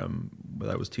program that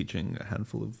I was teaching a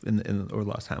handful of in the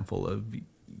last handful of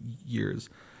years,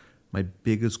 my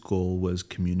biggest goal was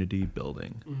community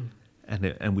building,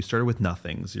 and we started with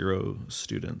nothing, 0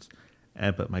 students,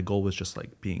 but my goal was just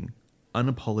like being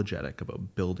unapologetic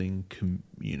about building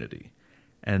community.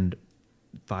 And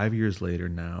 5 years later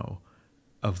now,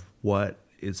 of what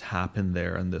is happened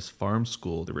there in this farm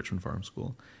school, the Richmond Farm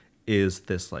School, is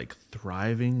this like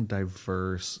thriving,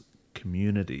 diverse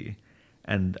community,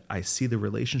 and I see the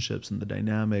relationships and the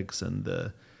dynamics and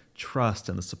the trust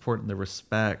and the support and the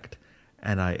respect,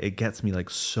 and it gets me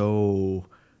like so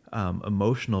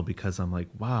emotional, because I'm like,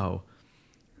 wow,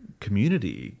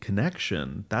 community,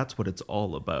 connection, that's what it's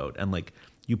all about. And like,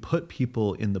 you put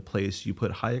people in the place, you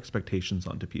put high expectations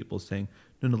onto people, saying,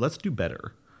 no, let's do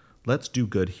better, let's do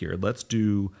good here, let's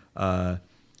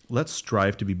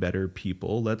strive to be better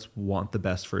people, let's want the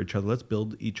best for each other, let's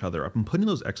build each other up, and putting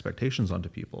those expectations onto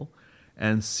people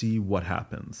and see what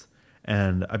happens.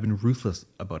 And I've been ruthless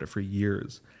about it for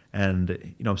years.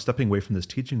 And, I'm stepping away from this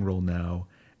teaching role now,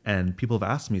 and people have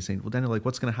asked me, saying, well, Daniel, like,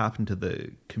 what's going to happen to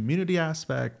the community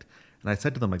aspect? And I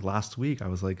said to them, like, last week, I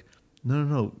was like,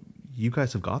 no, you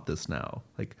guys have got this now.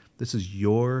 Like, this is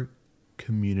your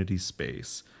community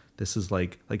space. This is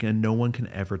like, and no one can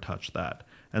ever touch that.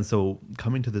 And so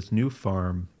coming to this new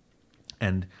farm,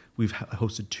 and we've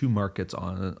hosted 2 markets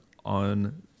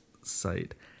on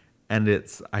site, and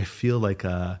I feel like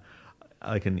an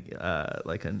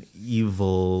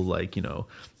evil, like,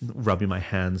 rubbing my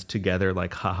hands together,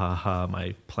 like, ha ha ha,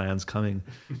 my plan's coming.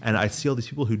 And I see all these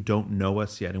people who don't know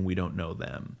us yet, and we don't know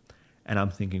them. And I'm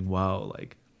thinking, wow,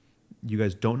 like, you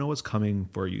guys don't know what's coming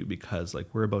for you, because like,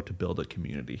 we're about to build a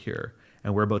community here,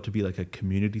 and we're about to be like a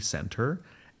community center.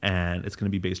 And it's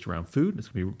going to be based around food. It's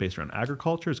going to be based around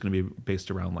agriculture. It's going to be based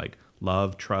around like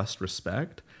love, trust,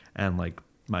 respect. And like,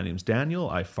 my name's Daniel,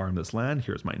 I farm this land,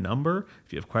 here's my number,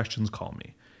 if you have questions, call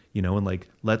me, and like,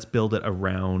 let's build it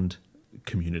around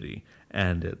community.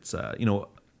 And it's,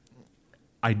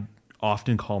 I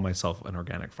often call myself an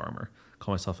organic farmer,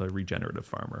 call myself a regenerative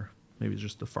farmer. Maybe it's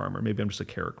just a farmer, maybe I'm just a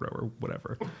carrot grower,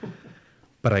 whatever.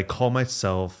 But I call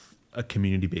myself a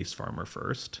community-based farmer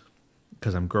first,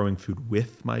 because I'm growing food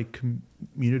with my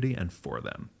community and for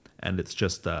them. And it's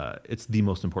just, it's the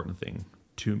most important thing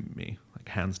to me, like,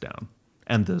 hands down.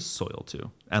 And the soil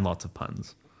too, and lots of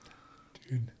puns.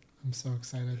 Dude, I'm so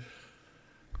excited.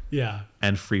 Yeah.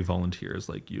 And free volunteers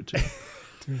like you too.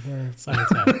 Dude,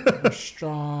 we're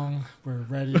strong. We're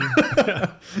ready.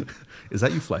 Is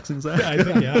that you flexing, Zach? I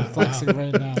think, yeah. Flexing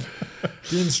right now.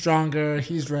 Being stronger.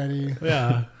 He's ready.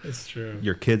 Yeah, it's true.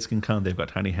 Your kids can come. They've got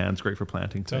tiny hands, great for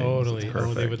planting things. Totally.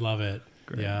 Oh, they would love it.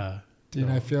 Great. Yeah. Dean,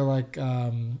 I feel like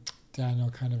Daniel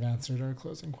kind of answered our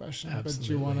closing question.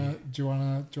 Absolutely. But do you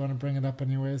want to bring it up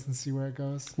anyways and see where it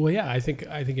goes? Well, yeah, I think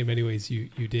in many ways you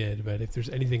did. But if there's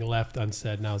anything left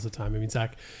unsaid, now's the time. I mean,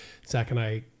 Zach and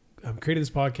I created this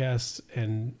podcast,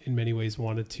 and in many ways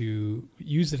wanted to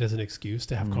use it as an excuse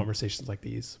to have conversations like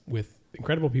these with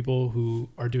incredible people who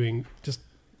are doing just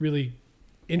really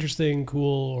interesting,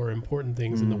 cool, or important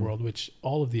things in the world, which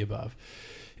all of the above.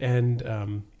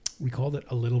 And we called it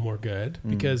A Little More Good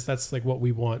because that's like what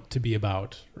we want to be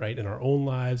about, right? In our own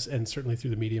lives, and certainly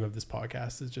through the medium of this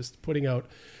podcast, is just putting out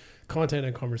content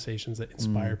and conversations that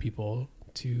inspire people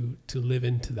to live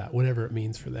into that, whatever it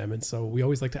means for them. And so we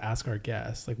always like to ask our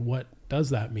guests, like, what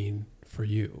does that mean for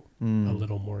you? A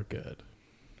little more good.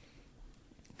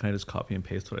 Can I just copy and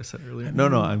paste what I said earlier? No,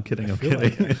 I'm kidding. I'm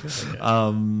kidding.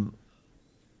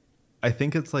 I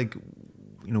think it's like,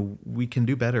 we can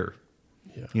do better.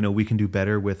 Yeah. We can do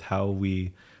better with how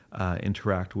we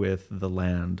interact with the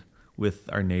land, with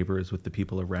our neighbors, with the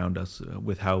people around us,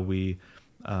 with how we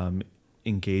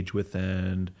engage with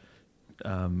and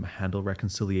handle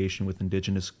reconciliation with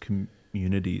Indigenous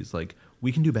communities. Like,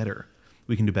 we can do better.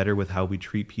 We can do better with how we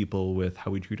treat people, with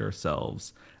how we treat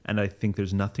ourselves. And I think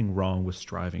there's nothing wrong with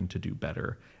striving to do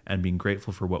better and being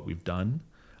grateful for what we've done.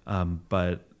 And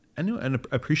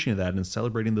appreciating that and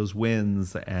celebrating those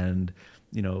wins and,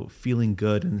 feeling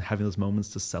good and having those moments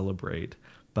to celebrate.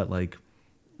 But like,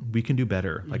 we can do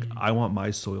better. Like, I want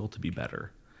my soil to be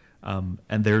better. And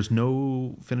there's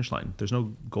no finish line. There's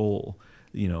no goal.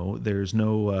 There's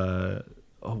no,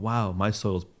 oh, wow, my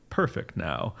soil's perfect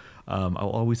now. I'll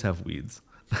always have weeds.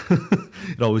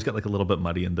 It always get like a little bit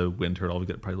muddy in the winter. It always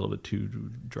get probably a little bit too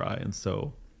dry. And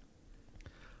so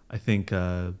I think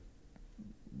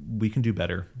we can do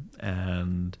better.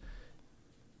 And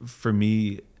for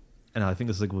me, and I think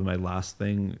this is like my last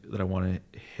thing that I want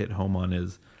to hit home on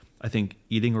is, I think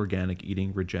eating organic,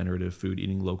 eating regenerative food,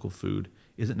 eating local food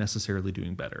isn't necessarily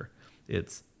doing better.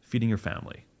 It's feeding your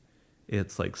family.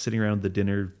 It's like sitting around the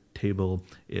dinner table.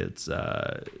 It's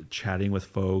chatting with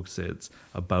folks. It's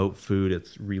about food.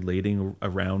 It's relating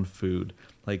around food.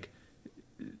 Like,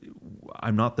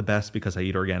 I'm not the best because I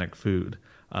eat organic food.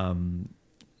 I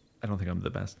don't think I'm the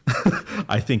best.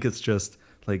 I think it's just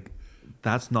like,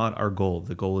 that's not our goal.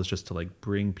 The goal is just to like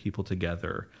bring people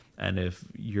together. And if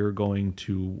you're going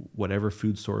to whatever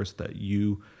food source that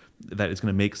is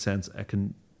going to make sense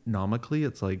economically,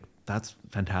 it's like, that's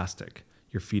fantastic.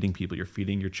 You're feeding people, you're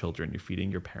feeding your children, you're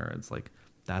feeding your parents. Like,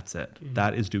 that's it.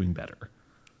 That is doing better.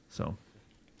 So.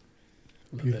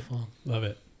 Beautiful. Love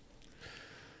it.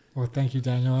 Well, thank you,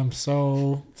 Daniel. I'm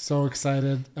so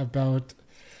excited about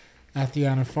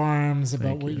Athiana Farms,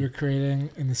 about what you're creating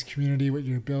in this community, what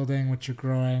you're building, what you're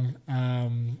growing.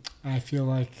 I feel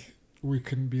like we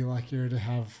couldn't be luckier to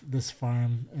have this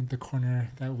farm in the corner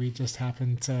that we just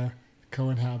happen to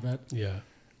co-inhabit. Yeah.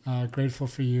 Grateful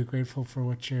for you, grateful for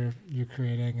what you're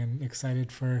creating, and excited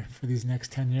for these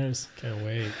next 10 years. Can't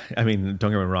wait. I mean,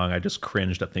 don't get me wrong, I just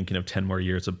cringed at thinking of 10 more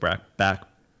years of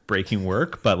back-breaking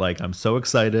work, but like, I'm so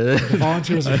excited. The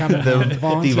volunteers are coming.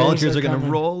 The volunteers are going to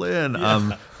roll in.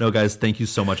 Yeah. No, guys, thank you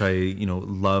so much. I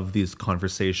love these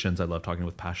conversations. I love talking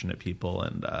with passionate people,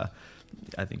 and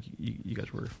I think you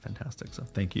guys were fantastic. So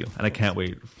thank you, and I can't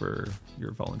wait for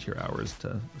your volunteer hours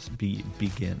to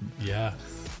begin. Yeah,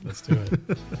 let's do it.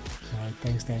 All right,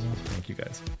 thanks, Daniel. Thank you,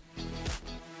 guys.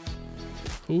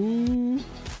 Ooh,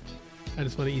 I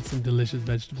just want to eat some delicious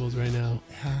vegetables right now.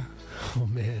 Yeah. Oh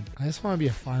man, I just want to be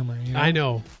a farmer. I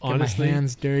know. Honestly, get my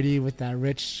hands dirty with that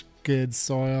rich, good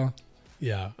soil.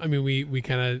 Yeah, I mean, we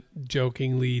kind of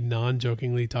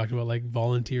non-jokingly talked about like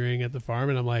volunteering at the farm,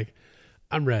 and I'm like,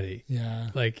 I'm ready. Yeah.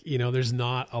 Like, there's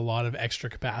not a lot of extra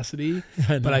capacity,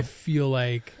 but I feel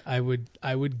like I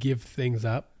would give things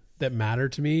up that matter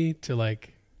to me to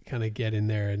like kind of get in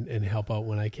there and help out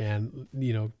when I can,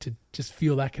 to just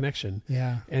feel that connection.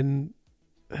 Yeah. And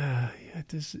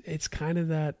it's kind of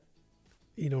that,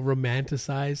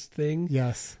 romanticized thing.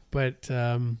 Yes. But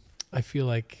I feel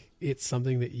like it's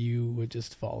something that you would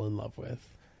just fall in love with.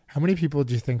 How many people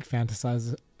do you think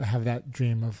have that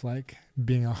dream of like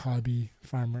being a hobby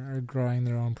farmer or growing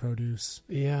their own produce?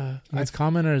 Yeah. It's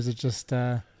common, or is it just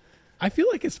I feel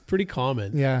like it's pretty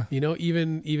common. Yeah.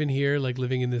 Even here, like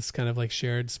living in this kind of like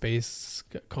shared space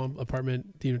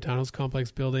apartment, townhouse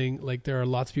complex building, like there are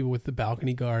lots of people with the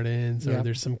balcony gardens, or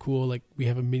there's some cool, like we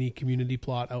have a mini community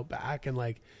plot out back, and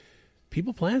like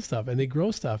people plant stuff and they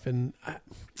grow stuff. And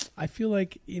I feel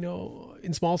like,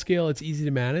 in small scale, it's easy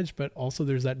to manage, but also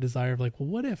there's that desire of like, well,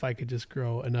 what if I could just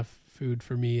grow enough food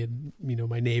for me and,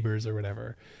 my neighbors or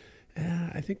whatever?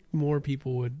 I think more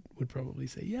people would probably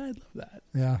say, yeah, I'd love that.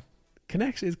 Yeah.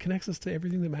 It connects us to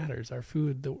everything that matters. Our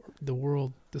food, the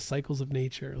world, the cycles of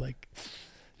nature, like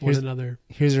one another.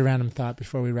 Here's a random thought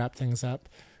before we wrap things up.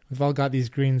 We've all got these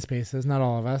green spaces, not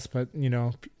all of us, but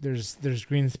there's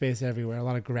green space everywhere. A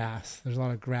lot of grass. There's a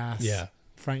lot of grass. Yeah.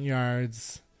 Front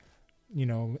yards,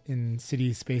 in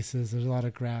city spaces, there's a lot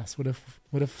of grass. What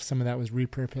if some of that was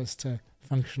repurposed to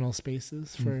functional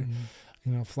spaces for,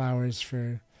 flowers,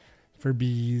 for for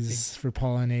bees, for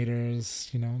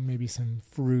pollinators, maybe some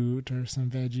fruit or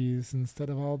some veggies instead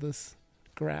of all this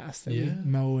grass that we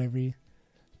mow every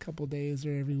couple days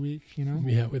or every week,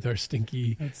 Yeah, with our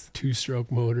stinky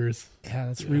 2-stroke motors. Yeah,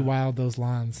 let's rewild those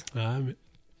lawns. I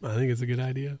think it's a good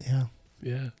idea.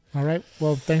 Yeah. All right.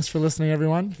 Well, thanks for listening,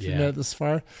 everyone. If you made it this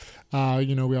far,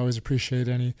 we always appreciate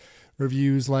any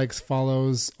reviews, likes,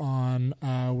 follows on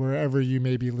wherever you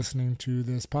may be listening to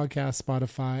this podcast,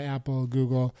 Spotify, Apple,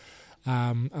 Google.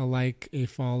 A like, a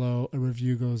follow, a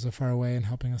review goes a far way in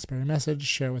helping us spread a message.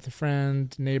 Share with a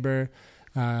friend, neighbor,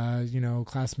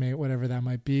 classmate, whatever that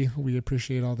might be. We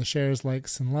appreciate all the shares,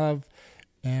 likes, and love.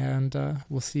 And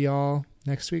we'll see y'all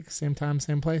next week. Same time,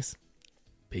 same place.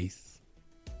 Peace.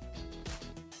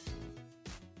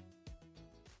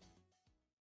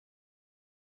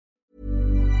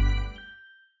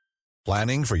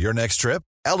 Planning for your next trip?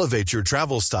 Elevate your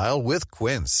travel style with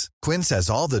Quince. Quince has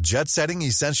all the jet-setting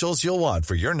essentials you'll want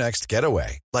for your next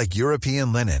getaway, like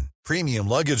European linen, premium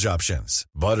luggage options,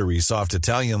 buttery soft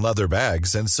Italian leather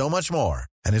bags, and so much more.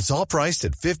 And it's all priced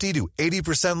at 50 to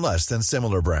 80% less than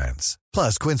similar brands.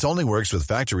 Plus, Quince only works with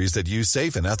factories that use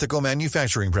safe and ethical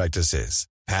manufacturing practices.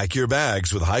 Pack your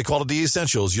bags with high-quality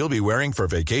essentials you'll be wearing for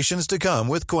vacations to come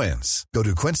with Quince. Go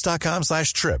to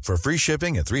quince.com/trip for free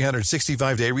shipping and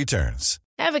 365-day returns.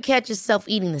 Ever catch yourself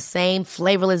eating the same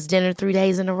flavorless dinner 3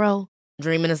 days in a row?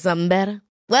 Dreaming of something better?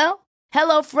 Well,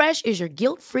 HelloFresh is your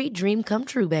guilt-free dream come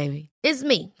true, baby. It's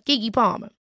me, Keke Palmer.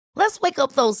 Let's wake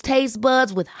up those taste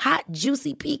buds with hot,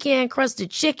 juicy pecan-crusted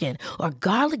chicken or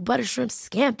garlic butter shrimp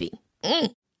scampi.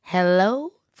 Hello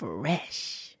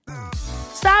Fresh.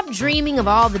 Stop dreaming of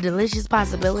all the delicious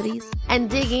possibilities and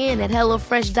dig in at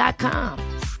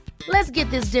HelloFresh.com. Let's get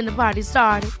this dinner party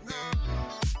started.